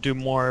to do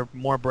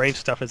more Brave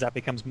stuff as that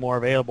becomes more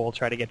available.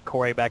 Try to get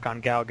Corey back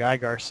on Gal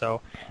Geiger.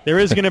 So there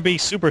is going to be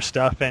super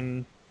stuff,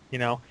 and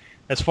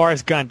as far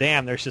as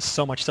Gundam, there's just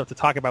so much stuff to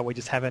talk about. We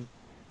just haven't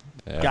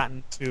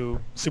gotten to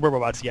Super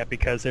Robots yet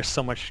because there's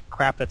so much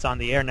crap that's on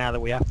the air now that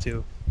we have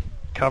to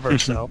cover.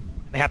 So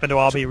they happen to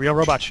all be Real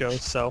Robot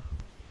shows. So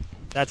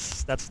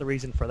that's the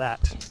reason for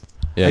that.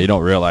 Yeah, you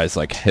don't realize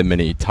how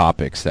many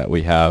topics that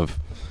we have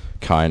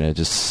kind of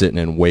just sitting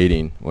and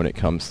waiting when it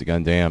comes to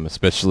Gundam,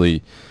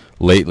 especially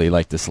lately,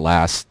 like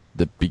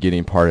the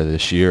beginning part of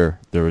this year.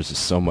 There was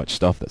just so much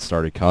stuff that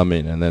started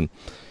coming, and then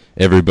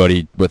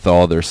everybody with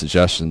all their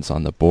suggestions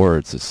on the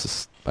boards. It's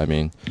just,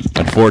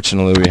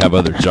 unfortunately we have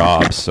other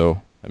jobs,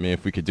 so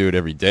if we could do it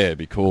every day it'd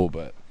be cool,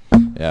 but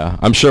yeah,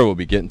 I'm sure we'll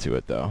be getting to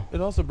it though. It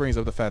also brings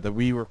up the fact that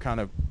we were kind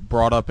of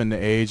brought up in the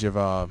age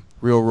of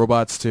Real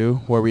Robots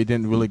too, where we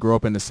didn't really grow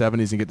up in the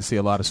 70s and get to see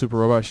a lot of Super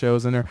Robot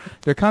shows, and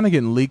they're kind of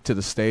getting leaked to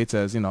the States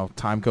as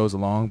time goes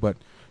along, but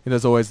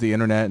there's always the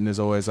internet, and there's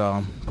always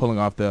pulling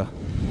off the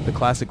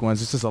classic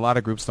ones. It's just a lot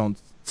of groups don't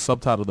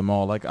subtitle them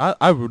all. Like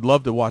I would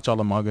love to watch all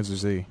of Muggins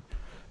Z,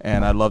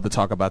 and I'd love to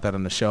talk about that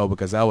on the show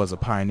because that was a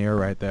pioneer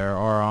right there.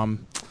 Or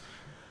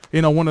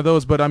one of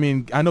those. But I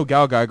know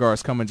Gal Geiger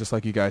is coming, just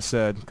like you guys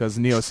said, because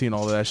Neo's seen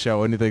all of that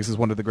show and he thinks it's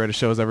one of the greatest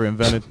shows ever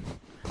invented.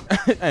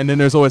 And then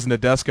there's always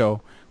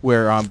Nadesco,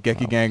 where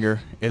Geki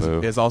Ganger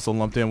is also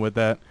lumped in with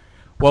that.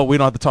 Well, we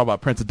don't have to talk about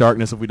Prince of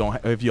Darkness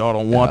if y'all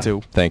don't want to.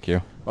 Thank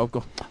you.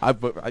 I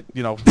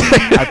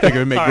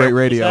figure it'd make great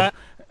radio.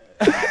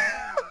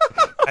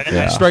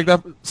 Strike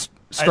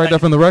that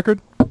from the record.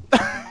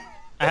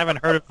 I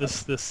haven't heard of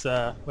this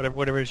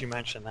whatever it is you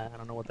mentioned. I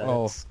don't know what that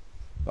is.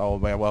 Oh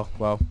man,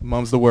 well,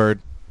 mum's the word.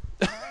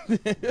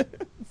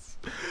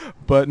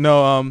 But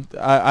no,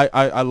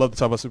 I love to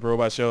talk about Super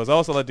Robot shows. I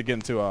also like to get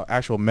into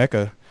actual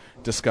mecha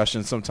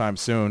discussion sometime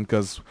soon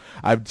because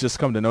I've just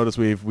come to notice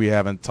we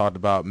haven't talked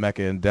about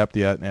mecha in depth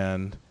yet,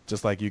 and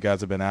just like you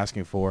guys have been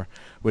asking for,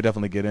 we'll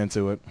definitely get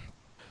into it.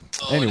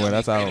 Anyway,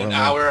 that's how an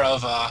hour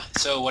of.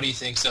 So, what do you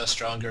think's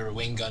stronger,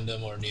 Wing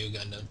Gundam or New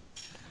Gundam?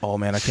 Oh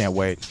man, I can't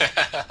wait.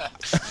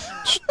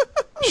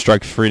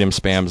 Strike Freedom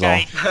spams all.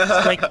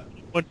 Strike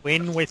would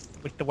win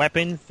with the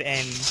weapons,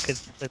 and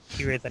because the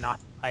Kira is an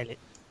awesome pilot.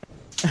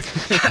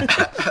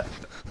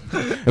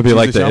 It'd be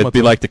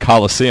like the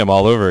Coliseum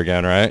all over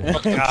again, right?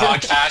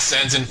 Cast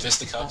ends in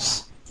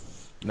fisticuffs.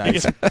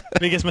 Nice.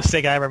 Biggest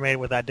mistake I ever made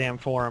with that damn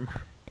forum.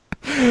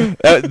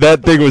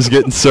 that thing was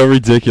getting so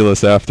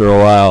ridiculous after a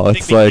while.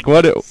 It's like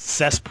what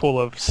cesspool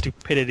of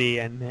stupidity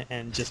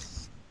and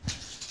just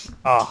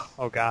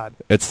oh god.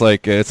 It's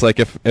like if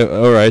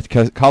all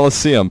right,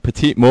 Coliseum,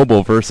 Petite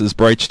Mobile versus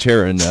Breitsch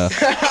Chair in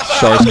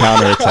Char's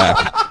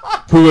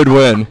counterattack. Who would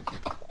win?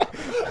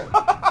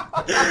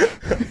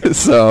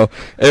 So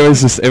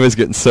it was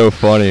getting so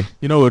funny.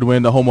 You know who would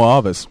win? The Homo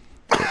Alvis.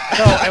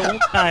 No, at one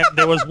time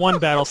there was one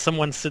battle.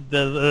 Someone said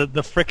the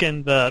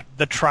frickin'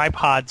 the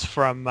tripods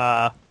from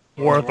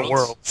War of the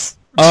Worlds.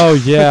 Oh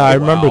yeah, I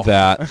remember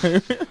that.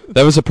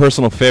 That was a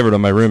personal favorite of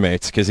my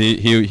roommates because he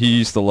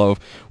used to love.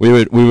 We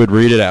would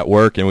read it at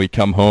work and we'd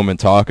come home and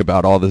talk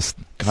about all this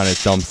kind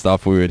of dumb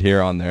stuff we would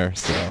hear on there.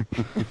 So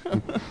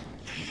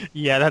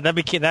yeah,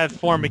 that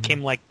forum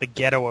became like the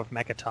ghetto of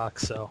Mecha Talk.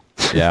 So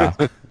yeah,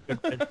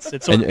 it's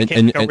sort of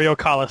became like a real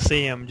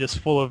coliseum, just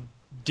full of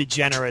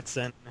degenerates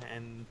and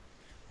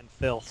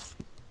filth.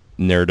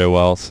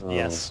 Ne'er-do-wells.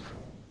 Yes.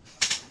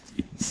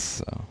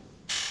 So,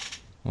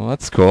 well,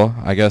 that's cool.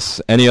 I guess.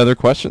 Any other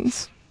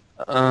questions?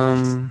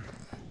 Do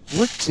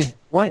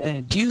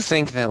you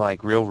think that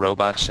like real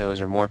robot shows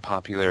are more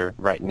popular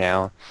right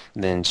now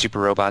than super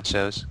robot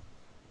shows?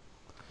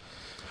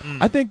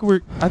 I think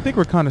we're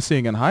kind of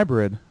seeing a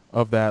hybrid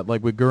of that,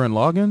 like with Gurren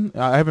Lagann.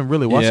 I haven't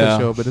really watched that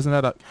show, but isn't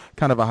that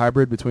kind of a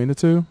hybrid between the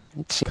two?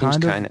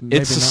 Kind of.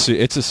 It's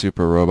a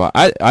super robot.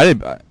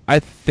 I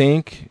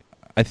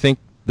think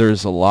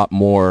there's a lot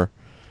more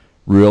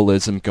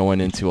realism going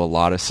into a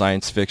lot of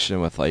science fiction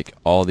with like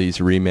all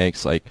these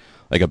remakes, like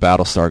a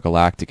Battlestar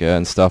Galactica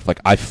and stuff. Like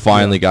I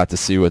finally got to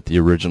see what the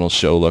original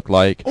show looked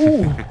like,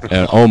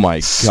 and oh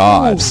my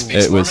god,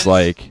 it was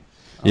like,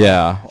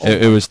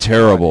 it was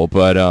terrible.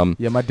 But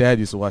yeah, my dad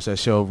used to watch that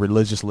show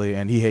religiously,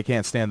 and he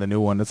can't stand the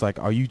new one. It's like,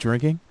 are you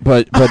drinking?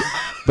 But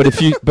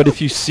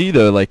if you see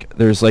though, like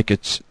there's like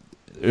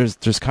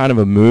there's kind of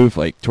a move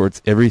like towards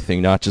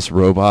everything, not just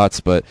robots,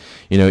 but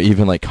you know,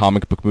 even like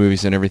comic book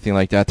movies and everything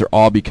like that. They're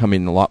all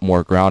becoming a lot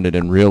more grounded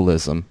in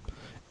realism,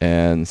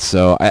 and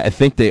so I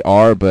think they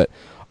are. But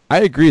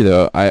I agree,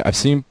 though. I've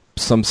seen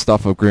some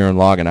stuff of Gurren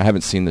Lagann. I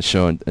haven't seen the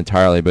show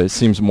entirely, but it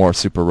seems more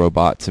super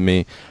robot to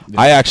me.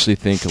 I actually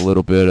think a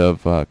little bit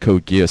of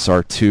Code Geass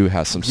R2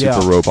 has some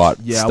super robot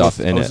stuff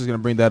in it. I was just going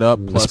to bring that up.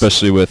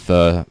 Especially with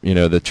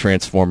the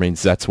transforming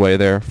Zetzway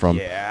there from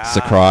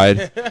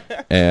Saccharide.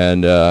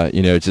 And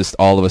just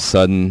all of a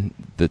sudden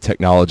the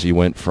technology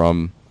went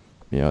from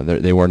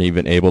they weren't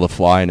even able to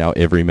fly. Now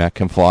every mech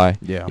can fly,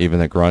 even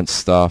the grunt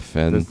stuff,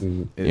 and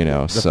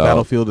the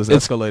battlefield is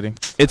escalating.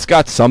 It's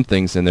got some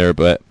things in there,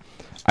 but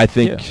I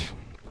think,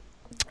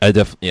 I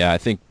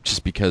think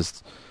just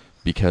because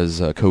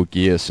Code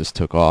Geass just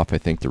took off, I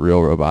think the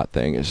real robot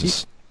thing is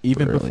just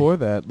before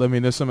that. I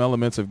mean, there's some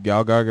elements of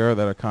Gal Gadot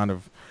that are kind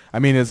of, I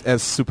mean,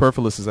 as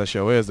superfluous as that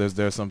show is,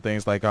 there's some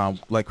things like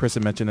Chris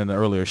had mentioned in the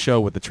earlier show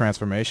with the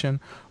transformation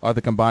or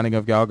the combining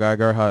of Gal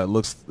Gadot, how it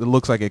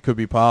looks like it could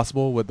be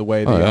possible with the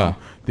way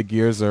the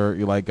gears are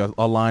like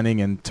aligning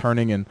and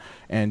turning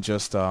and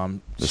just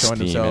showing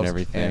themselves and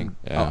everything.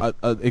 An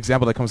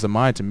example that comes to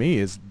mind to me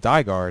is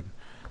Die Guard.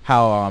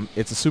 How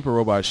it's a super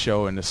robot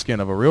show in the skin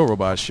of a real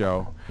robot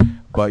show,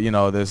 but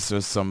there's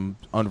just some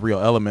unreal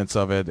elements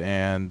of it,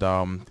 and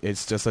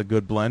it's just a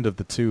good blend of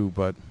the two.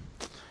 But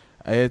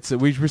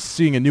we're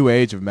seeing a new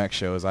age of mech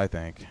shows, I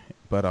think.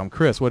 But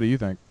Chris, what do you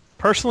think?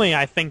 Personally,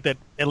 I think that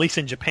at least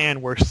in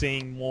Japan, we're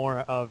seeing more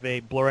of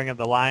a blurring of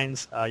the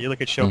lines. You look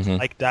at shows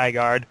like Die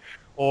Guard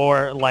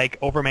or like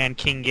Overman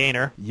King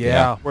Gainer,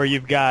 where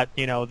you've got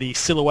the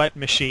silhouette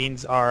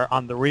machines are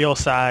on the real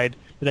side.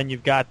 But then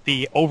you've got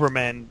the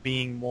Overmen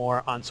being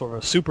more on sort of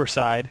a super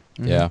side.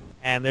 Yeah.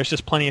 And there's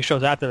just plenty of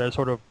shows out there that are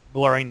sort of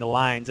blurring the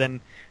lines. And,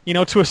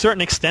 to a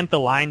certain extent, the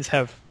lines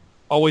have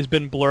always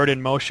been blurred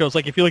in most shows.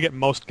 Like, if you look at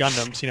most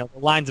Gundams, the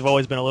lines have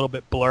always been a little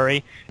bit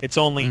blurry. It's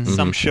only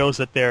some shows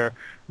that they're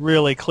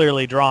really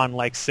clearly drawn,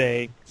 like,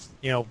 say,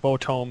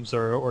 Votoms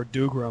or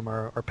Dougram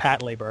or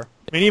Patlabor.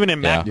 I mean, even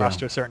in Macross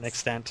to a certain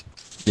extent.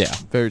 Yeah,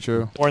 very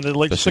true. Or you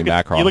look at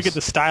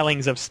the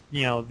stylings of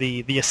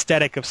the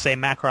aesthetic of, say,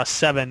 Macross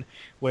 7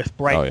 with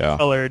bright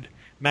colored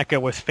mecha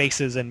with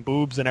faces and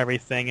boobs and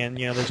everything, and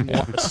there's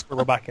more of a super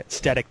robotic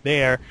aesthetic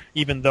there,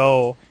 even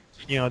though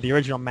the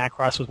original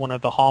Macross was one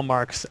of the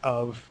hallmarks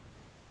of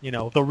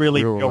the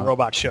really real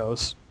robot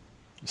shows.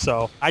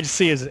 So I just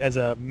see it as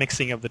a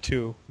mixing of the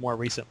two more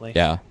recently.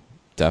 Yeah,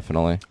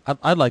 definitely.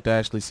 I'd like to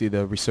actually see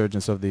the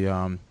resurgence of the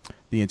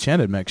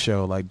Enchanted Mech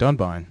show, like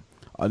Dunbine.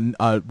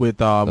 With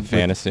the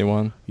fantasy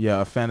one?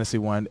 Yeah, a fantasy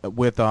one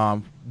with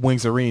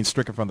Wings Arene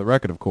stricken from the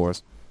record, of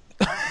course.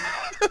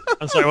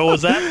 I'm sorry, what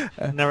was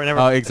that?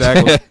 Never.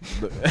 Exactly.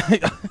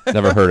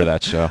 Never heard of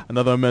that show.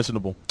 Another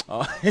unmentionable.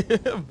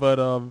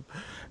 But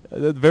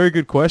very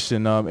good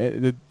question.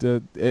 Any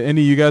of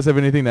you guys have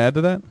anything to add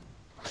to that?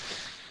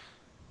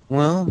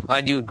 Well,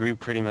 I do agree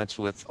pretty much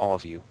with all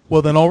of you.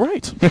 Well, then all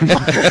right.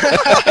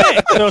 Okay,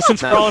 so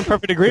since we're all in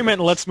perfect agreement,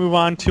 let's move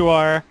on to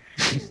our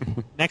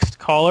next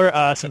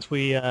caller. Since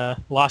we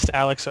lost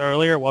Alex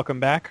earlier, welcome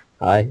back.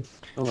 Hi.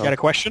 You got a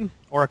question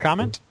or a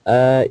comment?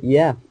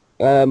 Yeah.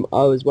 I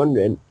was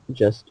wondering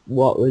just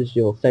what was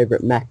your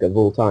favourite mech of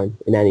all time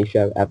in any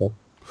show ever?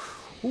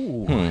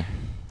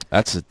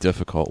 That's a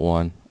difficult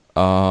one.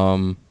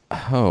 Oh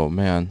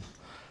man.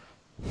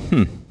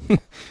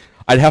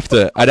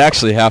 I'd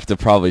actually have to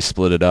probably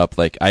split it up.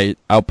 Like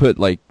I'll put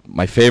like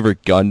my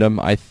favorite Gundam,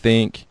 I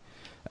think,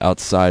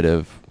 outside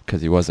of,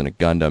 because he wasn't a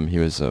Gundam, he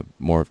was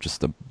more of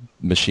just a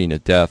machine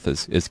of death,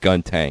 is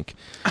Guntank.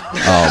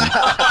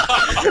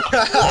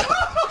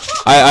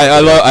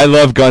 I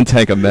love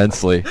Guntank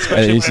immensely.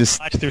 Especially and he's when just it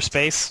flies through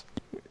space.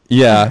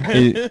 Yeah,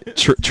 he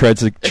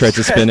treads a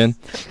spinning.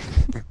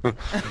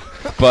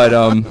 But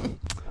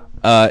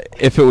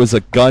if it was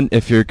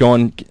if you're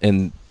going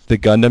in the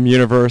Gundam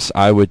universe,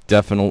 I would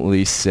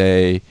definitely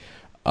say,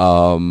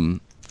 for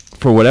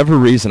whatever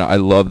reason, I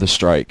love the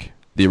Strike,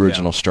 the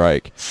original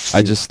Strike.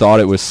 I just thought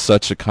it was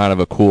such a kind of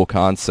a cool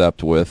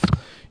concept with,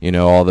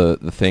 all the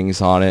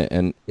things on it,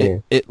 and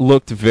it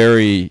looked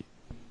very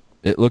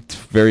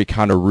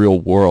kind of real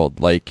world,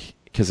 like,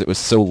 because it was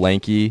so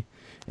lanky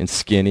and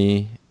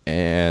skinny,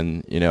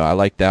 and I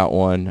like that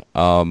one.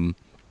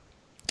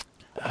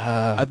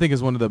 I think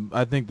it's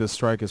I think the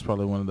Strike is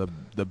probably one of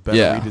the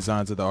better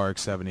redesigns of the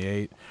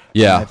RX-78.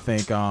 Yeah. And I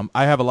think I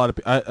have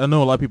I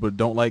know a lot of people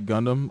don't like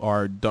Gundam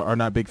or are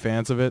not big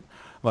fans of it,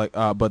 like,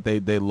 but they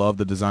love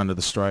the design of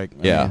the Strike.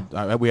 Yeah.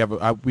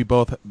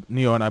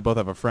 Neo and I both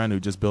have a friend who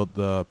just built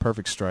the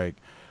perfect Strike.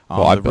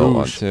 Well, I built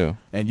one too.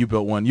 And you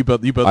built one. You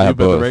built I have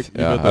both.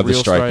 I have the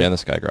Strike and the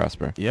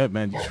Skygrasper. Yeah,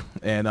 man.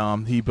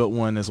 And he built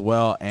one as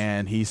well.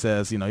 And he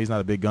says, he's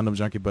not a big Gundam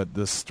junkie, but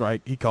the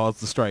Strike, he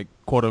calls the Strike,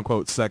 quote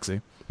unquote,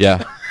 sexy.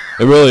 Yeah,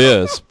 it really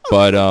is.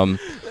 But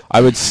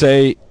I would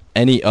say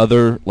any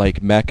other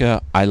like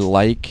mecha, I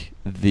like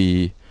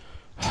the.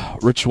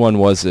 Which one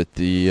was it?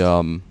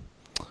 The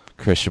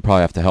Chris, you'll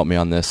probably have to help me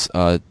on this.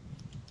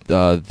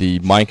 The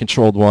mind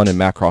controlled one in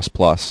Macross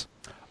Plus.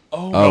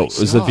 Oh, it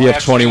was the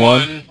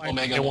VF-21?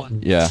 Omega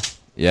 1.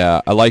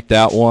 Yeah, I like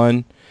that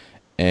one.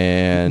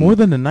 And more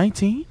than the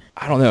 19?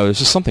 I don't know. There's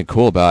just something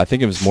cool about it. I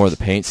think it was more the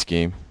paint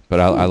scheme, but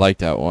I like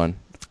that one.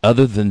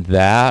 Other than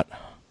that,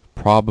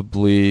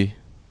 probably,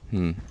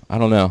 I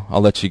don't know.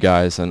 I'll let you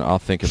guys, and I'll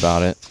think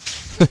about it.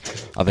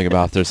 I'll think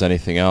about if there's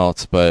anything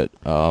else, but...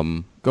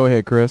 Go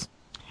ahead, Chris.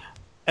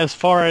 As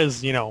far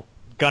as,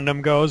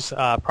 Gundam goes,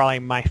 probably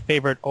my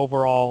favorite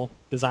overall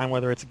design,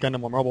 whether it's a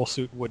Gundam or Mobile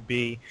Suit, would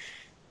be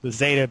the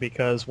Zeta,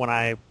 because when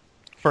I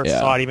first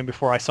saw it, even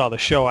before I saw the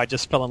show, I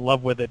just fell in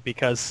love with it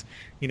because,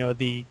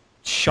 the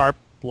sharp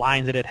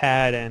lines that it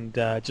had and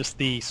just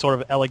the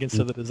sort of elegance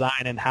of the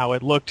design and how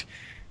it looked,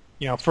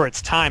 for its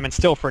time and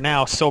still for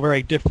now, so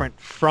very different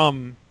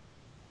from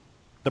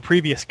the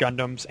previous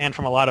Gundams and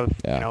from a lot of,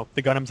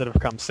 the Gundams that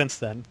have come since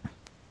then.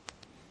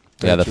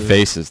 Yeah, the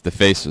face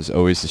was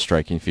always a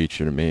striking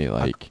feature to me.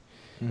 Like,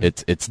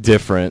 it's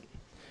different.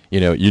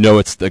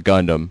 It's the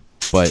Gundam.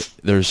 But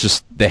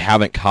they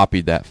haven't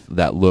copied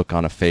that look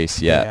on a face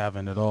yet. They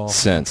haven't at all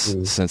since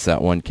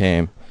that one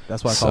came.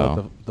 That's why I call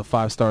it the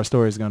 5-star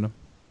stories Gundam.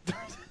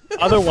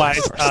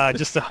 Otherwise,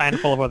 just a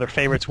handful of other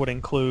favorites would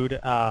include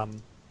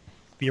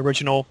the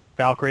original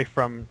Valkyrie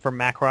from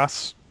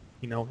Macross.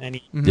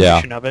 Any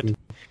version of it,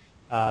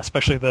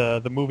 especially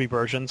the movie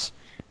versions.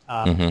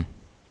 The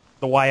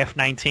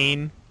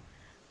YF-19,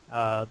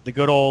 the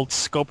good old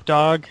Scope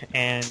Dog,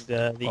 and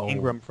the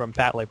Ingram from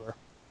Fat Labor.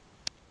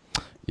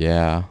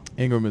 Yeah,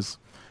 Ingram is.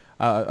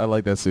 I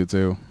like that suit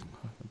too,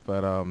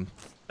 but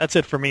that's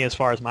it for me as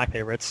far as my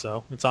favorites.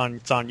 So it's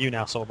on you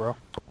now, Sobro.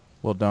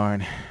 Well,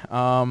 darn.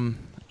 I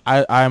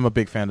am a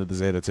big fan of the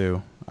Zeta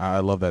too. I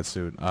love that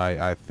suit.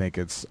 I think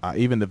it's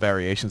even the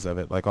variations of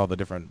it, like all the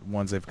different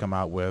ones they've come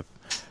out with,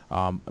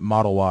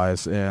 model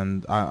wise,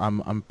 and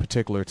I'm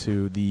particular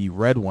to the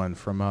red one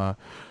from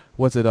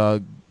what's it?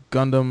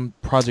 Gundam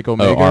Project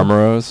Omega. Oh,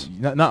 Armoros?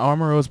 Not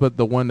Armoros, but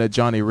the one that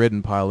Johnny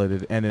Ridden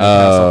piloted. And it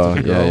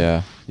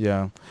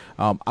yeah.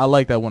 I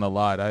like that one a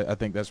lot. I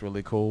think that's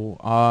really cool.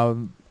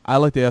 I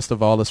like the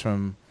Estevalis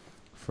from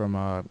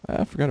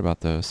I forgot about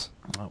those.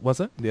 Was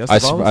it? The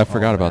Estevalis? I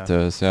forgot about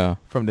those, yeah.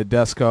 From the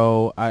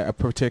Desco. I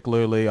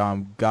particularly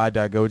Guy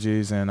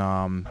Daigoji's and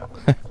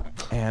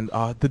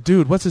the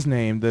dude, what's his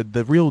name?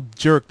 The real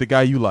jerk, the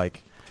guy you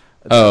like.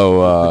 The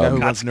guy who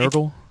runs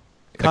Nurgle.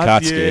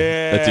 Akatsuki.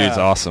 Yeah. That dude's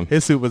awesome.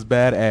 His suit was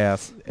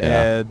badass.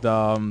 Yeah.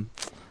 And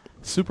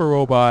Super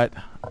Robot,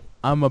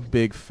 I'm a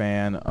big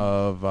fan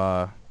of.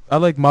 I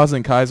like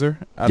Mazen Kaiser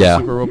out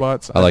of Super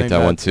Robots. I like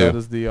that one too. That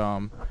is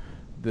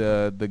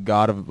the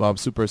god of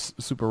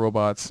super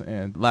robots,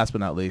 and last but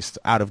not least,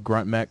 out of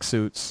Grunt Mech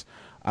suits.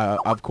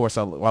 Of course,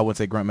 I wouldn't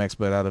say Grunt Mechs,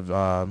 but out of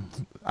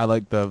I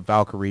like the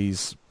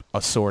Valkyries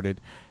assorted,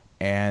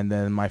 and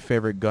then my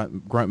favorite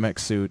Grunt Mech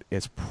suit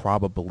is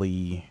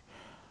probably.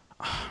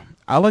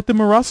 I like the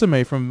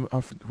Murasame from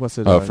what's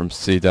it? From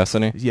Sea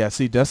Destiny. Yeah,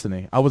 Sea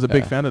Destiny. I was a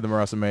big fan of the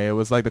Murasame. It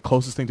was like the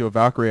closest thing to a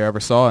Valkyrie I ever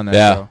saw in that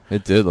show.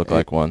 It did look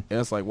like one.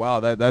 It's like, wow,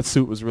 that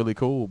suit was really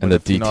cool. And the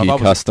DT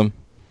custom.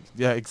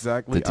 Yeah,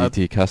 exactly. The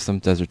DT custom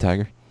Desert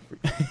Tiger.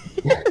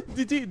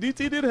 DT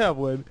did have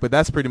one, but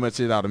that's pretty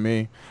much it out of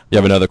me. You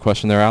have another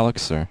question there,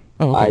 Alex? Or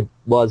I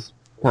was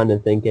kind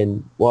of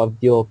thinking, what are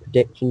your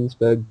predictions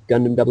for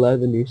Gundam 00,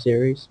 the new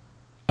series?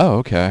 Oh,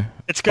 okay.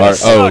 It's gonna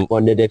suck. I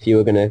wondered if you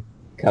were gonna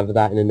cover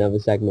that in another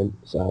segment,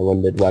 so I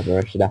wondered whether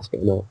I should ask it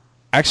or not.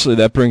 Actually,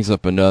 that brings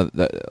up another,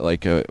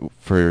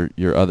 for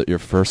your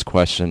first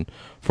question.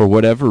 For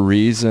whatever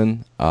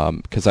reason,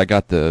 because I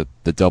got the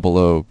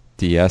 00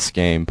 DS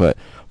game, but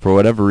for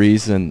whatever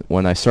reason,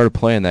 when I started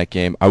playing that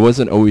game, I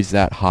wasn't always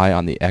that high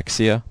on the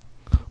Exia.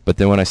 But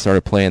then when I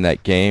started playing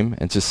that game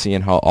and just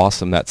seeing how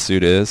awesome that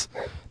suit is,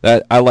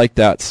 I like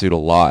that suit a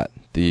lot.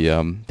 The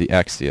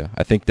Exia.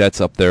 I think that's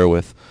up there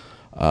with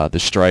the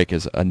Strike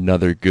as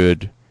another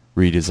good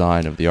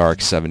redesign of the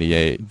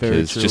RX-78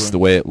 because just the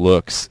way it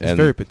looks, and it's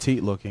very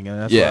petite looking, and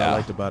that's what I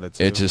liked about it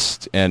too. It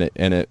just and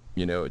it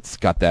it's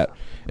got that,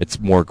 it's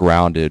more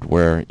grounded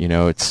where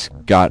it's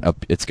got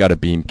a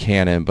beam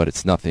cannon, but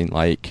it's nothing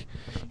like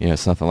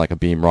it's nothing like a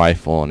beam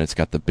rifle, and it's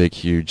got the big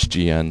huge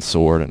GN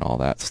sword and all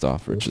that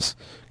stuff, which is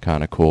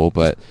kind of cool.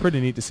 But it's pretty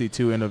neat to see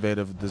two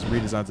innovative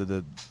redesigns of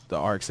the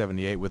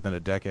RX-78 within a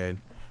decade,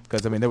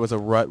 because I mean there was a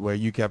rut where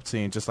you kept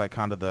seeing just like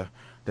kind of the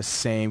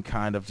same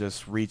kind of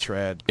just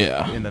retread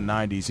in the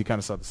 90s. You kind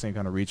of saw the same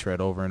kind of retread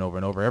over and over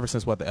and over ever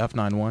since the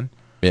F91.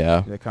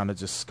 Yeah, they kind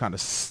of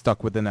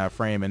stuck within that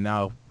frame, and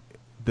now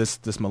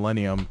this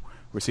millennium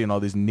we're seeing all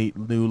these neat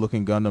new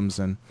looking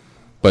Gundams.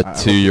 But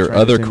to your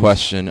other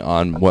question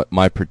on what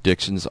my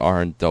predictions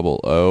are in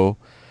 00.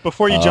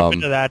 Before you jump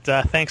into that,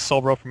 thanks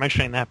Solbro for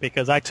mentioning that,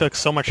 because I took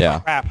so much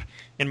crap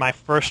in my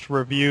first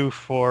review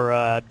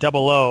for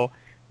 00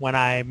 when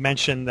I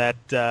mentioned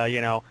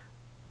that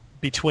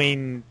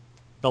between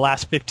the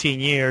last 15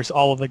 years,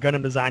 all of the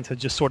Gundam designs have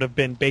just sort of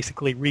been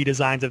basically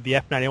redesigns of the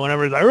F91.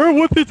 Everybody's like, oh,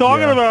 what's he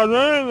talking about?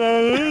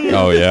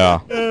 Oh,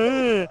 yeah.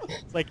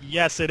 It's like,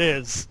 yes, it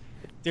is.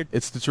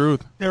 It's the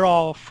truth. They're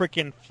all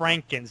freaking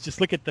Frankens. Just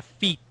look at the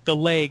feet, the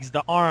legs,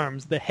 the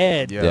arms, the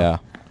head. Yeah.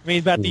 I mean,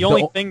 about the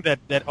only thing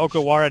that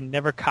Okawara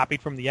never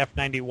copied from the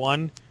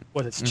F91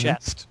 was its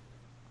chest.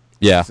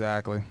 Yeah.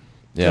 Exactly.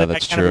 Yeah,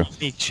 that's true. Kind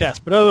of unique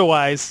chest. But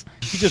otherwise,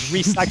 he just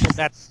recycled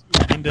that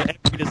into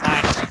every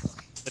design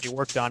that he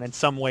worked on in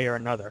some way or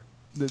another.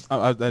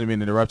 I didn't mean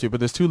to interrupt you, but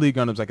there's two League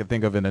Gundams I could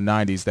think of in the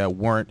 90s that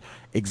weren't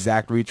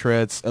exact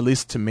retreads, at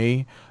least to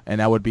me,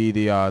 and that would be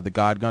the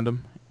God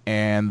Gundam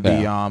and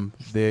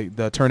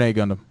the Turn A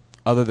Gundam.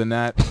 Other than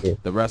that,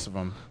 the rest of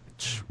them,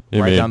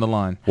 right down the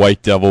line.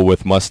 White Devil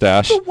with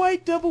mustache. The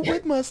White Devil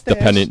with mustache.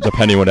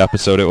 Depending what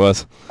episode it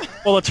was.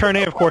 Well, the Turn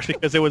A, of course,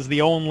 because it was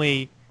the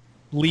only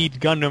lead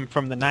Gundam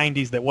from the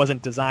 90s that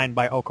wasn't designed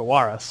by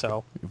Okawara,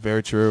 so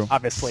very true.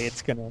 Obviously,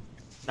 it's going to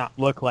not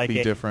look like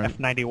a different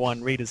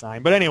F91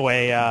 redesign. But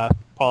anyway,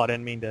 Paul, I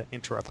didn't mean to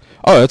interrupt.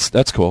 Oh,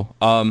 that's cool.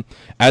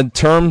 In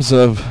terms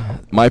of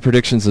my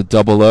predictions of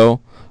 00,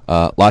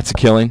 lots of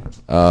killing.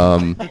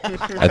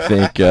 I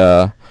think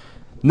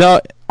no,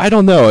 I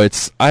don't know.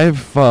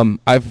 I've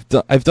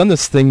done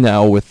this thing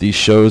now with these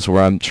shows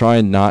where I'm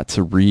trying not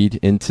to read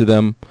into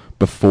them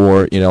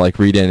before, like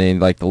read any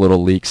like the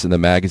little leaks in the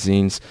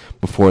magazines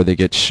before they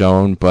get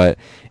shown. But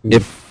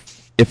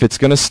if it's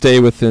going to stay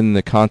within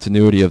the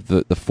continuity of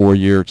the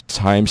 4-year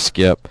time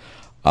skip,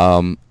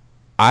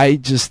 I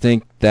just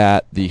think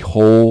that the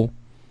whole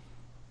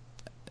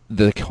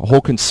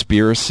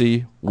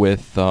conspiracy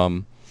with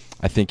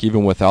I think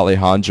even with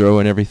Alejandro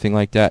and everything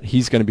like that,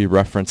 he's going to be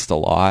referenced a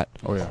lot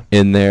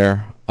in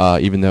there,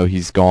 even though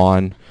he's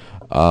gone.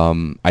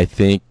 I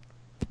think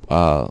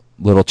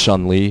little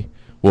Chun-Li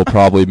will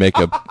probably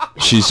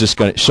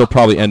she'll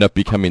probably end up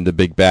becoming the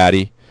big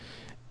baddie,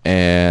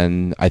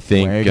 and I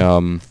think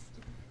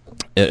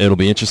it'll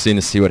be interesting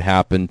to see what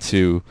happened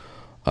to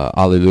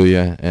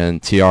Alleluia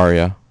and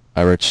Tiaria.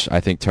 I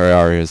think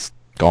Tiaria is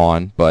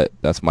gone, but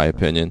that's my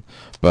opinion.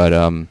 But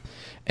and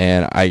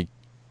I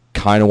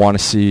kind of want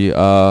to see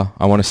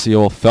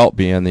old Felt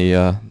being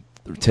the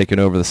taking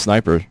over the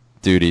sniper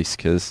duties,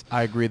 because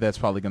I agree that's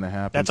probably going to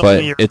happen. That's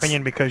only your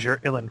opinion because you're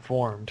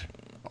ill-informed.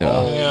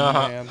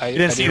 Yeah, I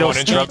didn't want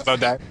to interrupt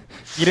about that.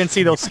 You didn't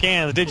see those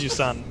scans, did you,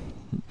 son?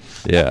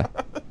 Yeah.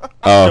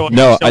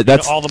 No,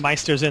 that's all the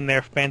Meisters in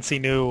their fancy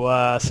new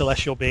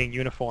celestial being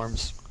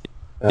uniforms.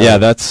 Yeah,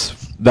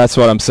 that's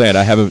what I'm saying.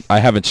 I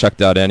haven't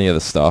checked out any of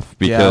the stuff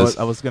because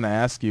I was going to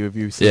ask you if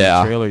you've seen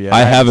the trailer yet.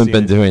 I haven't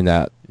been doing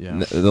that.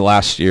 Yeah. The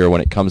last year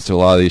when it comes to a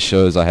lot of these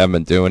shows, I haven't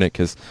been doing it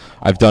because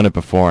I've done it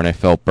before and I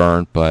felt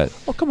burnt. But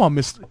come on,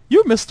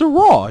 you're Mr.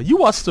 Raw. You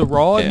watch the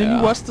Raw and then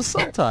you watch the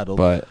subtitles.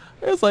 But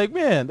it's like,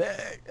 man,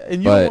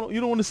 and you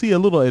don't want to see a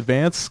little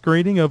advanced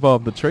screening of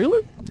the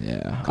trailer?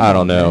 Yeah, I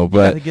don't know,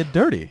 but gotta get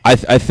dirty. I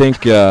think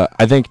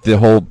the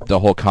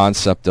whole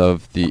concept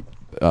of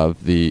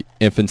the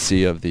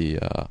infancy of the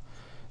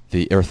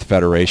the Earth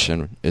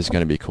Federation is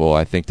going to be cool.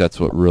 I think that's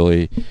what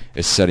really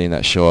is setting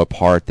that show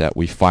apart, that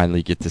we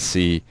finally get to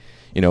see,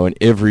 in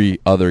every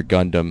other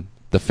Gundam,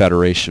 the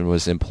Federation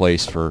was in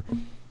place for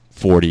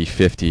 40,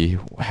 50,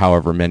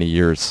 however many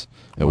years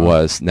it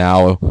was.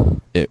 Now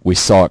we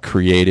saw it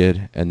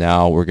created, and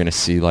now we're going to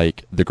see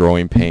like the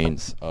growing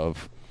pains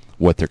of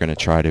what they're going to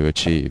try to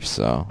achieve.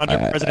 So under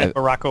President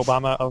Barack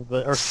Obama of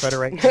the Earth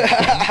Federation.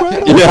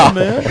 Yeah,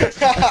 man.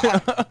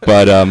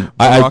 But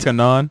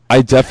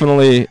I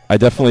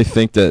definitely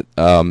think that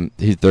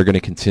they're going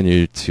to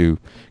continue to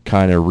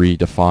kind of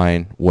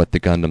redefine what the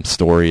Gundam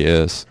story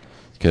is,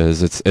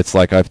 because it's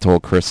like I've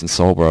told Chris and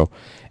Solbro,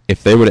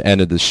 if they would have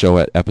ended the show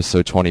at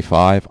episode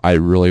 25, I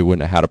really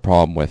wouldn't have had a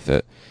problem with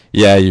it.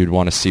 Yeah, you'd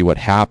want to see what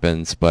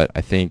happens, but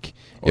I think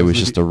it was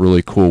just a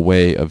really cool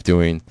way of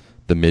doing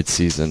the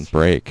mid-season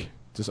break.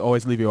 Just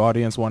always leave your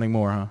audience wanting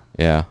more, huh?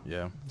 Yeah.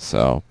 Yeah.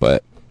 So,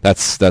 but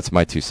that's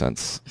my 2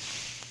 cents.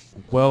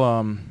 Well,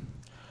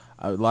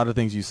 a lot of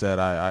things you said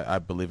I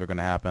believe are going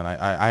to happen.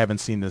 I haven't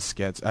seen this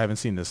sketch. I haven't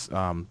seen this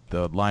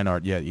the line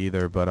art yet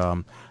either,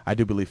 but I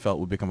do believe Felt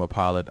will become a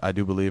pilot. I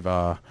do believe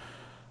my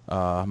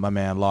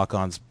man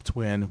Lock-On's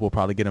twin will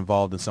probably get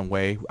involved in some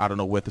way. I don't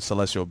know, with the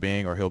Celestial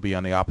Being, or he'll be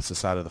on the opposite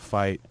side of the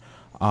fight.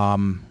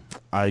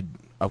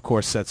 Of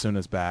course,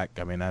 Setsuna's back.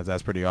 I mean,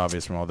 that's pretty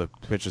obvious from all the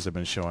pictures have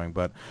been showing.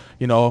 But,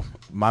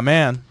 my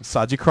man,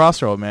 Saji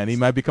Crossroad, man, he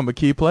might become a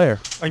key player.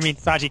 Oh, you mean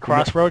Saji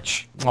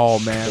Crossroach? Oh,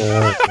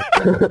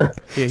 man.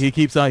 he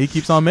keeps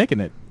on making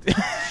it.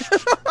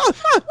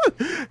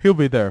 He'll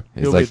be there.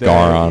 He's like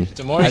Garon.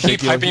 The more you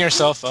keep hyping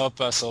yourself up,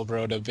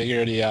 Solbro, the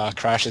bigger the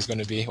crash is going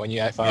to be when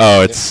you find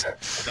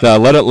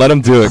let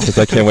him do it, because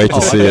I can't wait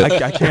to see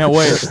it. I can't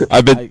wait.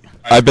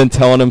 I've been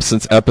telling him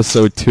since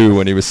episode 2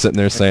 when he was sitting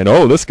there saying,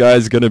 "Oh, this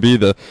guy's going to be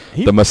the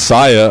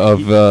messiah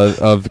of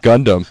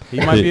Gundam."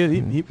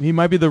 He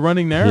might be the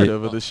running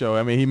narrative of the show.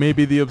 I mean, he may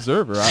be the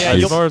observer.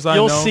 As far as I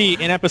know, you'll see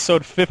in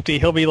episode 50,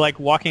 he'll be like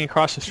walking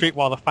across the street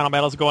while the final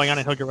battle is going on,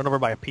 and he'll get run over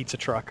by a pizza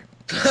truck.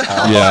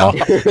 Yeah.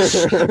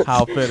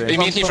 How fitting. It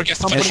means he forgets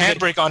to put a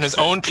handbrake on his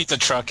own pizza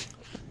truck.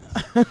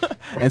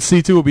 And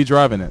C2 will be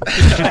driving it.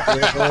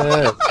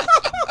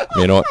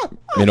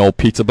 Old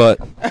pizza butt.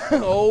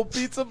 Old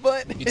pizza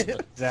butt.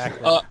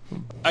 Exactly.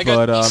 I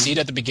got a seat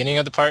at the beginning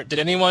of the part. Did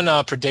anyone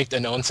predict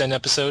an Onsen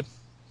episode?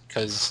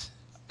 Because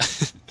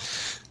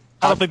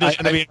I don't think there's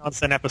going to be an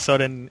Onsen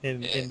episode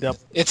in Double.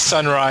 It's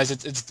Sunrise.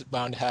 It's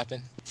bound to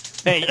happen.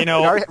 Hey,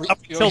 up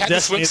until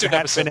Destiny there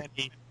hasn't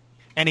been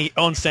any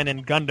Onsen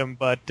in Gundam,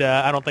 but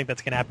I don't think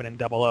that's going to happen in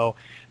 00.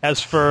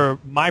 As for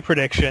my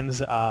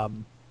predictions, I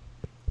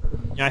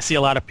see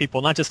a lot of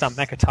people, not just on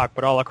Mecha Talk,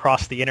 but all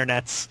across the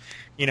internets,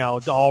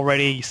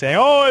 already saying,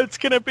 "Oh, it's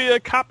going to be a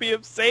copy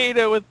of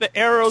Zeta with the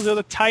arrows of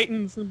the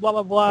Titans and blah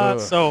blah blah."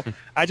 So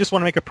I just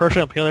want to make a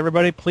personal appeal to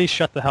everybody: please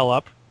shut the hell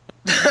up.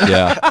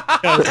 Yeah.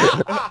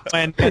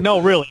 No,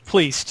 really,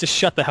 please just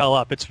shut the hell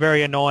up. It's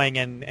very annoying,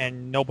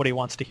 and nobody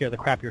wants to hear the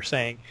crap you're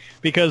saying,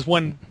 because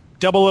when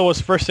 00 was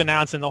first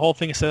announced and the whole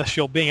thing is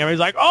Celestial Being, everybody's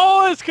like,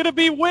 "Oh, it's going to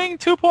be Wing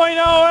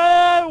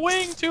 2.0,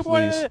 Wing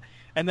 2.0.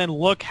 And then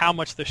look how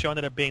much the show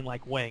ended up being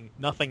like Wing.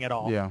 Nothing at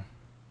all. Yeah.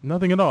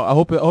 Nothing at all. I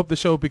hope the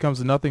show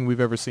becomes nothing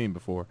we've ever seen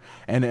before.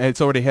 And it's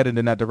already headed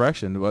in that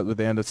direction with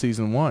the end of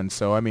season 1.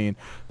 So, I mean,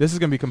 this is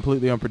going to be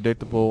completely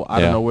unpredictable.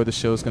 I don't know where the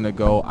show's going to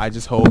go. I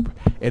just hope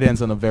it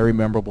ends on a very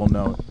memorable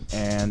note.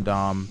 And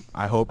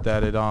I hope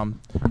that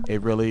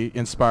it really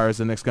inspires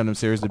the next Gundam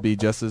series to be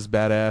just as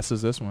badass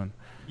as this one.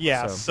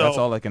 Yeah, so that's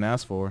all I can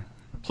ask for.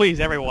 Please,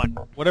 everyone,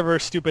 whatever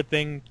stupid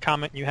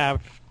comment you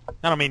have,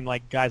 I don't mean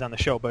like guys on the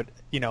show, but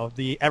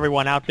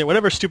everyone out there,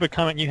 whatever stupid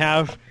comment you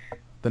have,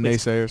 the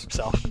naysayers.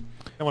 Yourself.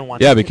 No one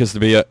wants. Yeah, because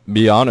to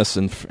be honest,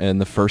 in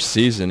the first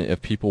season,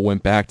 if people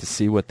went back to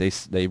see what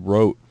they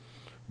wrote,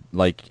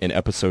 like in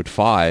episode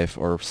 5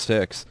 or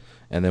 6,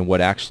 and then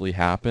what actually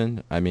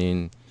happened, I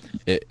mean,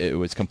 it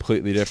was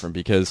completely different.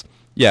 Because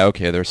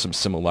there's some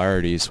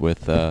similarities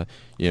with the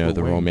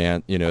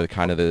romance,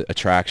 kind of the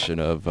attraction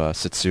of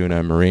Setsuna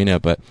and Marina,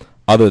 but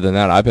other than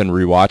that, I've been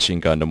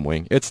rewatching Gundam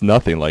Wing. It's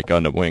nothing like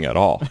Gundam Wing at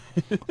all.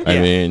 I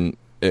mean,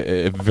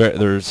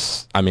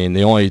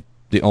 the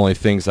only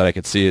things that I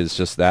could see is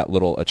just that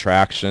little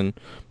attraction,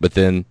 but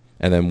then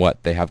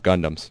what? They have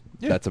Gundams.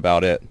 Yeah. That's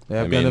about it.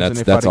 I mean,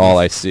 that's all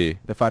I see.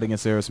 They're fighting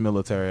against Eris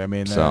military. I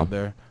mean,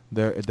 they're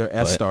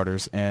S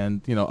starters,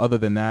 and other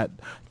than that,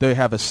 they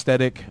have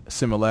aesthetic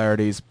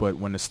similarities. But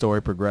when the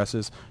story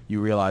progresses, you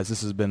realize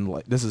this is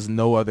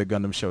no other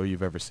Gundam show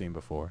you've ever seen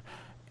before.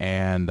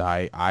 And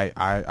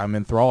I'm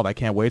enthralled. I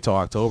can't wait till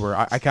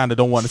October. I kind of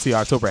don't want to see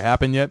October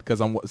happen yet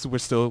because we're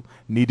still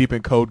knee deep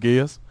in Code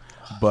Geass.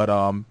 But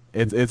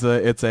it's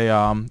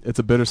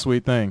a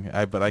bittersweet thing.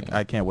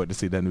 I can't wait to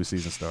see that new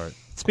season start.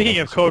 Speaking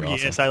of Code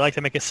Geass, I'd like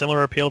to make a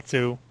similar appeal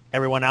to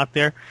everyone out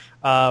there.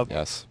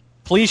 Yes.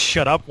 Please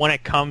shut up when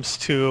it comes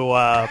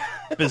to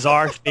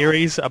bizarre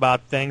theories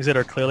about things that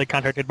are clearly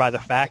contradicted by the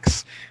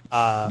facts.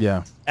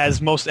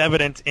 As most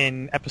evident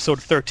in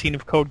episode 13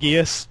 of Code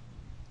Geass.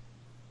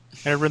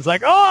 And everyone's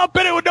like, oh, I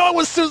bet it would know it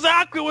was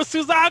Suzaku. It was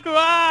Suzaku.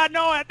 Ah,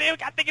 no, I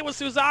think it was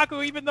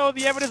Suzaku, even though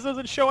the evidence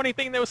doesn't show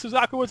anything that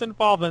Suzaku was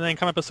involved. And then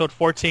come episode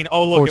 14.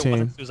 Oh, look, 14. It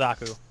wasn't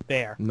Suzaku.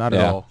 There. Not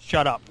at all.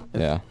 Shut up.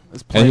 Yeah.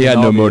 And he had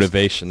no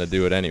motivation to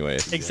do it anyway.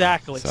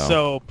 Exactly.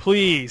 So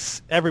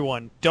please,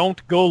 everyone,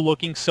 don't go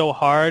looking so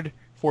hard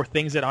for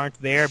things that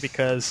aren't there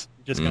because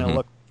you're just going to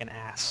look like an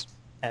ass.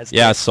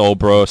 Soul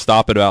Bro,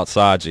 stop it about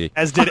Saji.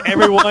 As did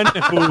everyone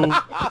who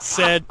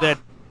said that,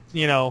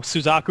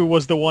 Suzaku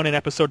was the one in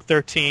episode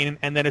 13,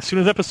 and then as soon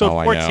as episode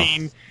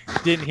 14,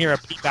 didn't hear a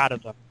peep out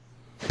of them.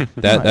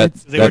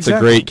 That's a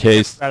great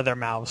case. Out of their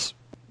mouths.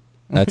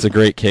 That's a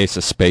great case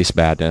of space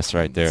madness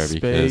right there.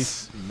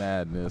 Space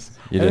madness.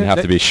 You didn't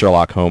have to be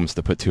Sherlock Holmes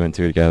to put 2 and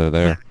 2 together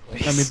there.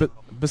 I mean, but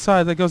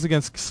besides, that goes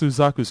against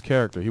Suzaku's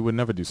character. He would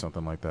never do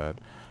something like that.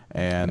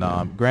 And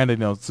granted,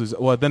 then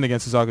again,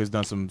 Suzaku's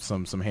done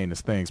some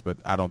heinous things, but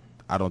I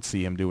don't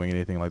see him doing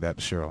anything like that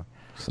to Sherlock.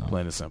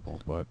 Plain and simple.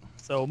 But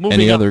so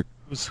moving on.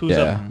 Who's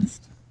up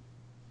next?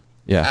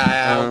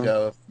 Yeah. I'll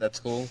go if that's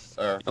cool.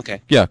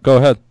 Okay. Yeah, go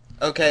ahead.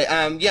 Okay,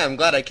 I'm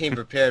glad I came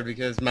prepared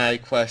because my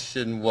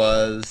question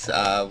was,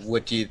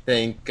 what do you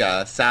think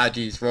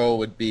Saji's role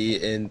would be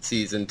in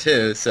Season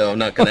 2, so I'm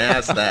not going to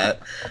ask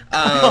that.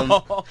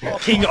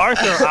 King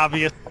Arthur,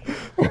 obviously.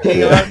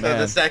 King Arthur,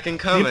 the second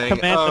coming. He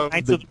commands the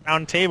Knights of the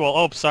Round Table.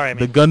 Oh, sorry.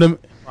 The Gundam,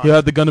 you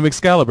have the Gundam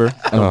Excalibur.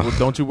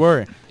 Don't you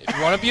worry. If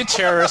you want to be a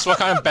terrorist, what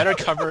kind of better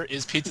cover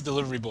is Pizza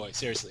Delivery Boy?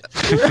 Seriously.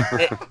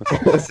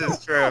 This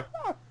is true.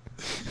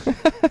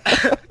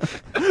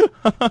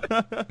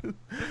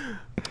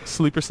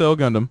 Sleeper Cell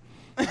Gundam.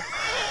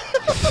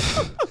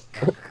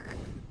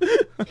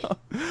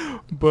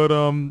 But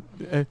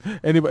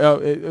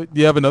anyway, do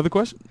you have another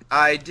question?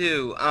 I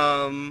do.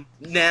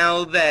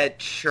 Now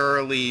that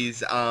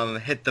Shirley's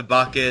hit the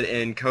bucket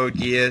in Code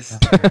Geass,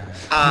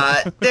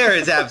 there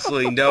is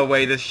absolutely no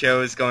way this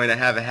show is going to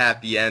have a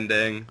happy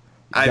ending.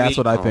 That's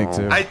what I think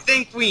too. I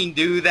think we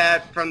knew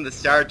that from the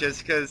start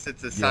just because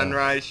it's a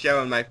Sunrise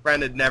show, and my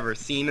friend had never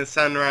seen a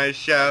Sunrise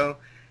show,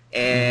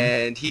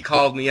 and he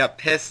called me up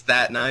pissed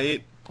that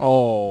night.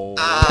 Oh.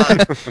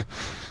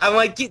 I'm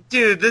like,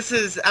 dude, this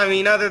is,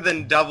 other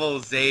than Double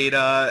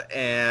Zeta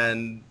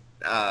and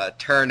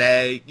Turn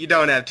A, you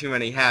don't have too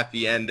many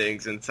happy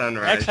endings in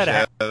Sunrise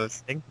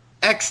shows.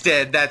 X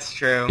did, that's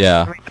true.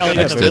 Yeah,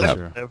 X did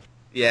have.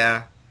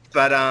 Yeah,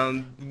 but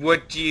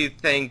what do you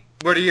think?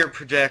 What are your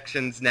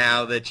projections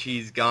now that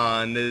she's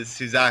gone? Is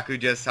Suzaku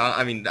just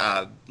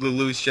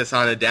Lelouch just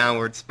on a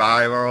downward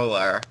spiral,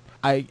 or?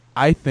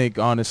 I think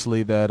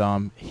honestly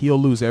that he'll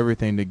lose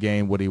everything to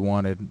gain what he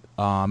wanted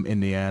in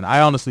the end.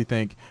 I honestly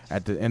think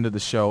at the end of the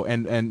show,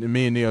 and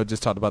me and Neo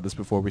just talked about this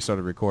before we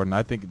started recording.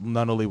 I think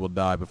Nunnally will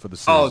die before the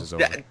series is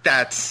over.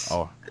 That's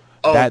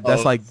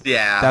like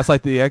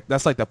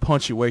the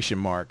punctuation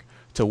mark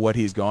to what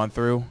he's gone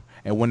through.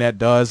 And when that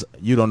does,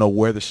 you don't know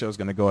where the show's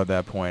going to go at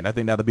that point. I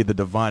think that'll be the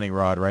divining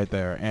rod right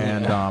there.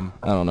 And I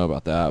don't know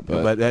about that,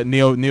 but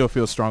Neo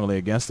feels strongly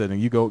against it.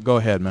 And you go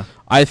ahead, man.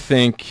 I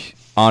think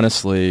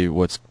honestly,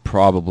 what's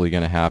probably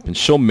going to happen,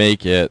 she'll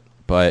make it,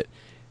 but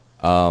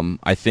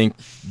I think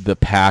the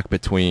pact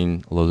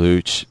between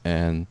Lelouch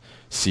and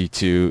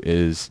C2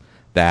 is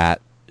that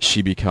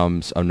she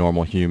becomes a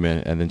normal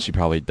human, and then she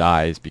probably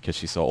dies because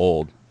she's so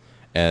old.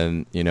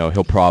 And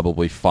he'll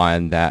probably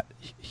find that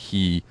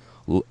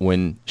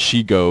when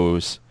she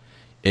goes,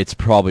 it's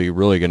probably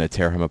really going to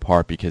tear him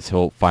apart because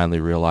he'll finally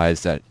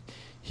realize that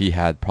he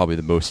had probably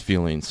the most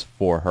feelings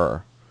for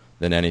her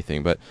than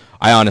anything. But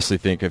I honestly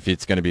think if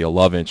it's going to be a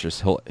love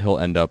interest, he'll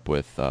end up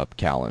with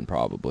Callan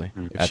probably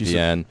at the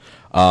end.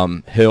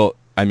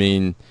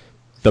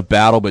 The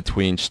battle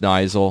between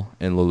Schneisel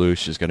and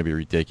Lelouch is going to be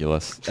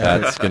ridiculous.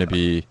 That's going to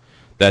be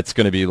like that's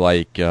going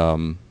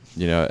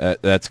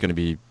to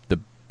be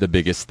the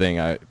biggest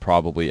thing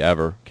probably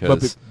ever.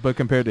 But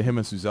compared to him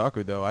and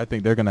Suzaku, though, I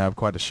think they're going to have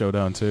quite a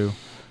showdown too.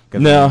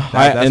 No,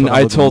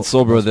 I told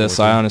Silbro this.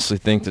 I honestly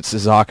think that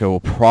Suzaku will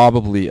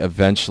probably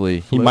eventually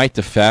he might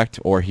defect,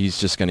 or he's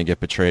just going to get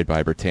betrayed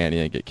by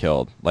Britannia and get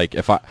killed. Like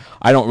if I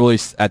don't really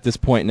at this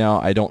point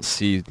now, I don't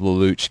see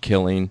Lelouch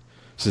killing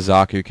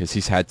Suzaku because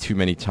he's had too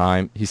many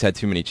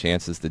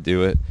chances to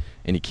do it,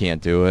 and he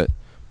can't do it.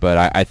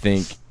 But I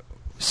think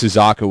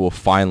Suzaku will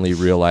finally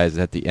realize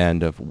at the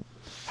end of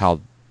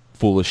how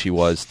foolish he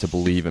was to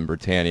believe in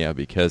Britannia,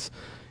 because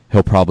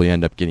he'll probably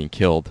end up getting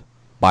killed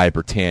by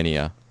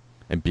Britannia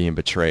and being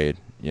betrayed,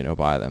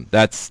 by them.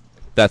 That's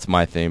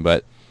my thing,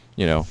 but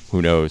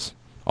who knows?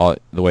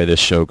 The way this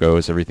show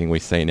goes, everything we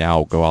say now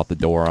will go out the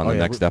door on the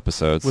next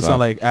episode. We sound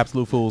like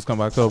absolute fools come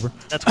October.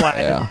 That's why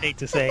I don't hate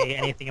to say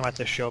anything about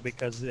this show,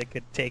 because it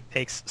could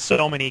takes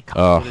so many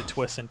complicated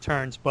twists and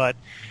turns. But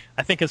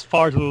I think as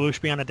far as Lelouch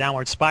being on a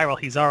downward spiral,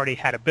 he's already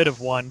had a bit of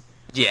one.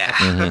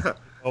 Yeah.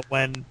 But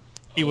when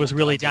he was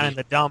really down in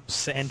the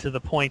dumps and to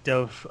the point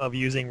of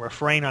using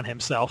refrain on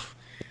himself.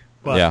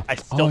 But I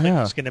still think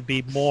there's going to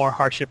be more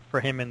hardship for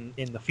him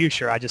in the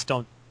future. I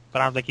don't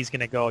think he's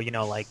going to go,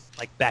 like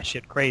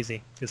batshit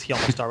crazy, because he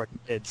almost already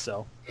did.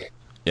 So.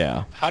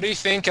 Yeah. How do you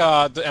think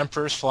the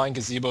Emperor's flying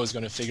gazebo is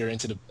going to figure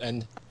into the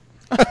end?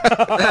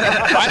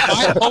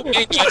 I'm hoping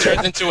that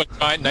turns into a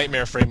giant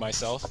nightmare frame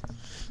myself.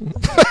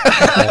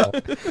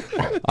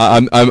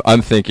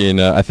 I'm thinking.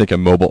 I think a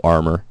mobile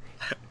armor.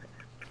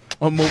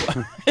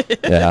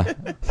 Yeah,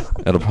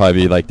 it'll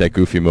probably be like that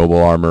goofy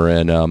mobile armor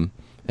in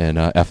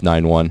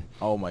F91.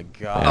 Oh my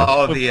god!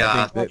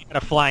 Yeah. Oh, You got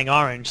a flying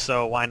orange,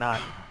 so why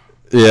not?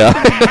 Yeah.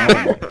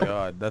 Oh my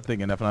god, that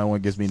thing in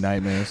F91 gives me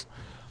nightmares.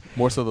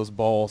 More so those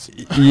balls.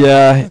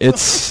 Yeah,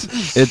 it's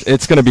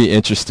going to be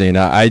interesting.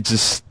 I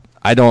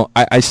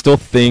still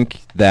think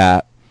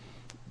that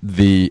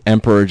the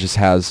Emperor just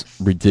has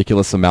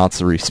ridiculous amounts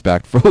of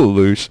respect for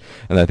Lelouch,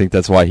 and I think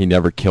that's why he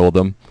never killed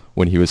him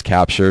when he was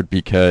captured,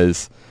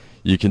 because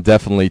you can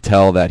definitely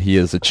tell that he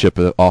is a chip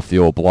off the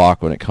old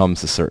block when it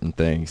comes to certain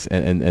things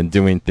and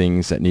doing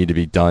things that need to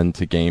be done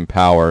to gain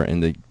power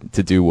and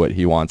to do what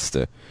he wants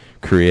to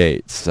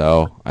create.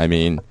 So, I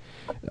mean,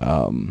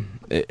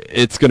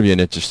 it's going to be an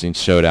interesting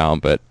showdown,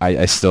 but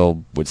I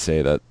still would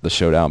say that the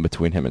showdown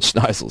between him and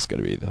Schneisel is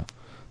going to be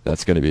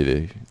that's going to be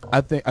the...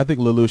 I think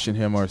Lelouch and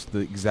him are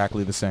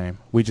exactly the same.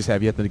 We just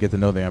have yet to get to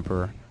know the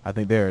Emperor. I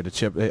think they're the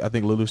chip. I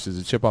think Lelouch is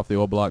a chip off the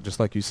old block, just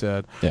like you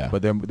said. Yeah.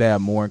 But they have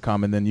more in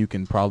common than you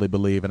can probably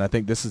believe, and I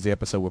think this is the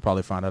episode we'll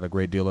probably find out a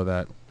great deal of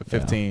that.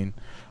 15,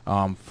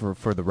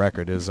 for the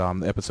record, is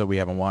the episode we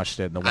haven't watched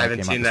it. I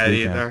haven't seen that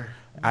either.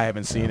 I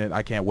haven't seen it.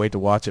 I can't wait to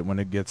watch it when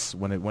it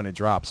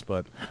drops.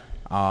 But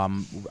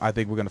I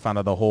think we're going to find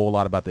out a whole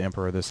lot about the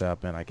Emperor this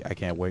app, and I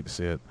can't wait to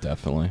see it.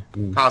 Definitely.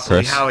 Possibly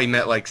Chris? how he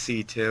met like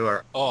C2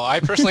 or... Oh, I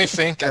personally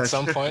think at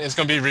some point it's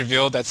going to be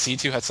revealed that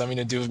C2 had something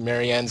to do with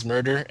Marianne's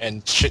murder,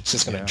 and shit's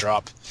just going to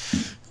drop.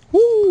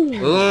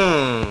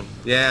 Ooh,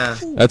 yeah.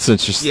 That's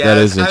interesting. Yeah, that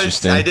is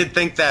interesting. I did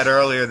think that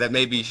earlier, that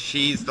maybe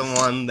she's the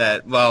one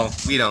that... Well,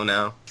 we don't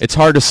know. It's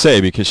hard to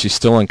say because she's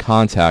still in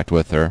contact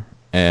with her,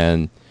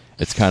 and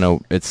it's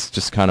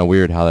just kind of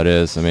weird how that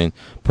is. I mean,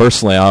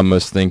 personally, I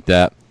almost think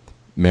that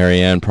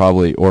Marianne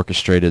probably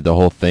orchestrated the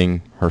whole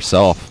thing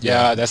herself.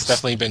 Yeah, that's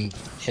definitely been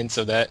hints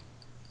of that.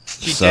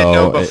 She did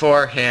know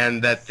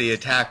beforehand that the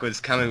attack was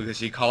coming because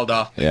she called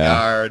off the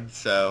guard,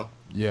 so...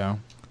 Yeah.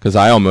 Because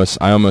I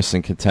almost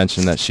in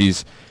contention that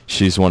she's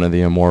one of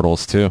the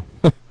immortals too.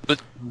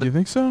 Do you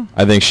think so?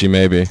 I think she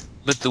may be.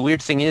 But the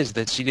weird thing is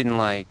that she didn't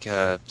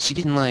get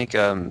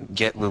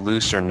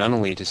Lelouch or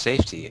Nunnally to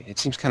safety. It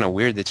seems kind of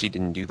weird that she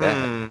didn't do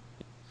that.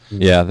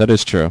 Yeah, that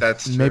is true.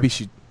 That's true.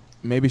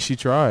 Maybe she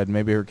tried.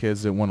 Maybe her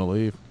kids didn't want to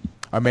leave,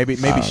 or maybe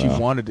she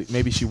wanted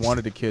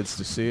the kids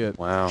to see it.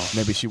 Wow.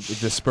 Maybe she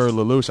to spur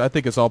Lelouch. I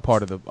think it's all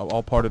part of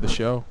the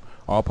show,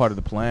 all part of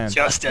the plan.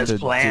 Just as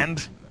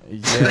planned.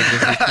 Just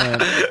as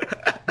planned.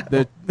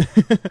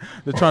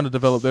 They're trying to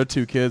develop their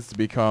two kids to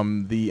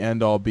become the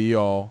end all be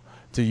all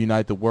to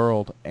unite the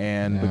world,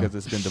 and because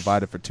it's been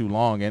divided for too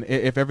long. And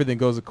if everything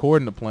goes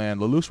according to plan,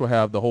 Lelouch will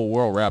have the whole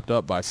world wrapped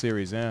up by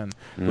series end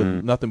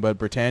with nothing but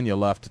Britannia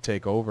left to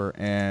take over,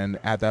 and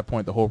at that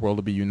point the whole world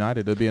will be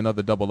united. It'll be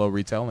another 000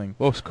 retelling.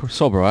 Well,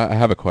 Solbro, I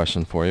have a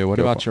question for you. What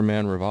about your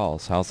man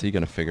Revals? How's he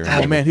going to figure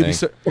out? Oh man, he'll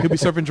be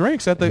serving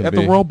drinks at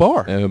the World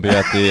Bar. He'll be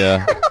at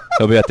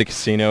the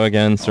casino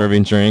again,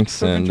 serving drinks.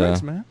 Serving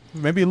drinks, man.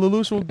 Maybe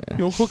Lelouch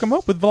will hook him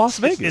up with Las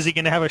Vegas. Is he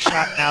going to have a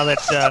shot now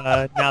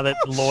that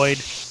Lloyd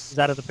is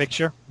out of the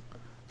picture?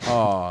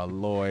 Oh,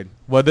 Lloyd.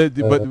 Well,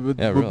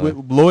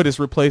 Lloyd is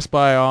replaced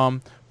by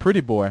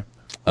Pretty Boy.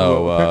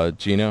 Oh,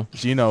 Gino?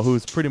 Gino,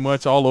 who's pretty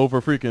much all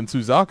over freaking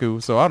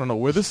Suzaku, so I don't know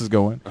where this is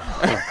going.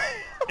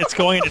 It's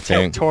going into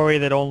territory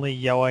that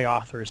only yaoi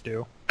authors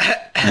do.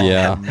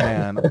 Yeah.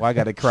 Man, well, I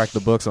got to crack the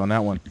books on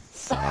that one.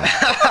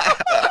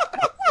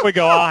 Before we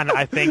go on,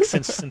 I think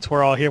since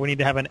we're all here, we need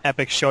to have an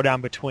epic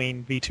showdown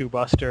between V2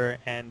 Buster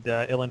and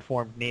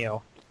ill-informed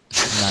Neo.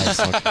 Nice.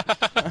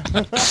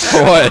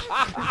 For what?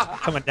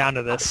 Coming down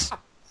to this.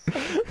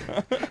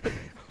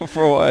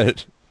 For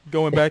what?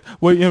 Going back,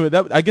 well,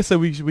 I guess that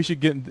we should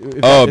get.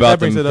 About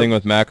the thing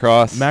with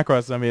Macross.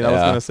 Macross. I mean, I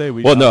was gonna say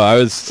we. Well, no, I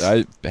was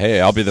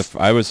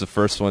the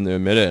first one to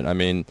admit it. I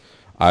mean,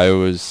 I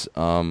was,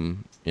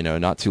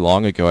 not too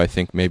long ago. I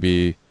think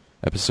maybe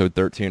episode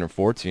 13 or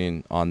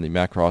 14 on the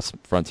Macross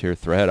Frontier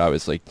thread. I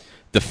was like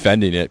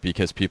defending it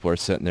because people are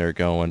sitting there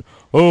going,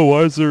 "Oh,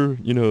 why is there,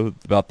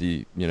 about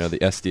the, the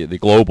SD, the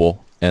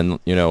global, and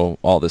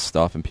all this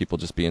stuff, and people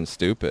just being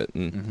stupid."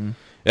 And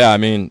yeah, I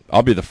mean,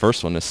 I'll be the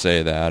first one to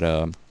say that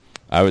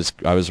I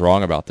was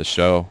wrong about the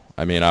show.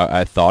 I mean,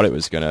 I thought it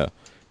was gonna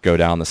go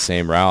down the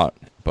same route,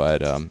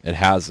 but it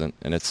hasn't,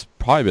 and it's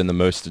probably been the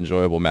most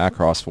enjoyable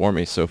Macross for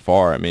me so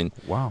far. I mean,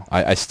 wow.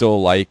 I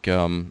still like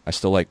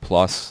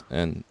Plus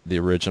and the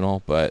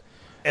original, but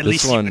at this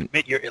least one, you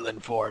admit you're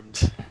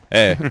ill-informed.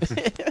 Hey,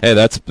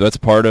 that's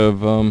part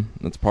of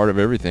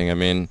everything. I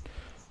mean,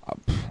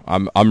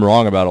 I'm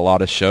wrong about a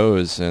lot of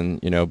shows, and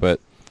but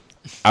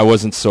I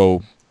wasn't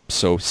so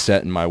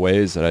set in my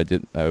ways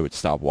that I would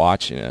stop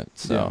watching it.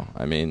 So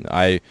I mean,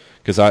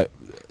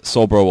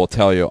 Solbro will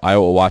tell you, I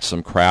will watch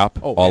some crap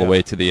all the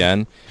way to the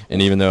end,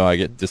 and even though I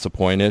get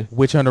disappointed.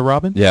 Witch Hunter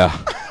Robin? Yeah.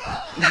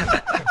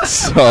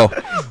 So,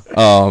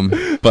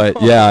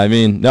 But yeah, I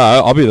mean, no,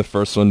 I'll be the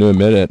first one to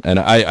admit it, and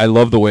I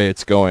love the way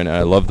it's going, and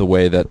I love the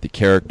way that the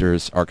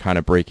characters are kind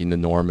of breaking the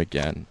norm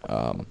again,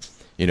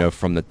 you know,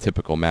 from the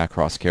typical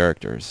Macross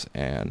characters.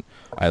 And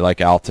I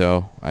like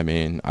Alto. I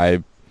mean,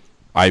 I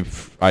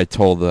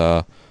told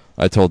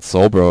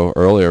Solbro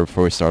earlier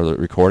before we started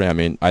recording. I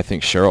mean, I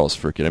think Cheryl's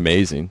freaking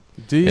amazing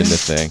in the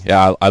thing.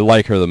 Yeah, I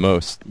like her the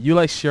most. You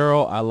like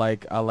Cheryl? I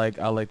like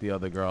the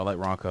other girl. I like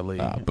Ronka Lee.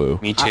 Boo.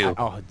 Me too.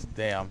 Oh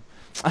damn.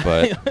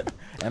 But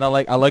and I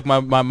like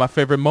my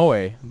favorite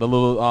Moe, the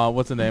little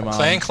what's the name?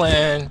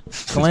 Clan.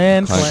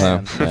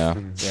 Yeah.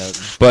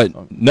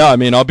 But no, I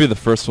mean, I'll be the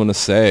first one to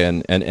say,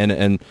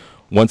 and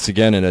once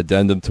again, an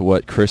addendum to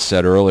what Chris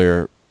said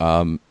earlier.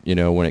 You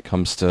know, when it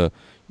comes to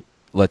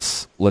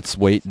let's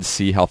wait and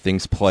see how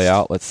things play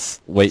out. Let's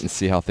wait and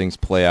see how things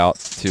play out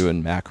too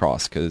in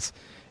Macross, because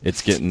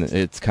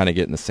it's kind of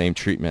getting the same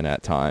treatment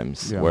at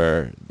times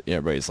where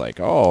everybody's like,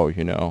 oh,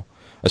 you know.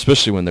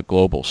 Especially when the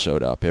Global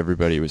showed up,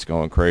 everybody was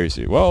going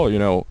crazy. Well, you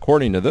know,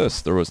 according to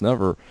this, there was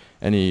never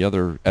any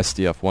other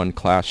SDF-1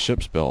 class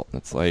ships built. And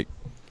it's like,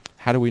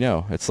 how do we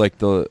know? It's like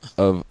this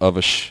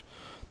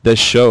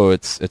show.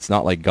 It's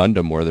not like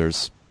Gundam where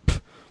there's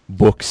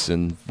books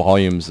and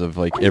volumes of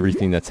like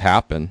everything that's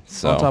happened.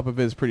 So on top of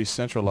it, it's pretty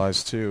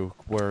centralized too,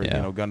 where you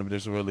know Gundam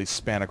doesn't really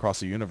span across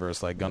the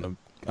universe like Gundam.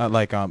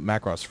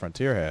 Macross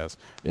Frontier has,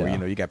 where you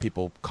know you got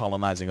people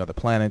colonizing other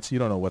planets. You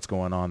don't know what's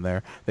going on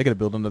there. They could have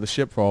built another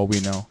ship for all we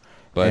know.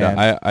 But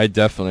I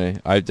definitely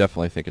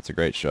think it's a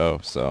great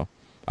show. So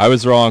I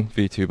was wrong,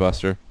 V2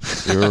 Buster.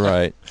 You were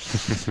right,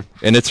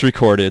 and it's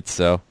recorded.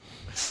 So,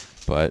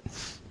 but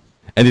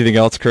anything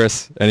else,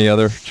 Chris? Any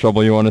other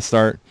trouble you want to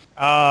start?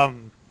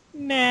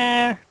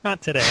 Nah,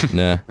 not today.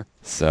 Nah.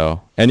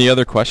 So, any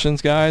other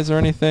questions, guys, or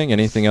anything?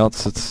 Anything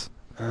else that's?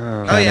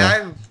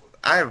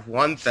 I have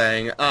one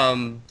thing.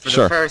 For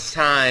Sure. the first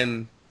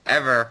time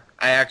ever,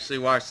 I actually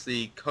watched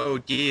the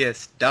Code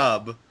Geass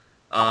dub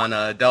on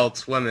Adult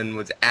Swim and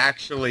was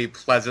actually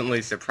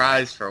pleasantly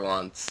surprised for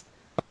once.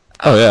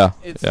 Oh yeah,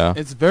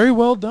 it's very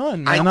well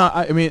done. Man.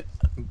 I mean,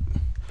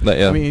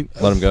 let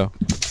him go.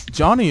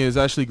 Johnny has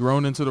actually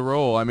grown into the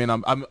role. I mean,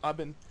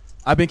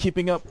 I've been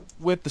keeping up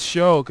with the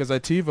show because I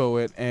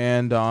TiVo it,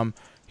 and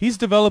he's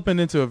developing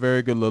into a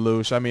very good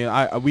Lelouch. I mean,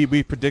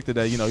 we predicted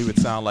that he would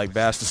sound like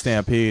Bash the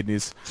Stampede.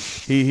 And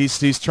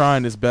he's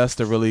trying his best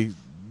to really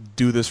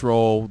do this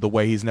role the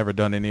way he's never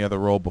done any other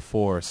role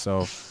before.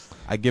 So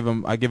I give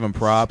him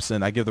props,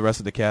 and I give the rest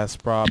of the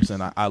cast props.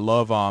 And I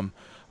love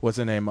what's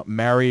her name,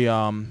 Mary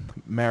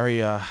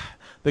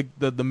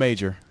the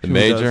Major. The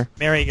Major.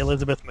 Mary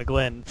Elizabeth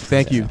McGlynn.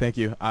 Thank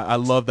you. I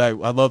love that.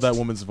 I love that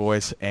woman's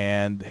voice,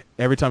 and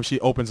every time she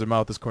opens her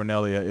mouth, this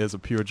Cornelia is a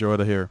pure joy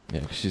to hear.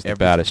 Yeah, she's the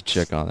baddest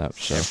chick on that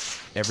show.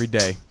 Every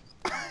day.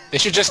 They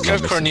should just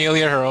give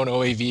Cornelia her own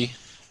OAV.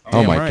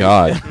 Oh my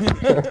God,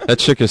 that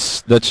chick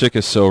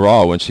is so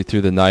raw. When she threw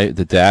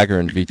the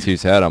dagger in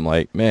V2's head, I'm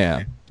like,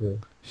 man,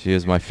 she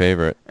is my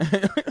favorite.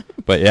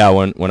 But yeah,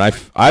 when I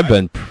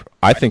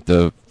think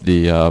the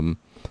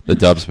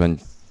dub's been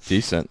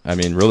decent. I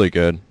mean, really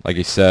good. Like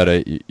he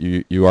said,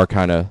 you are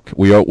kind of.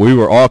 We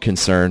were all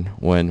concerned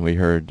when we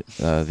heard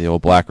the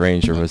old Black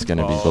Ranger was going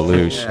to be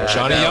Lelouch. Yeah.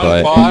 Johnny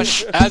Young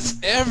Bosch as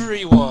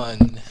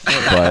everyone.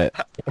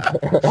 But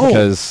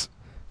because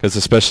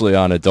especially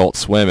on Adult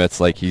Swim, it's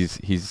like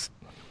he's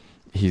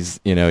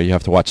you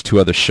have to watch 2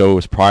 other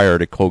shows prior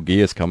to Code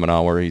Geass coming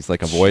on where he's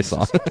like a voice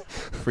on.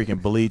 Freaking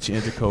Bleach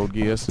into Code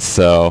Geass.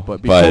 So,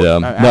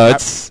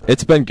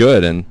 it's been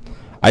good. And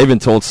I even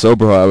told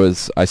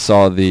Sobro I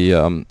saw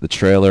the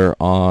trailer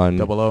on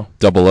 00.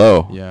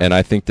 Yeah. And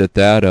I think that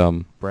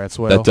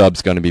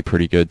dub's going to be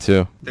pretty good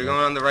too. They're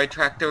going on the right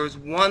track. There was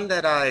one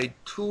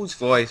whose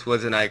voice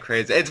wasn't I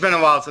crazy. It's been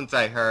a while since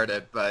I heard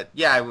it, but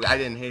yeah, I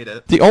didn't hate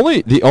it. The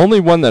only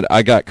one that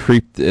I got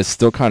creeped is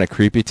still kind of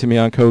creepy to me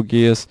on Code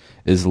Geass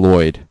is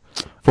Lloyd.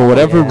 For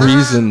whatever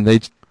reason, they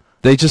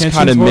just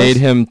kind of made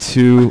him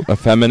too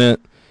effeminate.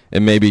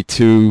 And maybe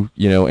too,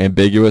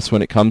 ambiguous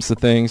when it comes to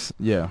things.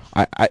 Yeah.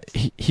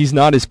 He's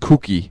not as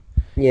kooky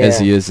as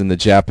he is in the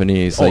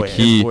Japanese.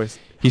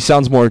 He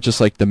sounds more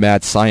just like the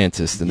mad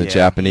scientist in the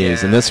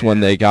Japanese. And this one,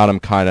 they got him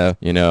kind of,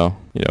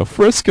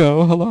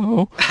 Frisco,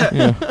 hello.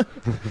 Yeah.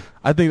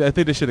 I think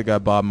they should have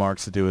got Bob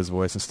Marks to do his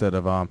voice instead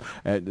of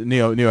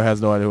Neo has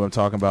no idea who I'm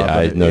talking about. Yeah,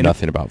 I know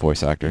nothing about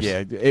voice actors.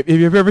 Yeah. If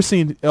you've ever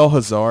seen El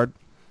Hazard,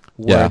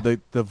 where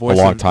the voice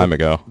a long time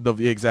ago.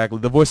 Exactly.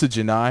 The voice of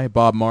Janai,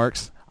 Bob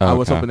Marks. I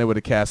was hoping they would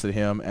have casted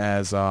him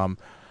as Lloyd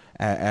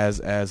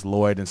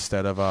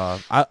instead of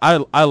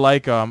I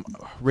like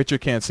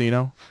Richard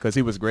Cancino because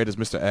he was great as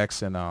Mr.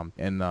 X in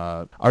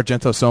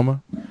Argento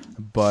Soma,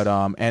 but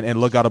and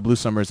Look Out of Blue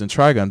Summers in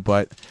Trigun,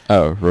 but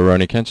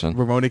Rurouni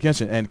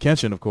Kenshin and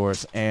Kenshin of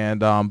course,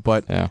 and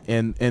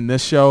in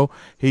this show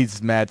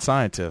he's mad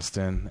scientist,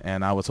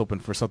 and I was hoping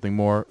for something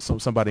more,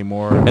 somebody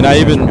more. And I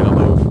even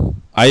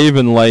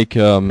like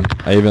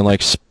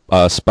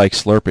Spike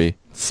Slurpee.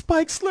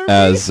 Spike Slurpee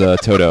as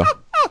Toto.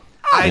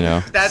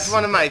 That's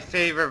one of my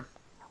favorite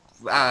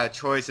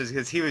choices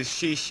because he was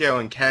Shisho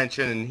in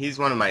Kenshin, and he's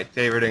one of my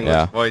favorite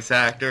English voice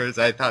actors.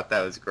 I thought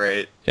that was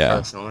great,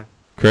 personally.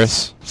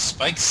 Chris?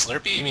 Spike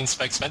Slurpee? You mean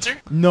Spike Spencer?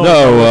 No, we're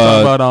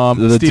talking about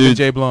the Stephen dude,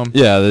 J. Blum.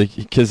 Yeah,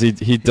 because he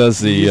does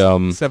the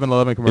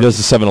 7-Eleven commercials. He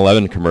does the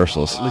 7-Eleven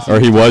commercials, or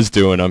he was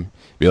doing them.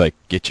 Be like,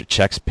 get your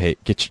checks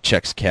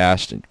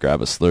cashed, and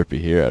grab a Slurpee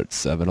here at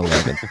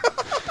 7-Eleven.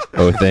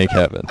 Oh, thank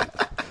heaven!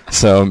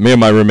 So me and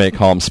my roommate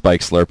call him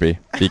Spike Slurpee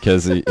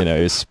because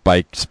he's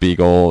Spike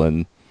Spiegel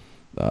and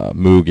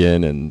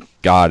Mugen and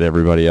God,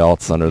 everybody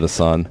else under the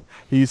sun.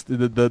 He's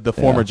the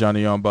former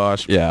Johnny Young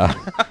Bosch. Yeah.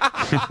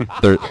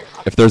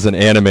 If there's an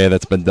anime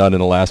that's been done in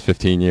the last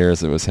 15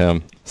 years, it was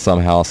him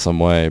somehow, some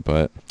way.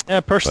 But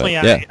personally,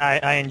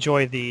 I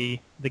enjoy the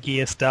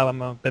Gia stuff.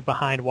 I'm a bit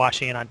behind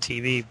watching it on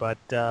TV, but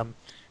I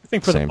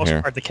think for the most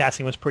part the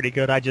casting was pretty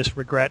good. I just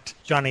regret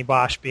Johnny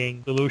Bosch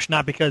being Lelouch,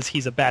 not because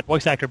he's a bad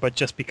voice actor, but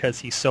just because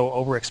he's so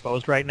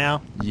overexposed right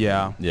now.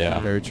 Yeah,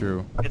 very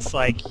true. It's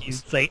like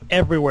he's like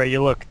everywhere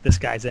you look, this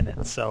guy's in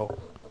it. So.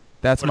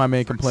 That's my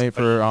main complaint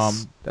for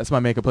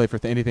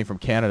anything from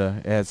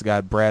Canada. It has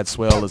got Brad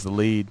Swell as the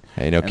lead.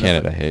 Hey,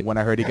 Canada hate. When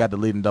I heard he got the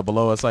lead in 00, I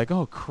was like,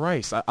 oh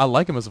Christ! I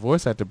like him as a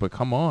voice actor, but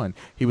come on,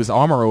 he was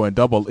Amuro in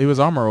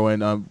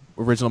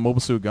original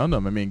Mobile Suit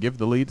Gundam. I mean, give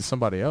the lead to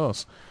somebody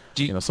else.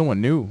 Someone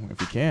new if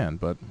you can.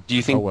 But do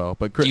you think? Oh well.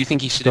 But do you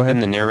think he should have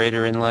been the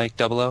narrator in like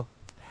 00?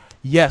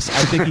 Yes,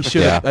 I think he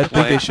should have. I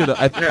think they should have.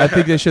 I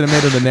think they should have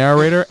made him the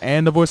narrator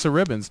and the voice of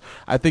Ribbons.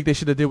 I think they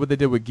should have did what they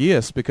did with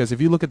Geass, because if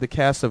you look at the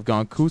cast of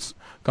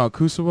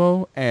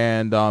Gonkusuo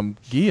and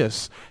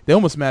Geass, they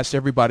almost matched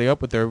everybody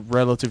up with their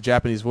relative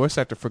Japanese voice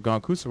actor for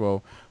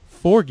Gonkusuo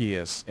for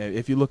Geass.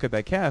 If you look at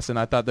that cast, and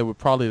I thought they would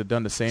probably have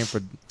done the same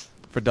for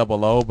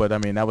 00, but I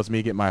mean that was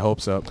me getting my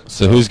hopes up.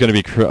 So who's going to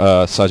be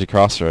Saji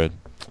Crossroad?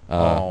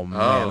 Oh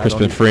man,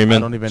 Crispin Freeman. I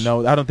don't even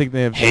know. I don't think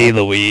they have. Hey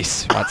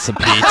Luis, want some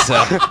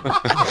pizza?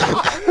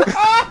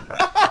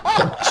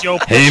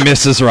 Hey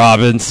Mrs.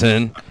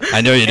 Robinson,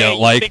 I know you don't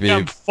like me. You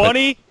think I'm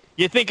funny?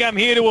 You think I'm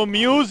here to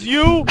amuse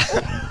you?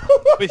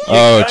 With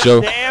your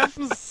Joe.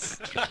 Dams?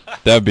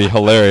 That'd be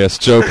hilarious.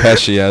 Joe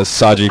Pesci as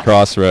Saji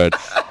Crossroad.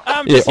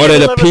 I'm just here to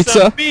deliver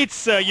some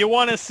pizza. You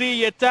want to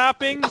see your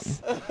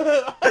toppings?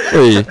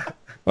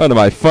 What am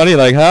I funny?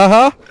 Like,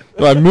 haha?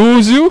 Do I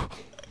amuse you?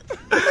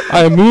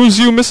 I amuse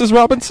you, Mrs.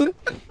 Robinson?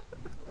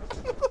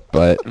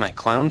 But am I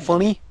clown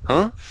funny?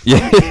 Huh?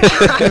 Yeah.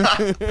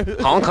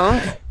 Hong Kong?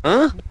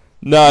 Huh?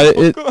 No,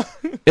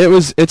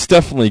 it's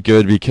definitely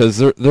good, because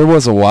there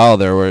was a while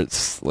there where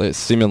it's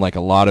seeming like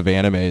a lot of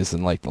animes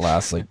in like the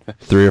last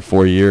 3 or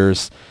 4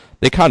 years,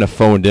 they kind of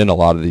phoned in a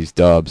lot of these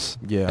dubs.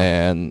 Yeah.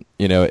 And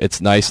it's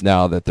nice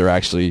now that they're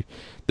actually,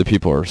 the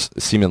people are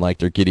seeming like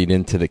they're getting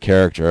into the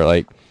character.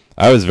 Like,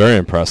 I was very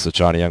impressed with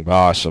Johnny Young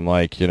Bosch. I'm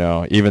like,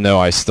 even though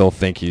I still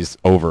think he's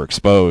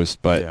overexposed,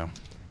 but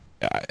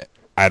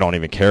I don't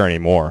even care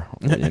anymore,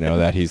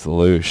 that he's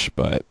Lelouch,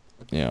 but,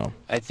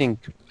 I think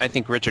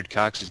Richard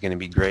Cox is going to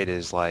be great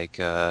as, like,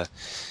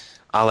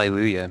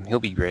 Alleluia. He'll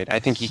be great. I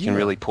think he can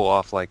really pull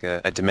off, like,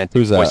 a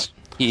demented voice.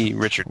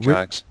 Richard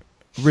Cox.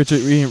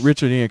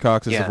 Richard Ian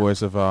Cox is the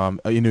voice of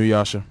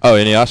Inuyasha. Oh,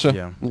 Inuyasha?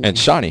 Yeah. And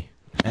Shawnee.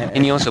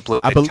 And he also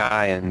played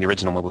Kai in the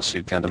original Mobile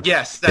Suit Gundam.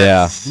 Yes,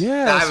 I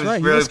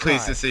was really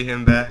pleased to see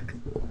him back.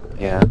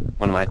 Yeah,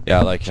 one of my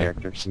I like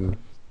characters.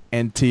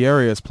 And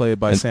Tierra is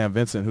played by Sam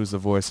Vincent, who's the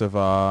voice of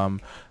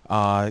dude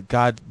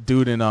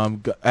in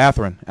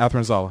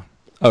Atherin Zala.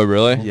 Oh,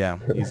 really? Yeah,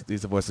 he's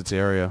the voice of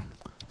Tierra.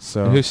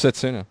 So who's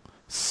Setsuna?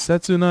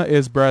 Setsuna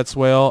is Brad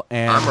Swale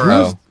and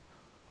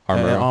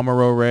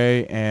Amuro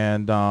Ray,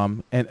 and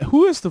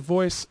who is the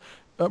voice?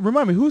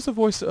 Remind me, who's the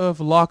voice of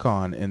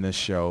Lock-On in this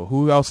show?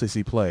 Who else has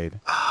he played?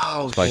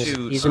 Oh,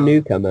 shoot. He's a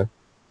newcomer.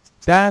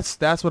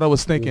 That's what I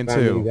was thinking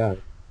too.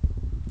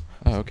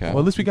 Oh, okay. Well,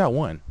 at least we got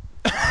one.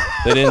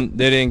 They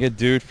didn't get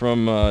dude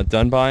from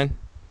Dunbine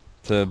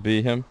to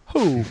be him.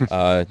 Who?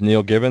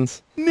 Neil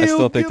Gibbons. I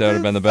still think that would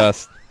have been the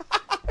best.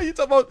 You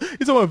talking about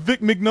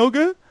Vic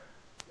Mignoga?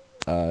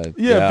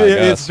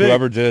 It's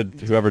whoever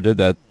did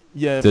that.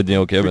 Yeah, did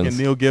Neil Gibbons.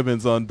 Neil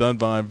Gibbons on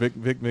Dunbine.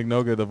 Vic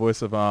Mignoga, the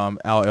voice of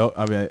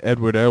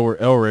Edward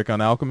Elric on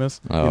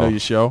Alchemist. Oh. Your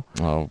show.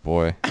 Oh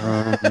boy.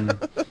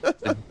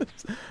 The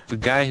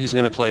guy who's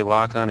going to play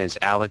Lock-On is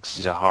Alex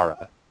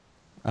Zahara.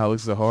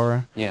 Alex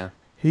Zahara. Yeah.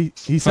 He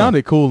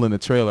sounded cool in the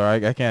trailer.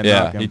 I can't.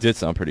 knock him. He did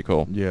sound pretty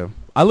cool. Yeah.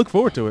 I look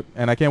forward to it,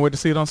 and I can't wait to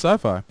see it on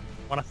Sci-Fi. I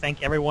want to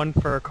thank everyone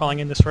for calling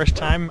in this first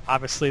time.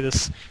 Obviously,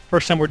 this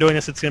first time we're doing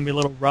this, it's going to be a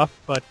little rough,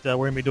 but we're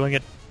going to be doing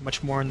it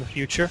much more in the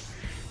future.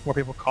 More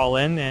people call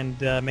in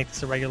and make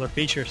this a regular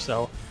feature.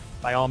 So,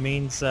 by all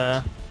means,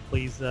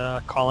 please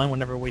call in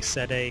whenever we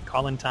set a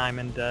call-in time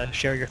and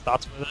share your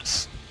thoughts with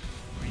us,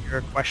 or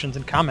your questions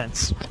and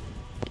comments.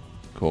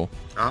 Cool.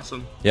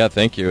 Awesome. Yeah,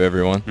 thank you,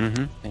 everyone.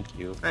 Mm-hmm. Thank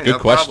you. Hey, Good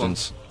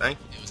questions. Thank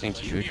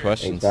you. Good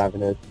questions. Thanks for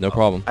having us. No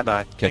problem.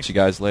 Bye-bye. Catch you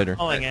guys later.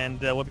 Calling, and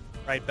we'll be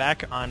right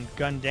back on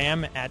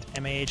Gundam at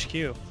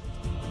MAHQ.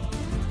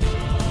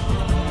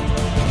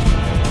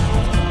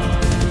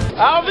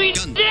 I'll be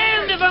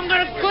damned if I'm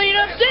gonna clean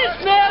up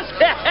this mess!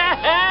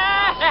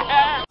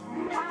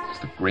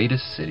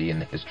 greatest city in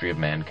the history of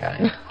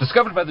mankind.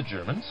 Discovered by the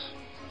Germans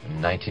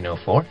in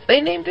 1904.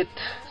 They named it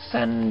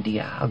San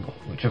Diego,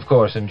 which of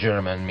course in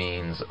German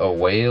means a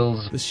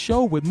whale's... The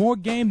show with more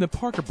game than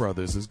Parker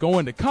Brothers is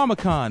going to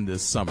Comic-Con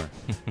this summer.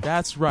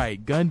 That's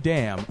right,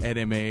 Gundam at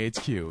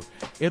MAHQ.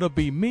 It'll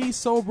be me,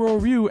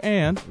 Sobro Ryu,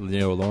 and...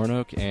 Leo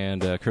Lornock,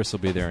 and Chris will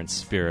be there in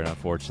spirit,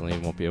 unfortunately. He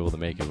won't be able to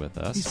make it with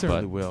us. He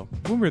certainly will.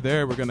 When we're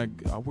there, we're gonna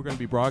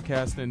be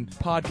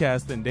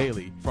podcasting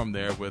daily from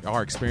there with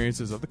our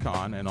experiences of the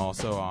con, and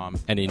also...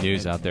 any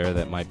news out there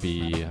that might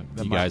be,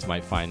 you guys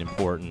might find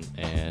important,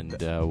 and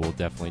we'll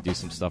definitely do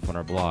some stuff on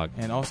our blog.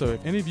 And also,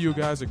 if any of you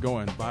guys are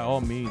going, by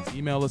all means,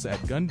 email us at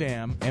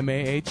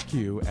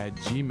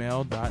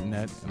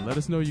GundamMAHQ@gmail.net and let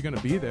us know you're going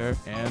to be there,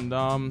 and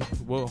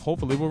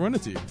hopefully we'll run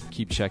it to you.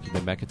 Keep checking the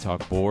Mecha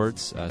Talk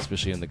boards,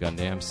 especially in the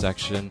Gundam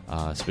section,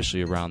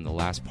 especially around the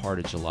last part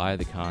of July.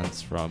 The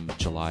con's from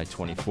July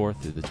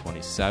 24th through the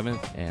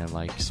 27th, and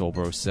like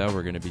Solbro said,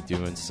 we're going to be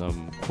doing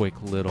some quick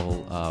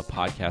little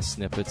podcast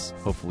snippets,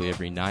 hopefully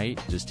every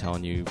night, just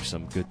telling you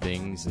some good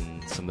things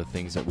and some of the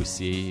things that we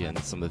see and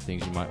some of the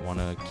things you might want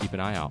to keep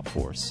an eye out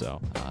for. So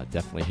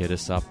definitely hit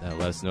us up and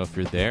let us know if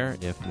you're there.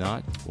 If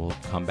not, we'll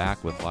come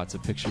back with lots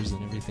of pictures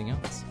and everything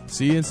else.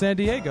 See you in San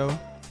Diego.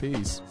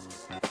 Peace.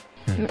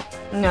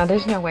 No,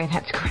 there's no way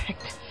that's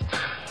correct.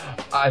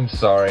 I'm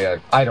sorry,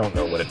 I don't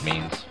know what it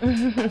means.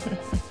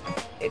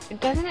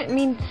 Doesn't it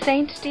mean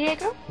Saint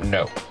Diego?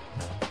 No.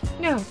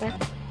 No,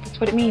 that's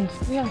what it means,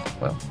 really.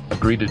 Well,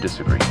 agree to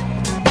disagree.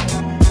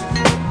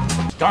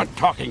 Start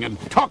talking and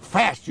talk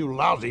fast, you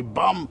lousy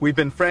bum. We've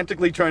been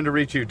frantically trying to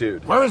reach you,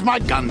 dude. Where is my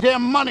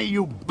goddamn money,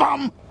 you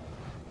bum?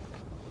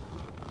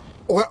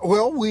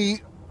 Well,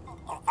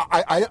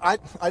 I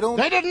don't...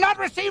 They did not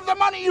receive the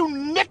money, you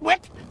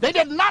nitwit! They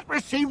did not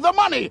receive the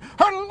money!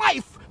 Her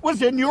life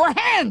was in your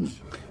hands!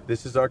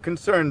 This is our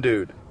concern,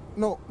 dude.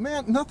 No,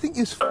 man, nothing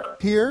is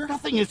here.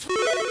 Nothing is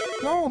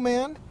No,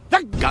 man.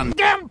 The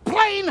goddamn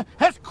plane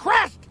has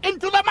crashed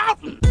into the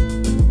mountain!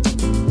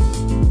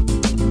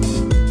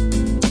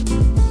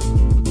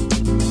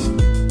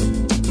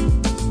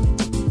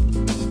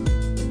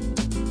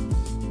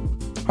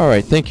 All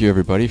right, thank you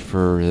everybody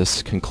for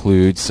this.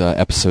 Concludes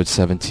episode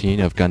 17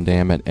 of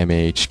Gundam at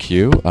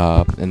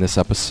MAHQ. In this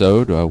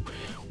episode,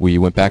 we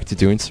went back to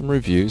doing some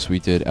reviews. We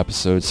did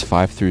episodes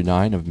 5 through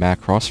 9 of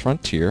Macross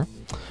Frontier.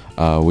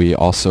 We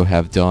also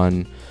have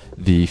done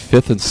the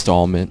 5th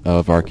installment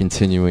of our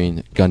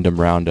continuing Gundam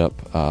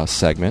Roundup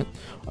segment,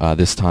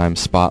 this time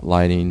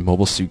spotlighting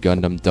Mobile Suit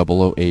Gundam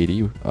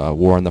 0080,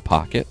 War in the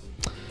Pocket.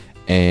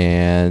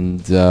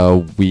 And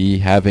we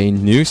have a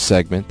new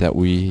segment that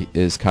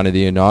is kind of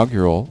the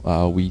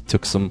inaugural. We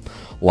took some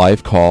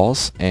live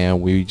calls,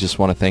 and we just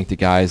want to thank the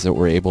guys that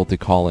were able to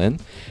call in.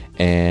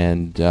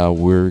 And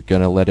we're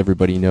going to let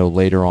everybody know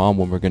later on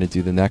when we're going to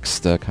do the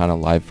next kind of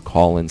live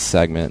call-in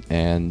segment.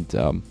 And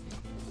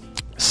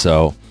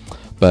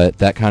but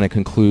that kind of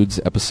concludes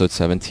episode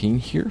 17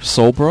 here.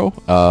 Solbro,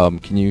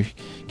 can you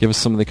give us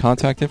some of the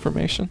contact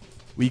information?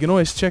 Well, you can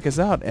always check us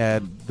out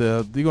at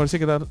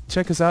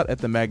check us out at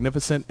the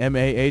magnificent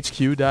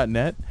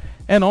mahq.net,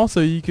 and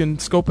also you can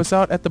scope us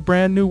out at the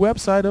brand new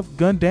website of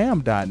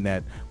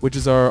Gundam.net, which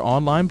is our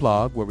online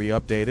blog where we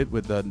update it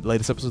with the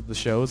latest episodes of the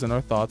shows and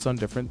our thoughts on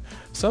different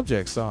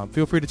subjects.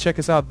 Feel free to check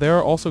us out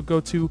there. Also go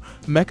to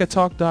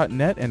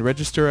mechatalk.net and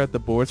register at the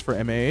boards for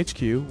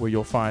MAHQ, where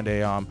you'll find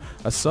a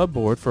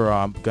sub-board for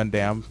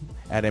Gundam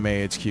at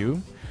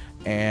MAHQ.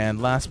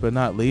 And last but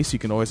not least, you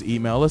can always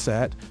email us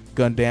at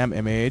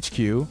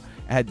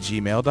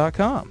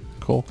GundamMAHQ@gmail.com.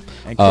 Cool.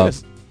 And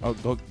Chris,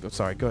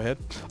 sorry, go ahead.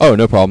 Oh,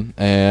 no problem.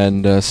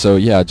 And so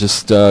yeah,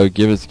 just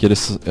give us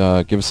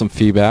some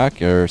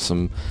feedback or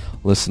some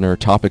listener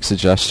topic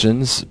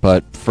suggestions.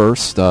 But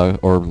first,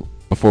 or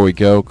before we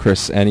go,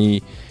 Chris,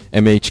 any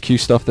MAHQ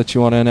stuff that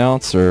you want to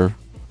announce, or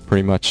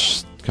pretty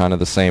much kind of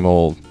the same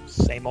old?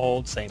 Same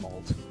old, same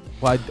old.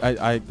 Well,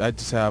 I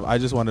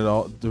just wanted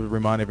to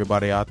remind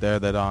everybody out there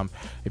that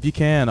if you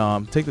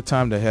can take the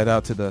time to head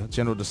out to the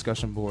general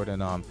discussion board,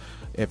 and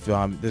if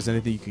there's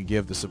anything you can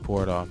give to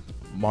support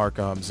Mark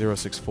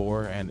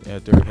 064 and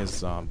during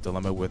his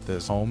dilemma with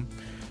his home,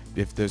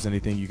 if there's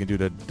anything you can do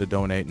to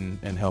donate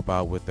and help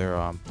out with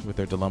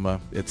their dilemma,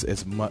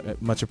 it's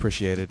much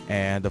appreciated.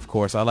 And of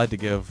course, I'd like to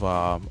give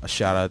a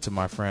shout out to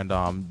my friend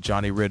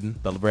Johnny Ridden,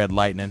 the Red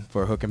Lightning,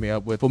 for hooking me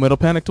up with Full Metal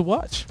Panic to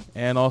watch,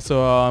 and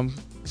also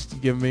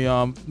giving me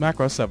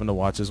Macross 7 to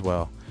watch as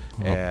well.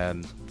 Oh.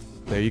 And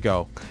there you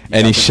go.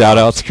 Any shout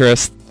outs,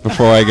 Chris,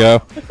 before I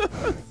go?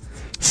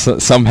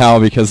 Somehow,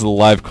 because of the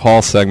live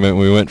call segment,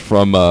 we went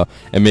from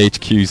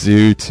MHQ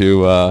Zoo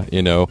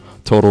to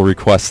Total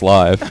Request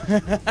Live.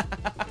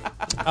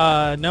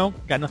 No,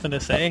 got nothing to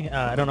say.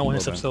 I don't know when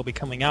this episode will be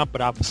coming out,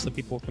 but obviously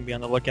people can be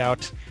on the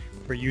lookout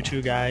for you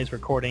two guys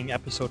recording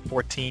episode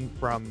 14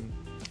 from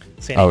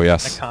San Diego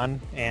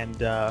Con,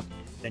 and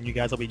then you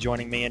guys will be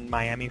joining me in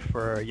Miami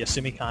for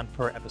YasumiCon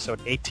for episode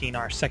 18,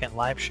 our second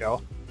live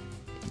show.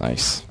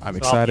 Nice. I'm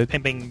excited. I'll be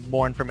pimping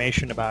more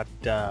information about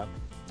that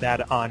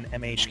on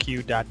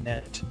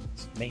MHQ.net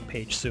main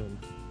page soon.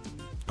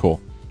 Cool.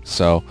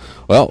 So,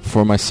 well,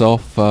 for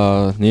myself,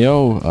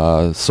 Neo,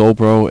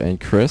 Soulbro, and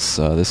Chris,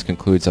 this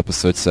concludes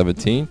episode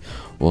 17.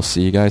 We'll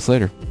see you guys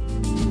later.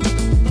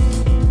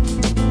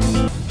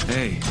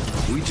 Hey,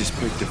 we just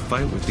picked a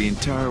fight with the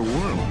entire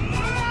world.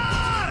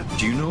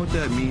 Do you know what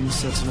that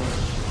means,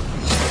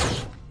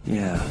 Setsuna?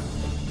 Yeah.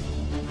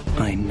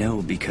 I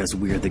know because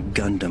we're the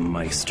Gundam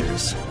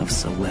Meisters of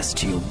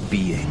celestial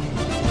being.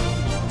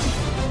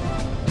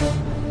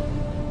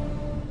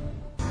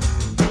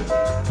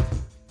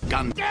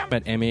 Gundam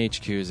at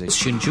MAHQ is a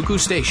Shinjuku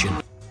Station.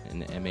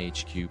 An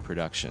MAHQ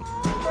production.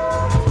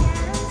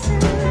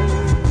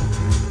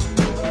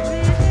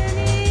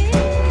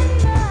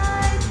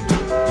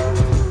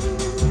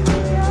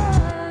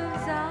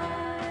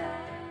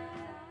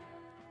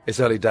 It's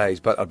early days,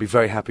 but I'd be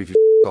very happy if you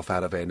off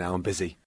out of here now. I'm busy.